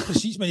 Ja,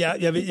 præcis, men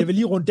jeg vil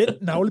lige runde den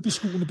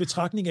navlebeskuende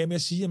betragtning af med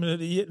at sige, jamen,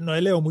 når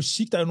jeg laver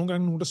musik, der er jo nogle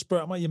gange nogen, der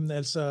spørger mig, jamen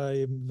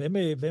altså, hvad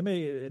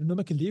med noget,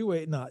 man kan leve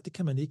af? Nej, det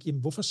kan man ikke.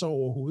 Jamen, hvorfor så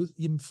overhovedet?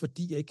 Jamen,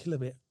 fordi jeg ikke kan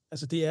lade være.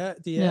 Altså, det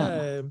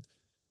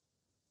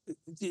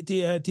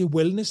er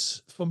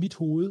wellness for mit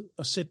hoved,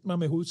 at sætte mig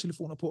med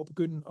hovedtelefoner på og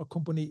begynde at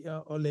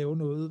komponere og lave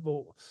noget,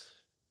 hvor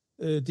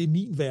det er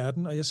min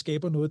verden, og jeg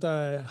skaber noget,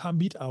 der har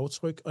mit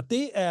aftryk. Og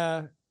det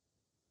er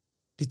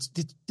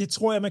det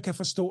tror jeg, man kan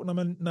forstå,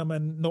 når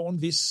man når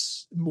en vis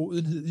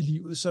modenhed i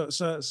livet, så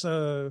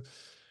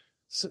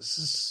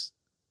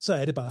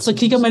er det bare. Så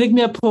kigger man ikke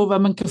mere på, hvad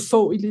man kan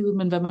få i livet,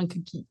 men hvad man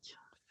kan give.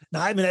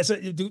 Nej, men altså,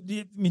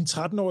 min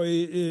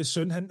 13-årige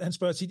søn, han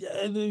spørger tit,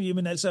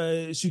 jamen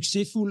altså,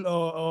 succesfuld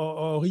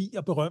og rig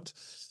og berømt.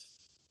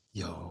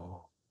 Jo,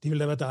 det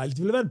ville da være dejligt.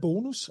 Det ville være en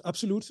bonus,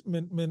 absolut,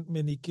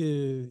 men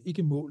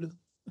ikke målet.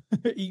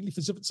 Egentlig,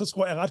 for så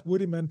tror jeg ret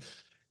hurtigt, man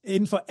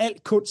inden for al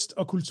kunst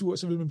og kultur,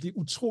 så vil man blive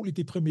utrolig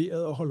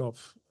deprimeret og holde op.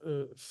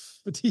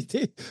 Fordi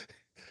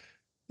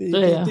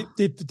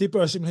det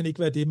bør simpelthen ikke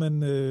være det,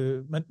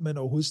 man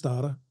overhovedet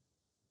starter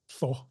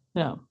for.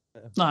 Ja.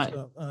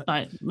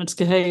 Nej, man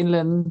skal have et eller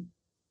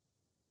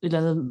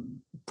andet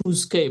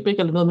budskab, ikke?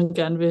 Eller noget, man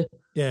gerne vil.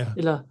 Ja.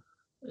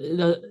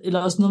 Eller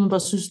også noget, man bare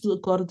synes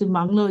lyder godt, og det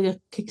mangler, og jeg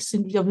kan ikke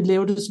se, jeg vil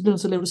lave det, så bliver jeg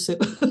så lave det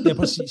selv. Ja,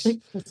 præcis.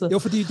 Jo,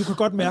 fordi du kan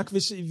godt mærke,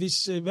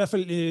 hvis i hvert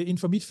fald inden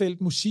for mit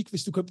felt musik,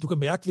 hvis du kan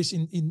mærke, hvis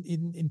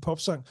en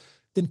popsang,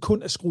 den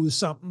kun er skruet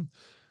sammen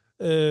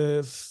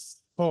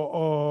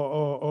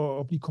for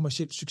at blive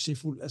kommercielt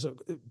succesfuld. Altså,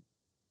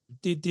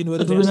 det er noget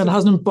af det værste. Der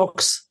har sådan en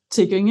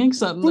box-ticking, ikke?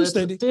 Sådan,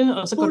 fuldstændig. Det,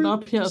 og så går den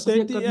op her, og så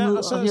bliver den ned,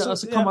 og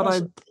så kommer der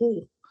et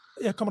bro.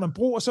 Ja, kommer der en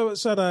bro, og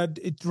så er der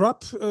et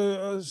drop,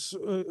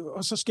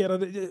 og så sker der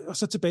det, og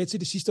så tilbage til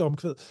det sidste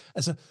omkvæd.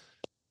 Altså,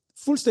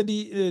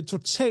 fuldstændig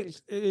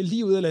totalt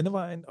lige ud af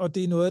landevejen, og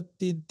det er noget,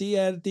 det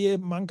er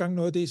mange gange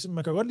noget af det,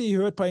 man kan godt lige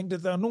høre et par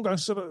enkelte, der er nogle gange,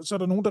 så er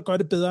der nogen, der gør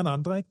det bedre end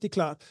andre, ikke? Det er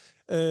klart.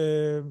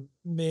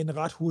 Men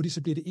ret hurtigt,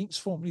 så bliver det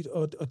ensformligt,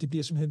 og det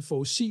bliver simpelthen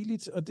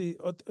forudsigeligt,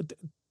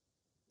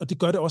 og det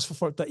gør det også for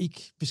folk, der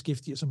ikke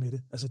beskæftiger sig med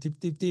det. Altså,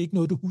 det er ikke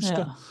noget, du husker.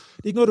 Ja.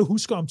 Det er ikke noget, du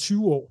husker om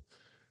 20 år.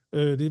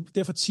 Det er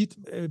derfor tit,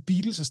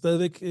 Beatles er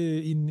stadigvæk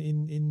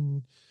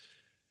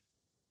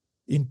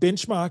en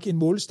benchmark, en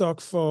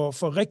målestok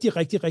for rigtig,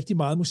 rigtig, rigtig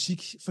meget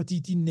musik, fordi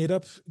de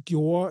netop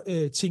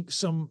gjorde ting,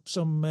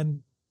 som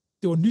man...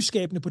 Det var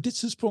nyskabende på det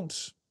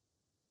tidspunkt.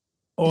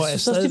 Og jeg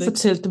synes også, de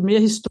fortalte mere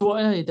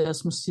historier i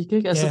deres musik,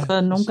 ikke? Altså,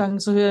 for nogle gange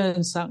så hører jeg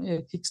en sang, jeg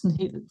kan ikke sådan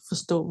helt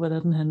forstå, hvad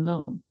den handler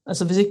om.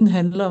 Altså, hvis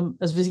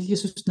ikke jeg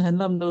synes, den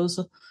handler om noget,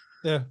 så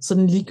er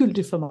den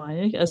ligegyldig for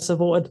mig, ikke? Altså,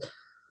 hvor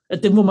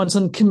at det må man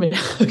sådan kan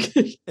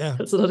mærke. Ja.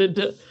 Altså, der er den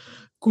der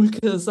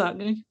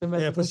guldkædesang, ikke?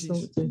 Ja, præcis.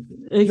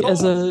 Ikke?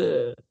 Altså,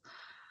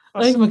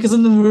 ikke? Man kan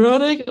sådan høre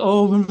det, ikke?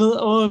 Man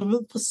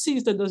ved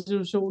præcis den der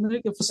situation,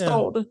 ikke? Jeg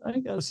forstår det,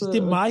 ikke? Altså,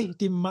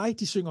 det er mig,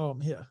 de synger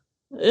om her.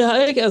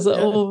 Ja, ikke?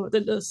 Altså,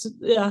 den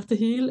der, det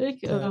hele, ikke?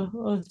 Ja.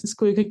 Og det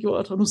skulle jeg ikke have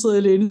gjort, og nu sidder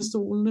jeg alene i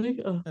stolen,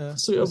 ikke? Og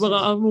søger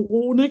bare med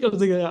roen, ikke? Og så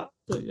tænker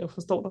jeg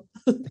forstår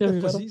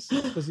dig.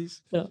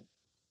 Præcis. Ja.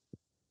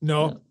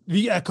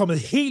 Vi er kommet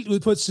helt ud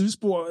på et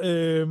sidespor.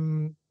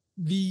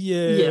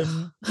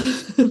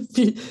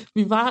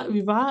 Vi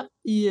var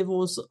i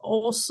vores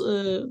års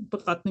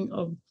beretning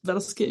om, hvad der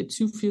sker i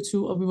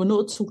 2024, og vi var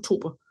nået til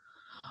oktober.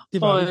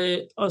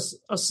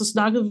 Og så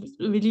snakkede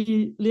vi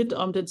lige lidt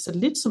om den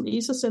satellit, som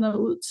ESA sender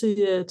ud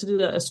til det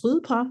der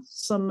asteroidepar,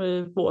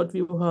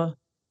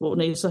 hvor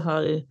NASA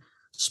har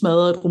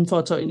smadret et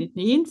rumfartøj ind i den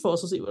ene, for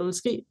os at se, hvad der vil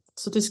ske.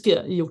 Så det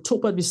sker i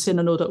oktober, at vi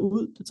sender noget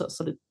derud. Det tager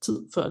så lidt tid,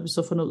 før vi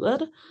så får noget ud af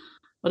det.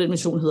 Og den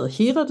mission hedder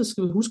Hera, det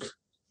skal vi huske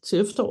til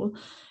efteråret.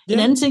 En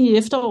anden ting i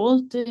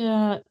efteråret, det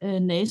er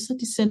NASA,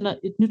 de sender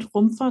et nyt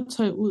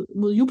rumfartøj ud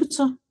mod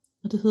Jupiter,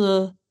 og det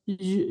hedder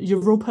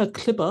Europa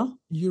Clipper.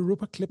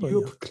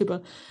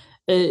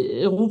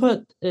 Europa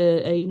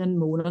er en af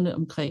månerne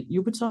omkring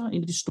Jupiter,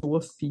 en af de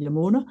store 4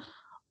 måner,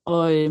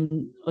 og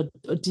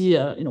de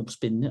er enormt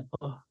spændende,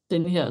 og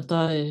den her, der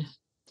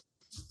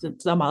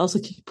er meget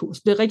at kigge på.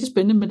 Så det er rigtig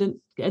spændende, men den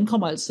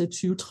ankommer altså i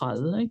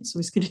 2030, ikke? Så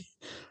vi skal lige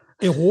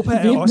Europa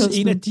er også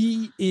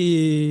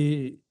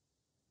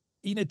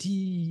en af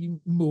de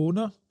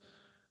måneder,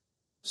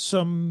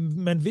 som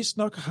man vist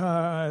nok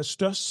har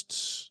størst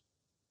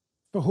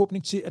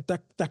forhåbning til, at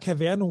der kan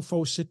være nogle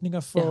forudsætninger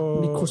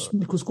for...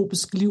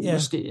 mikroskopisk liv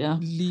måske, ja.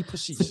 Lige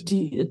præcis.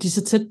 Fordi de er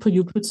så tæt på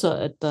Jupiter,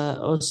 at der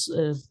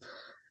også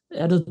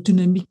er noget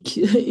dynamik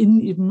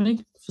inde i dem,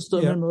 ikke?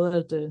 Forstået med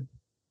noget, at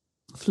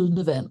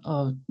flydende vand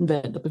og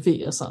vand, der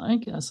bevæger sig,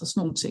 ikke? Altså sådan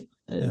nogle ting.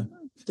 Ja.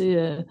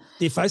 Det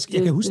er faktisk,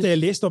 jeg kan huske, da jeg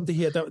læste om det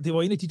her, det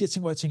var en af de der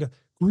ting, hvor jeg tænker,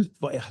 gud,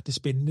 hvor er det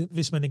spændende,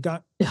 hvis man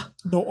engang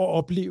når at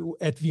opleve,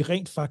 at vi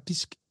rent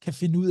faktisk kan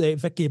finde ud af,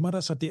 hvad gemmer der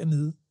sig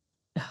dernede.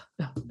 Ja.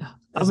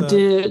 Altså,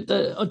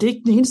 og det er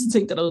ikke den eneste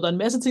ting, der er derude. Der er en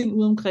masse ting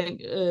ude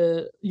omkring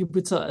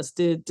Jupiter. Altså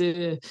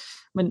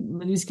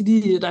men vi skal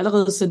lige, der er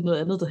allerede sendt noget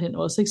andet derhen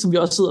også, ikke, som vi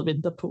også sidder og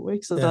venter på.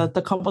 Ikke? Så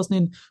der kommer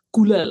sådan en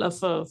guldalder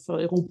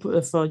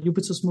for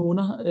Jupiters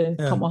måner,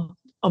 kommer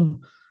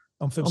om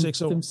 5-6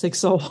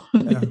 år. 5-6 år.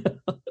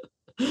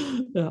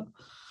 Ja.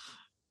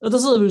 Og der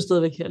sidder vi jo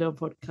stadigvæk her og laver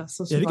podcast,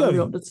 så det vi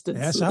om det til den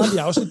tid. Så har vi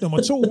afsnit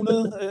nummer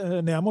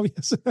 200, nærmer vi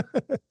os.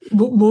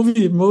 Må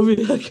vi?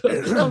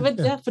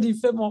 Ja, fordi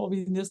 5 år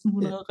vi er næsten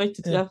 100,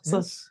 rigtigt. Ja,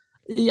 så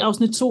i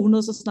afsnit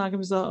 200, så snakker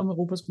vi så om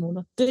Europas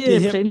måneder. Det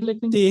er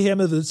planlægning. Det er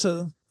hermed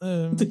vedtaget. Det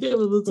er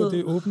hermed vedtaget. På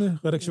det åbne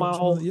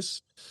redaktionsmøde. Wow.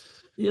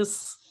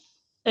 Yes.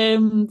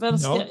 Hvad der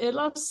sker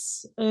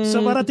ellers?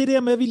 Så var der det der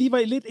med, at vi lige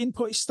var lidt inde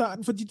på i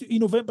starten, fordi i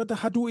november, der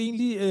har du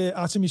egentlig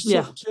Artemis 2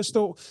 til at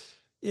stå.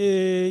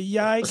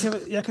 Jeg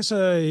kan så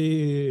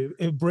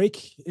break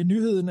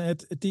nyheden,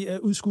 at det er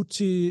udskudt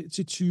til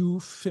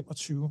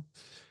 2025.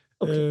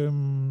 Okay.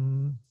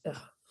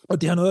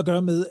 Og det har noget at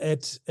gøre med,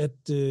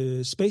 at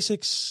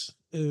SpaceX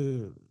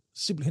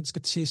simpelthen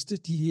skal teste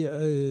de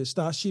her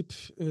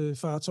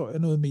Starship-fartøjer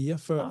noget mere,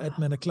 før at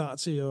man er klar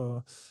til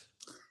at...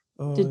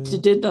 Det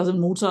er den, der er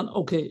motoren.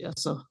 Okay,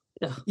 altså...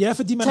 Ja,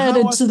 fordi man har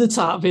den også, tid, det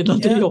tager, venner,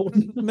 det i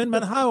orden. Men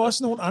man har jo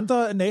også nogle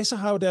andre... NASA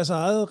har jo deres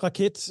eget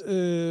raket...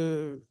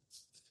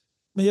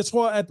 Men jeg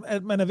tror,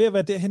 at man er ved at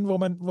være derhen,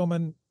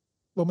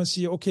 hvor man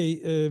siger,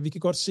 okay, vi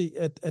kan godt se,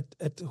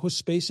 at hos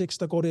SpaceX,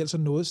 der går det altså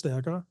noget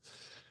stærkere.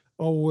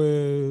 Og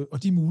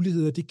de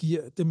muligheder, det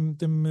giver, dem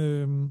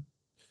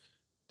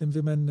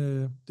vil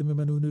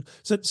man udnytte.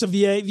 Så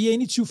vi er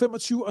inde i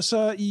 2025, og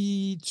så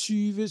i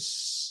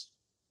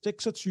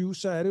 2026,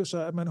 så er det jo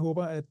så, at man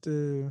håber,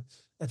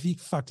 at vi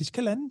faktisk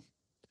kan lande.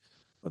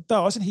 Og der er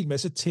også en hel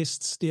masse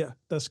tests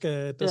der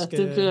skal... Det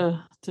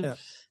bliver... Ja.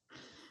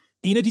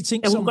 En af de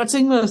ting, jeg kunne godt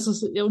tænke mig,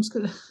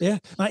 undskyld. Ja,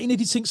 en af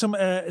de ting, som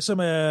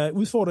er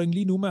udfordringen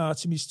lige nu med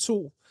Artemis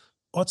 2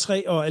 og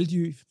 3 og alle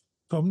de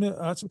kommende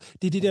Artemis,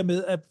 det er det der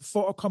med, at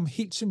for at komme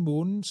helt til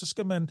månen, så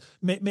skal man,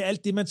 med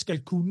alt det, man skal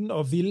kunne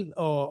og vil,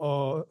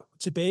 og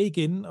tilbage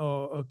igen,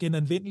 og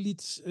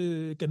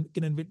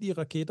genanvendelige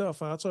raketter og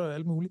fartøjer og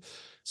alt muligt,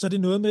 så er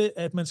det noget med,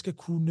 at man skal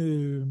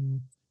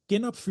kunne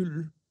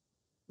genopfylde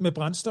med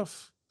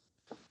brændstof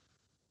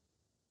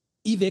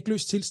i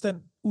vægtløs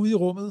tilstand ude i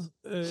rummet,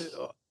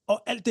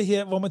 og alt det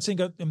her, hvor man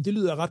tænker, jamen det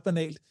lyder ret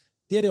banalt.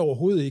 Det er det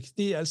overhovedet ikke.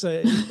 Det er altså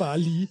ikke bare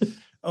lige.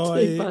 Og,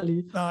 det er ikke bare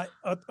lige. Nej,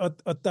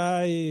 og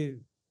der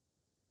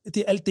det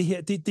er alt det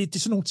her. Det er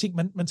sådan nogle ting,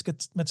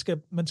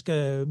 man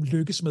skal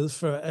lykkes med,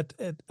 før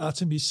at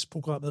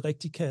Artemis-programmet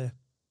rigtig kan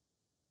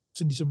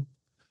sådan ligesom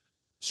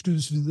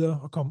skydes videre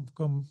og komme.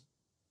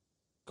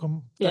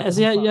 Ja,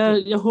 altså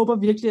jeg håber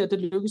virkelig, at det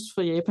lykkes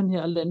for Japan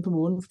her at lande på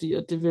månen, fordi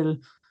at det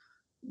vil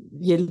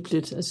hjælpe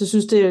lidt. Altså jeg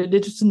synes, det er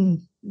lidt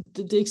sådan,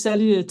 det er ikke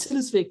særlig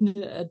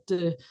tillidsvækkende, at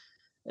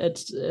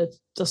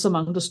der er så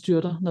mange, der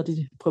styrter, når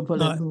de prøver på at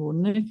lande på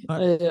månen. Ikke?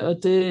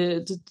 Og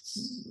det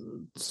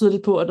tyder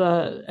lidt på, at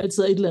der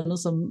altid er et eller andet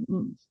som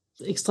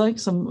ekstra,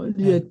 ikke, som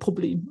lige er et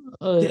problem.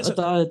 Og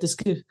det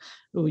skal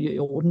jo i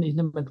orden,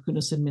 inden man begynder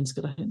at sende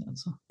mennesker derhen.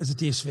 Altså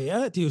det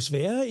er jo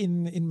sværere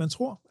end man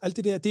tror. Alt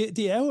det der,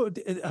 det er jo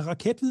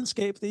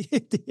raketvidenskab. Det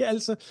er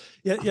altså...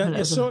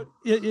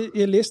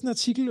 Jeg læste en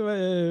artikel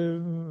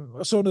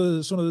og så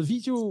noget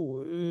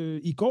video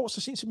i går,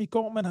 så sent som i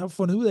går, man har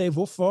fundet ud af,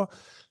 hvorfor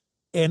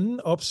anden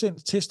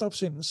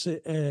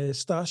testopsendelse af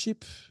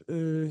Starship,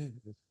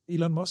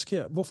 Elon Musk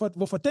her,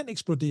 hvorfor den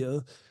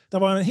eksploderede. Der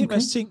var en hel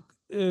masse ting,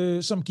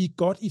 som gik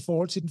godt i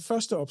forhold til den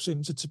første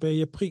opsendelse tilbage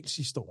i april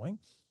sidste år. Ikke?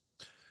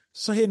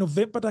 Så her i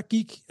november, der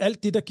gik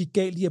alt det, der gik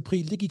galt i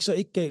april, det gik så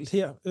ikke galt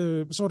her.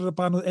 Så var der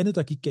bare noget andet,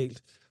 der gik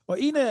galt. Og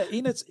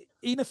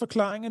en af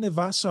forklaringerne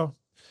var så,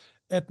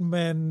 at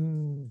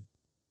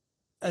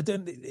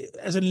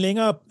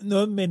længere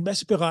noget med en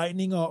masse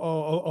beregninger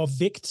og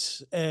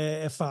vægt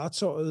af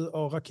fartøjet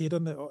og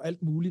raketterne og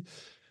alt muligt.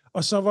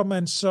 Og så var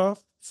man så,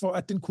 for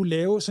at den kunne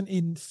lave sådan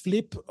en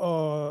flip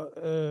og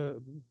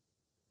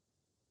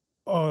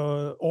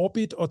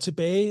orbit og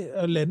tilbage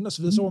og lande og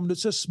så videre, så var man nødt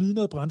til at smide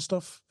noget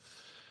brændstof.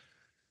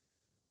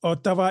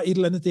 Og der var et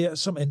eller andet der,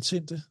 som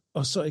antændte,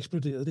 og så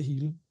eksploderede det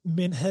hele.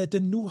 Men havde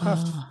den nu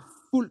haft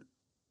fuld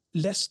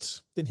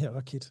last, den her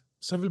raket,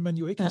 så ville man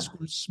jo ikke have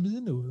skulle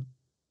smide noget.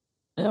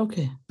 Ja,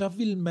 okay. Der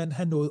ville man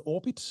have noget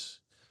orbit,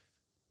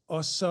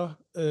 og så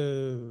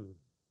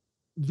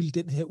ville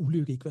den her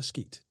ulykke ikke være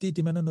sket. Det er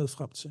det, man er nået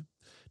frem til.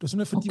 Det var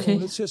simpelthen, fordi man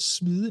var nødt til at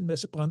smide en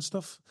masse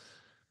brændstof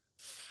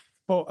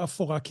for at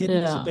få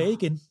raketten tilbage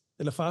igen,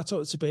 eller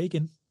fartøjet tilbage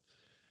igen.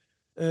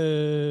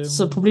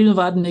 Så problemet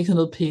var, at den ikke havde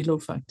noget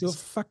payload, faktisk. Det var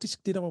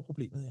faktisk det, der var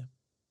problemet, ja.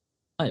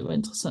 Ej, hvor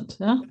interessant,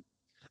 ja.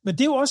 Men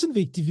det er jo også en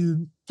vigtig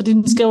viden. Fordi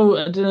den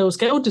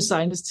skal jo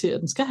designes til, at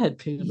den skal have et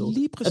payload.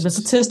 Lige præcis. At man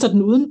så tester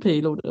den uden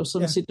payload, er jo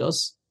sådan set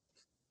også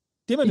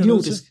det man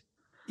idiotisk.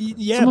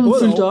 Så må man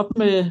fylde det op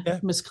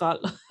med skrald.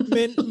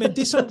 Men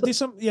det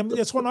som jamen,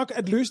 jeg tror nok,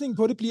 at løsningen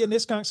på det bliver, at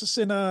næste gang, så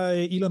sender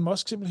Elon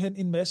Musk simpelthen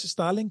en masse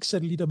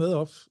Starlink-satellitter med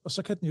op, og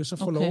så kan den jo så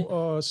få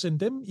lov at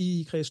sende dem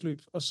i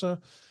kredsløb,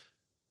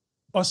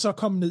 og så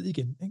komme ned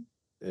igen. Ikke?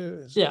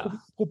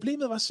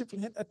 Problemet var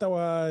simpelthen, at der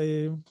var...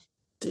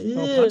 det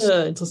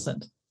er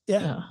interessant.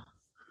 Ja.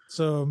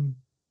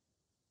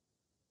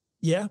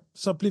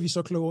 Så blev vi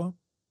så klogere.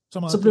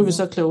 Så blev vi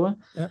så klogere.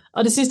 Ja.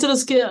 Og det sidste, der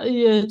sker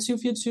i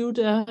 2024,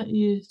 det er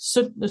i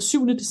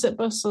 7.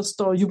 december, så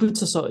står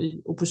Jupiter så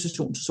i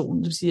opposition til solen.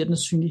 Det vil sige, at den er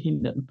synlig hele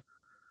natten.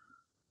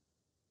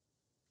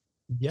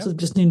 Ja. Så det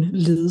bliver sådan en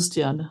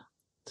ledestjerne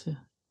til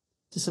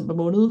december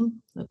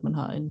måneden, at man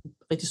har en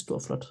rigtig stor,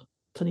 flot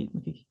planet,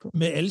 man kan kigge på.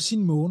 Med alle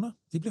sine måner.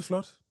 Det bliver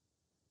flot.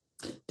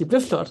 Det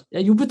bliver flot.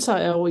 Ja, Jupiter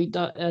er jo en,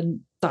 der er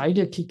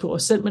dejlig at kigge på,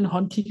 og selv med en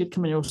håndkigget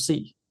kan man jo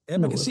se. Ja,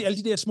 man kan se alle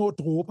de der små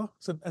dråber.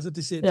 Altså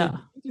det ser det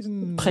er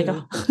sådan,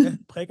 prikker.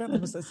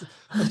 Prikker. Og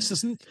så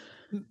sådan,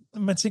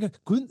 man tænker,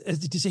 gud,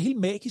 altså det ser helt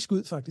magisk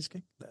ud faktisk.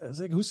 Ikke?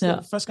 Altså jeg kan huske,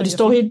 første gang, og de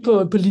står helt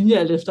på linje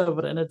alt efter,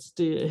 hvordan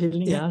det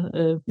hældning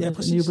er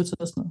præcis. Jupiter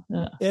og sådan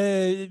noget.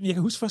 Jeg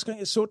kan huske første gang,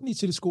 jeg så den i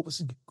teleskop, og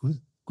tænkte,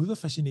 gud, hvor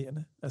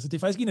fascinerende. Altså det er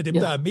faktisk en af dem,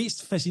 der er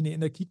mest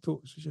fascinerende at kigge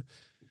på, synes jeg.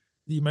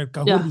 Fordi man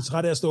kan hurtigt blive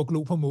træt af at stå og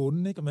glo på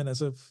månen, ikke? Men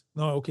altså,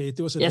 okay,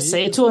 det var så det. Ja,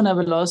 Saturn er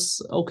vel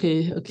også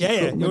okay at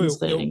kigge på.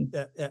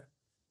 Ja,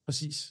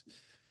 præcis.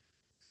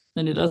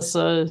 Men ellers så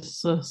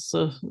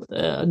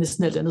er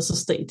næsten alt andet så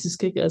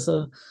statisk, ikke?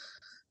 Altså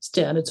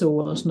stjernetog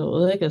og sådan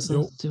noget, ikke? Altså,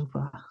 det er jo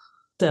bare,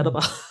 det er der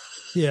bare.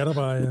 Det er der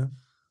bare,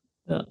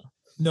 ja.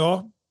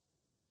 Nå,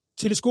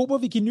 teleskoper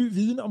vil give ny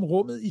viden om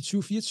rummet i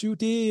 2024,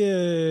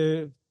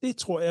 det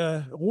tror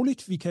jeg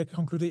roligt, vi kan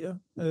konkludere.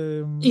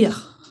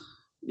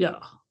 Ja.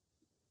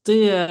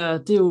 Det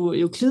er jo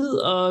Euclid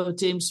og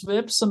James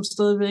Webb, som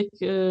stadigvæk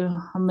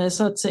har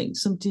masser af ting,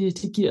 som de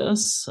giver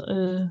os,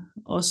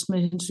 også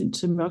med hensyn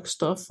til mørk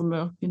stof og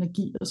mørk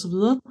energi osv.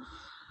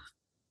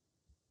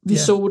 Vi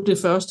så det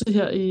første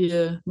her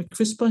med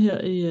CRISPR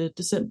her i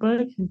december,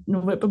 ikke?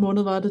 November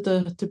måned var det,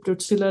 da det blev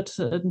tilladt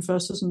den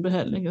første sådan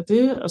behandling af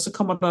det, og så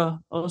kommer der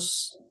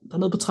også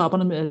dernede på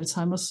trapperne med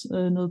Alzheimers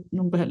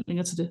nogle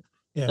behandlinger til det.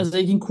 Altså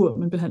ikke en kur,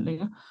 men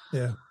behandlinger.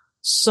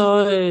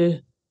 Så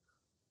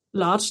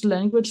large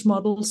language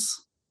models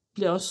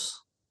bliver også,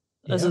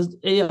 altså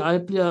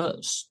AI bliver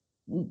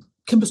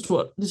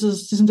kæmpestort.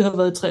 Ligesom det har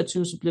været i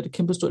 23, så bliver det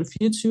kæmpestort i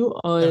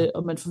 24,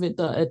 og man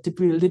forventer, at det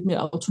bliver lidt mere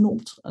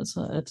autonomt,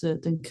 altså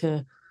at den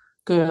kan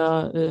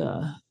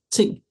gøre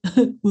ting,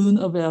 uden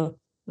at være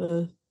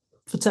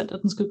fortalt,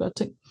 at den skal gøre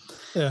ting.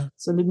 Ja.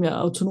 Så lidt mere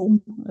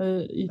autonom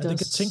i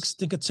deres...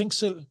 Den kan tænke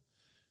selv.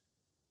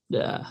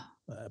 Ja,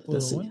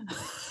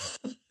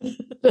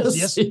 lad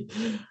os se.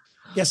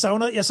 Jeg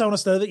savner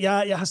stadigvæk,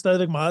 jeg har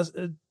stadigvæk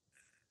meget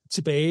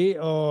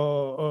tilbage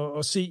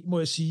og se, må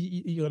jeg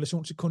sige, i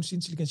relation til kunstig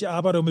intelligens. Jeg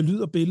arbejder jo med lyd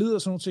og billede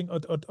og sådan nogle ting,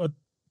 og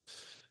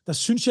der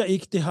synes jeg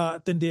ikke, det har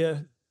den der,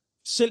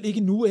 selv ikke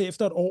nu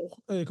efter et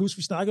år, jeg kan huske,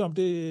 vi snakkede om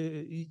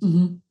det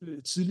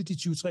tidligt i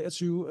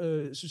 2023,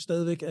 jeg synes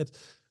stadigvæk,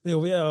 at jeg er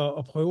jo ved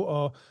at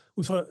prøve at,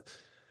 ud fra,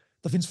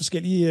 der findes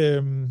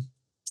forskellige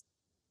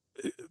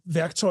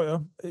værktøjer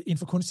inden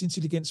for kunstig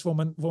intelligens,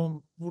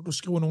 hvor du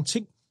skriver nogle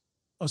ting,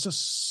 og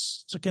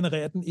så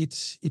genererer den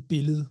et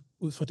billede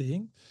ud fra det,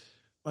 ikke?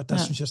 Og der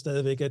synes jeg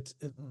stadigvæk, at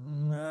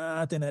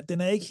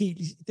den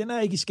er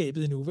ikke i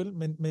skabet endnu, vel?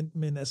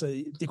 Men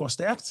altså, det går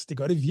stærkt. Det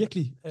gør det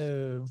virkelig.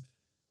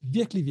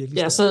 Virkelig stærkt.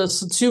 Ja, så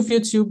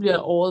 2024 bliver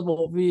året,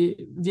 hvor vi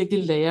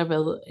virkelig lærer,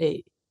 hvad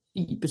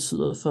AI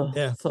betyder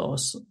for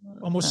os.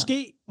 Og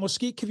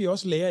måske kan vi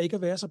også lære ikke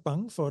at være så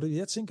bange for det.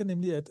 Jeg tænker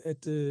nemlig, at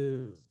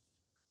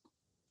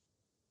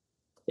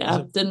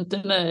altså,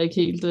 den er ikke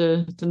helt,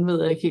 den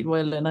ved jeg ikke helt, hvor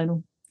jeg lander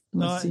endnu.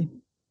 Nej,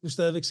 du er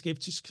stadigvæk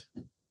skeptisk.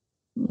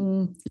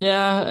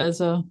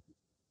 Altså,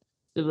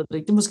 jeg ved det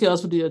ikke. Det er måske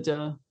også fordi, at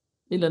jeg et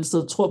eller andet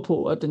sted tror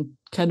på, at den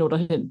kan nå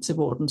derhen til,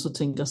 hvor den så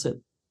tænker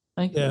selv.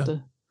 Ikke? Ja.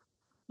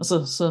 Og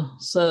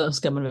så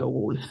skal man være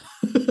urolig.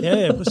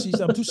 Ja, præcis.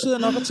 Jamen, du sidder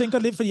nok og tænker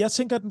lidt, for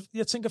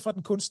jeg tænker fra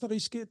den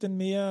kunstneriske, den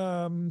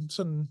mere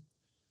sådan,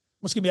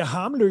 måske mere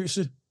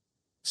harmløse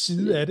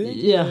side af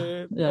det.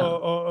 Ja.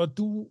 Og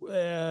du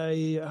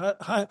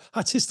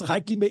har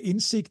tilstrækkeligt med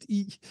indsigt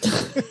i,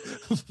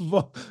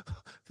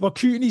 hvor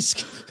kynisk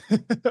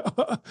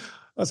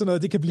og sådan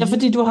noget det kan blive. Ja,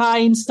 fordi du har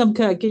en, som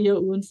kan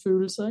agere uden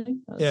følelser, ikke?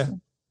 Altså. Ja,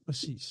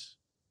 præcis.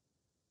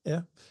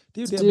 Ja,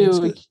 det er jo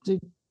der mennesket.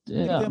 Det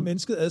er der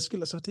mennesket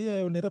adskiller sig. Det er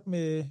jo netop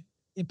med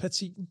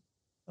empatien.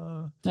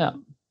 Ja.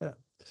 Ja.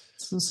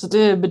 Så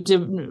det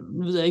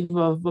ved jeg ikke,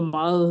 hvor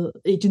meget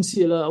agency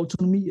eller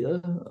autonomi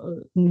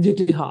den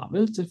virkelig har.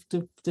 Vel?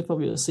 Det får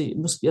vi at se.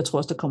 Jeg tror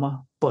også, der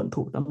kommer bånd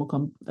på. Der må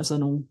komme altså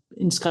nogle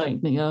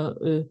indskrænkninger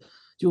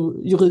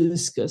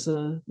juridisk,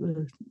 altså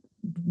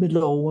med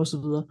lov og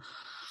så videre.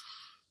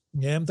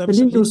 Ja, men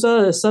lige nu,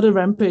 så er det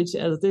Rampage.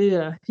 Altså, det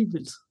er helt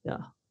vildt. Ja.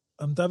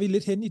 Der er vi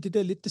lidt hen i det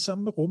der lidt det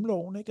samme med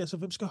rumloven, ikke? Altså,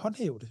 hvem skal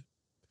håndhæve det?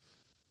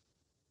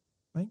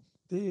 Ikke?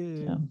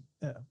 Det ja.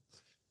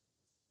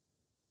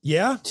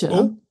 Ja,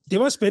 det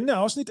var et spændende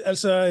afsnit,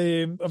 altså,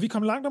 og vi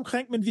kom langt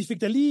omkring, men vi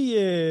fik da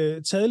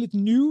lige taget lidt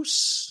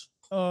news.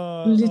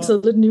 Og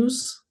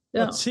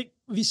ting,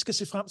 vi skal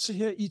se frem til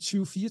her i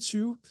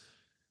 2024.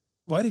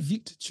 Hvor er det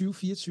vildt,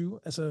 2024.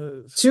 Altså,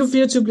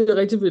 2024 bliver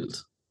rigtig vildt,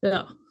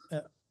 ja.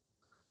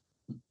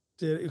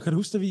 Kan du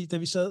huske, da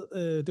vi sad,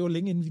 det var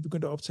længe inden vi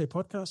begyndte at optage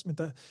podcast, men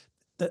der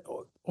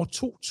år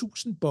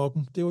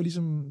 2000-bokken, det var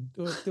ligesom,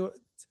 det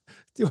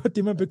var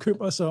det, man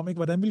bekymrede sig om, ikke?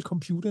 Hvordan ville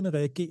computerne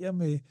reagere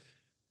med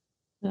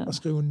at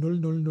skrive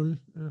 000?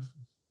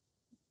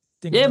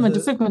 Ja, men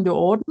det fik man jo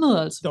ordnet,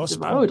 altså. Det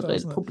var jo et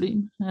reelt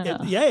problem.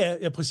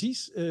 Ja,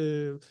 præcis.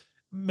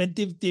 Men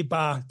det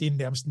er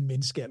nærmest en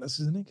menneskealder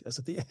siden, ikke?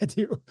 Altså, det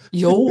er jo...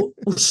 Jo,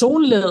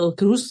 ozonlaget.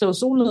 Kan du huske, at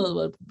ozonlaget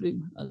var et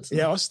problem? Altså.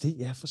 Ja, også det.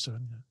 Ja, for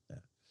søren, ja.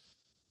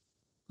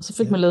 Og så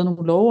fik man lavet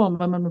nogle love om,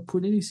 hvad man må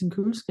putte ind i sin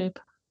køleskab.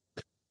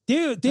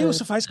 Det er jo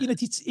så faktisk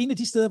en af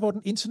de steder, hvor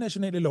den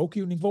internationale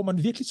lovgivning, hvor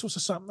man virkelig tog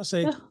sig sammen og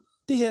sagde,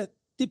 det her,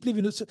 det bliver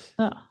vi nødt til.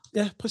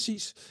 Ja,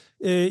 præcis.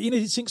 En af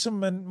de ting, som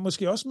man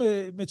måske også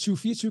med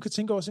 2024 kan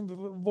tænke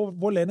over,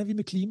 hvor lander vi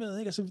med klimaet?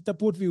 Ikke? Altså, der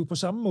burde vi jo på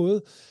samme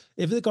måde.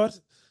 Jeg ved godt,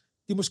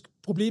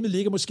 problemet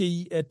ligger måske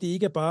i, at det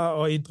ikke er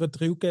bare at ændre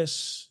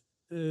drivgas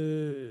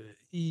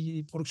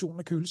i produktionen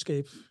af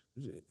køleskab.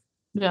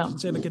 Hvis man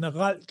taler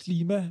generelt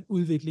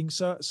klimaudvikling,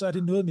 så er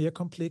det noget mere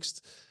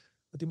komplekst.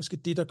 Og det er måske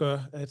det, der gør,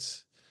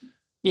 at...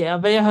 Ja,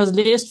 hvad jeg har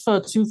læst for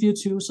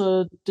 2024,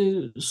 så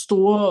de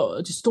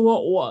store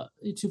ord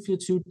i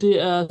 2024,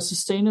 det er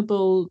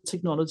sustainable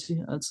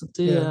technology. Altså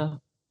det er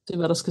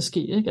hvad der skal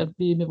ske, ikke? At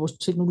vi med vores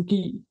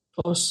teknologi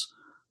også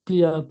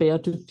bliver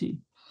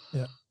bæredygtige.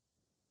 Ja.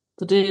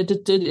 Så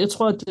jeg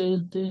tror, at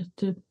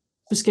det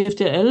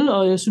beskæftiger alle,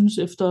 og jeg synes,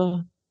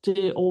 efter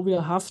det år, vi har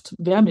haft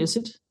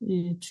værmæssigt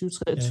i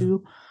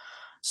 2023,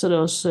 så er det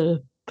også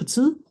på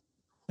tide.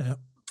 Ja.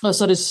 Og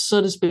så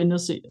er det spændende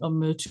at se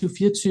om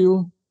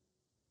 2024,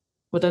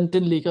 hvordan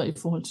den ligger i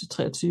forhold til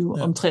 23.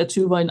 Ja. Om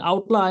 23 var en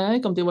outlier,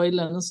 ikke? Om det var et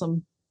eller andet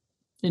som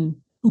en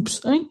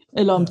ups, ikke?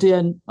 Eller om det er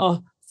en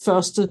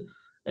første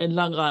af en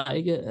lang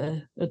række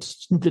af, at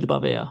nu bliver det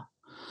bare værre.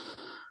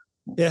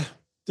 Ja,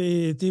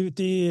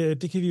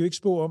 det kan vi jo ikke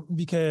spå om.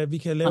 Vi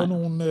kan lave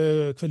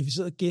nogle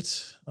kvalificerede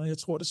gæt, og jeg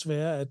tror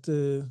desværre, at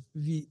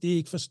det er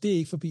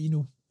ikke forbi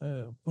nu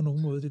på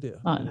nogen måde, det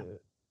der. Nej.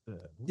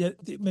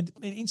 Men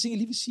en ting, jeg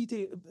lige vil sige,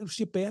 det du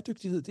siger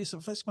bæredygtighed, det er så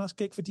faktisk meget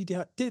skægt, fordi det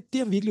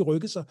har virkelig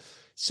rykket sig,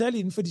 særligt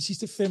inden for de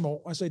sidste 5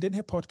 år, altså i den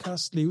her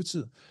podcast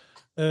levetid.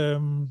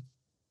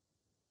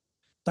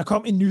 Der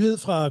kom en nyhed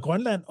fra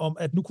Grønland om,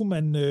 at nu kunne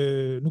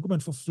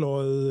man få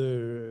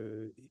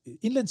fløjet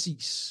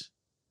indlandsis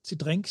til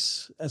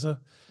drinks, altså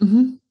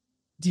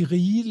de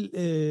rige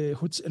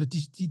eller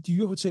de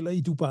dyre hoteller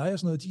i Dubai og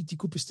sådan noget, de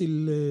kunne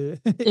bestille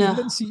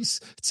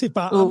indlandsis til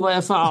bar. Hvor jeg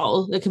er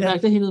farvet. Jeg kan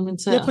mærke det hele min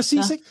tær. Ja,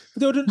 præcis. Ja. Ikke?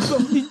 Det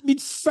var min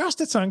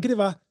første tanke, det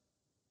var,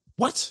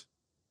 what?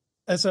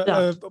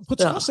 Altså, på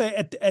trods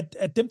af,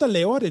 at dem, der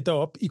laver det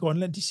deroppe i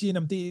Grønland, de siger,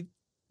 at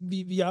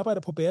vi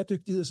arbejder på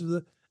bæredygtighed og så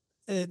videre.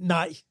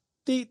 Nej,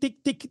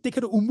 det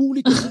kan du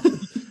umuligt gøre.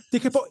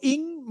 Det kan på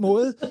ingen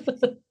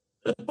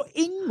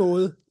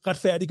måde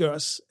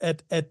retfærdiggøres,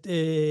 at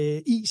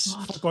is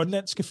fra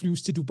Grønland skal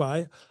flyves til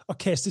Dubai og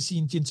kaste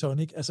sin gin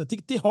tonic. Altså,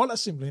 det holder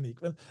simpelthen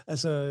ikke, vel?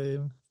 Altså,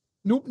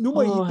 nu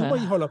må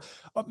I holde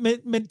op.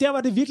 Men der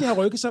var det virkelig har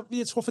rykket sig.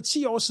 Jeg tror, for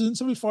 10 år siden,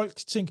 så ville folk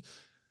tænke,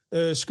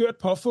 skørt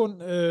påfund.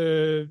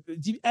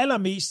 De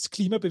allermest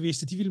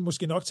klimabevidste, de ville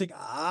måske nok tænke,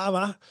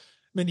 hvad?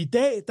 Men i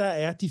dag, der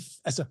er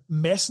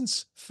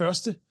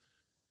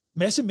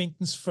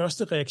massemængdens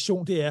første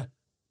reaktion, det er,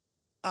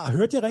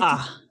 hørte jeg rigtigt?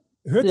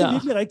 Hørte det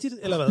virkelig rigtigt,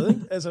 eller hvad?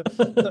 Ikke? Altså,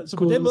 så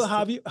på den måde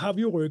har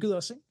vi jo rykket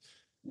os, ikke?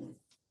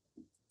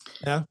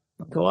 Ja.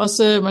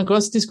 Man kan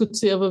også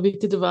diskutere, hvor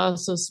vigtigt det var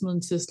så smide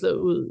en Tesla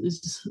ud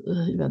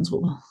i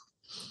verdensrummet.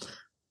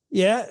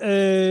 Ja,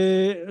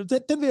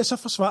 den vil jeg så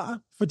forsvare,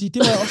 fordi det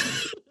var også...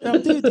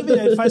 det vil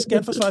jeg faktisk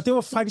gerne forsvare. Det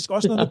var faktisk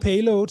også noget med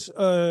payload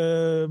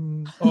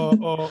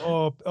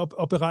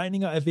og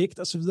beregninger af vægt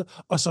og så videre.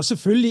 Og så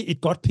selvfølgelig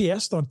et godt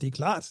PR-stunt, det er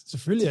klart.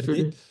 Selvfølgelig er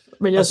det.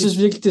 Men jeg synes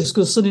virkelig, det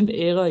skulle sådan en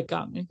æra i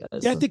gang. Ikke?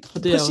 Altså, ja, det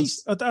præcis.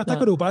 Og der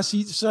kan du jo bare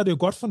sige, så er det jo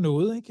godt for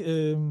noget.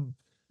 Ikke?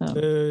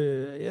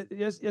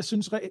 Jeg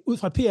synes, ud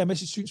fra et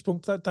PR-mæssigt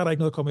synspunkt, der er der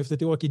ikke noget at komme efter.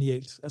 Det var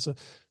genialt. Altså,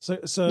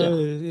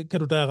 så kan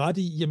du da ret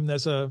i, jamen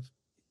altså,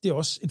 det er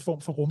også en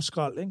form for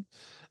rumskrald, ikke?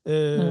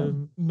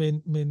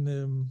 Men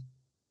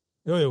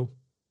jo.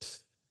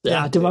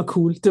 Ja, det var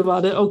cool. Det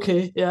var det.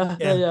 Okay, ja.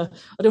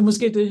 Og det var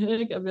måske det,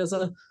 ikke?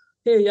 Altså,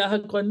 hey, jeg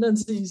har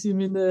grønlandsis i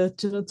min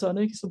gin and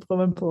tonic, så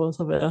prøver man på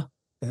også at være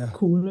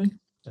cool, ikke?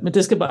 Ja. Men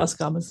det skal bare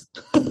skammes.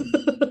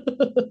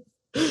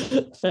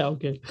 Ja,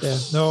 okay.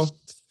 Ja,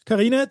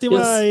 Karina, det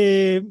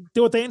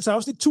var dagens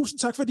afsnit. Tusind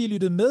tak, fordi I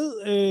lyttede med.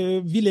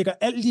 Vi lægger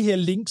alle de her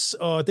links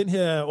og den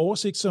her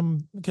oversigt, som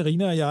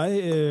Karina og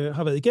jeg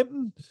har været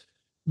igennem,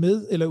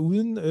 med eller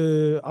uden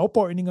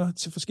afbøjninger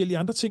til forskellige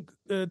andre ting.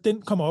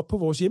 Den kommer op på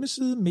vores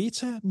hjemmeside,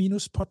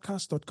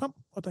 meta-podcast.com,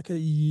 og der kan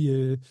I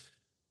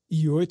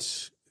i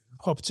øvrigt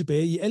hoppe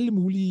tilbage i alle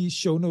mulige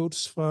show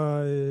notes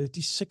fra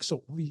de 6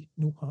 år, vi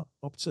nu har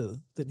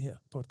optaget den her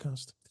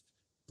podcast.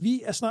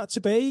 Vi er snart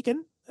tilbage igen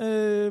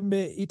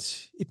med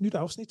et nyt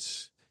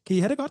afsnit. Kan I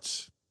have det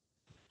godt?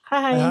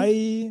 Hej hej. Hej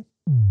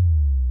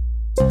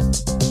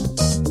hej.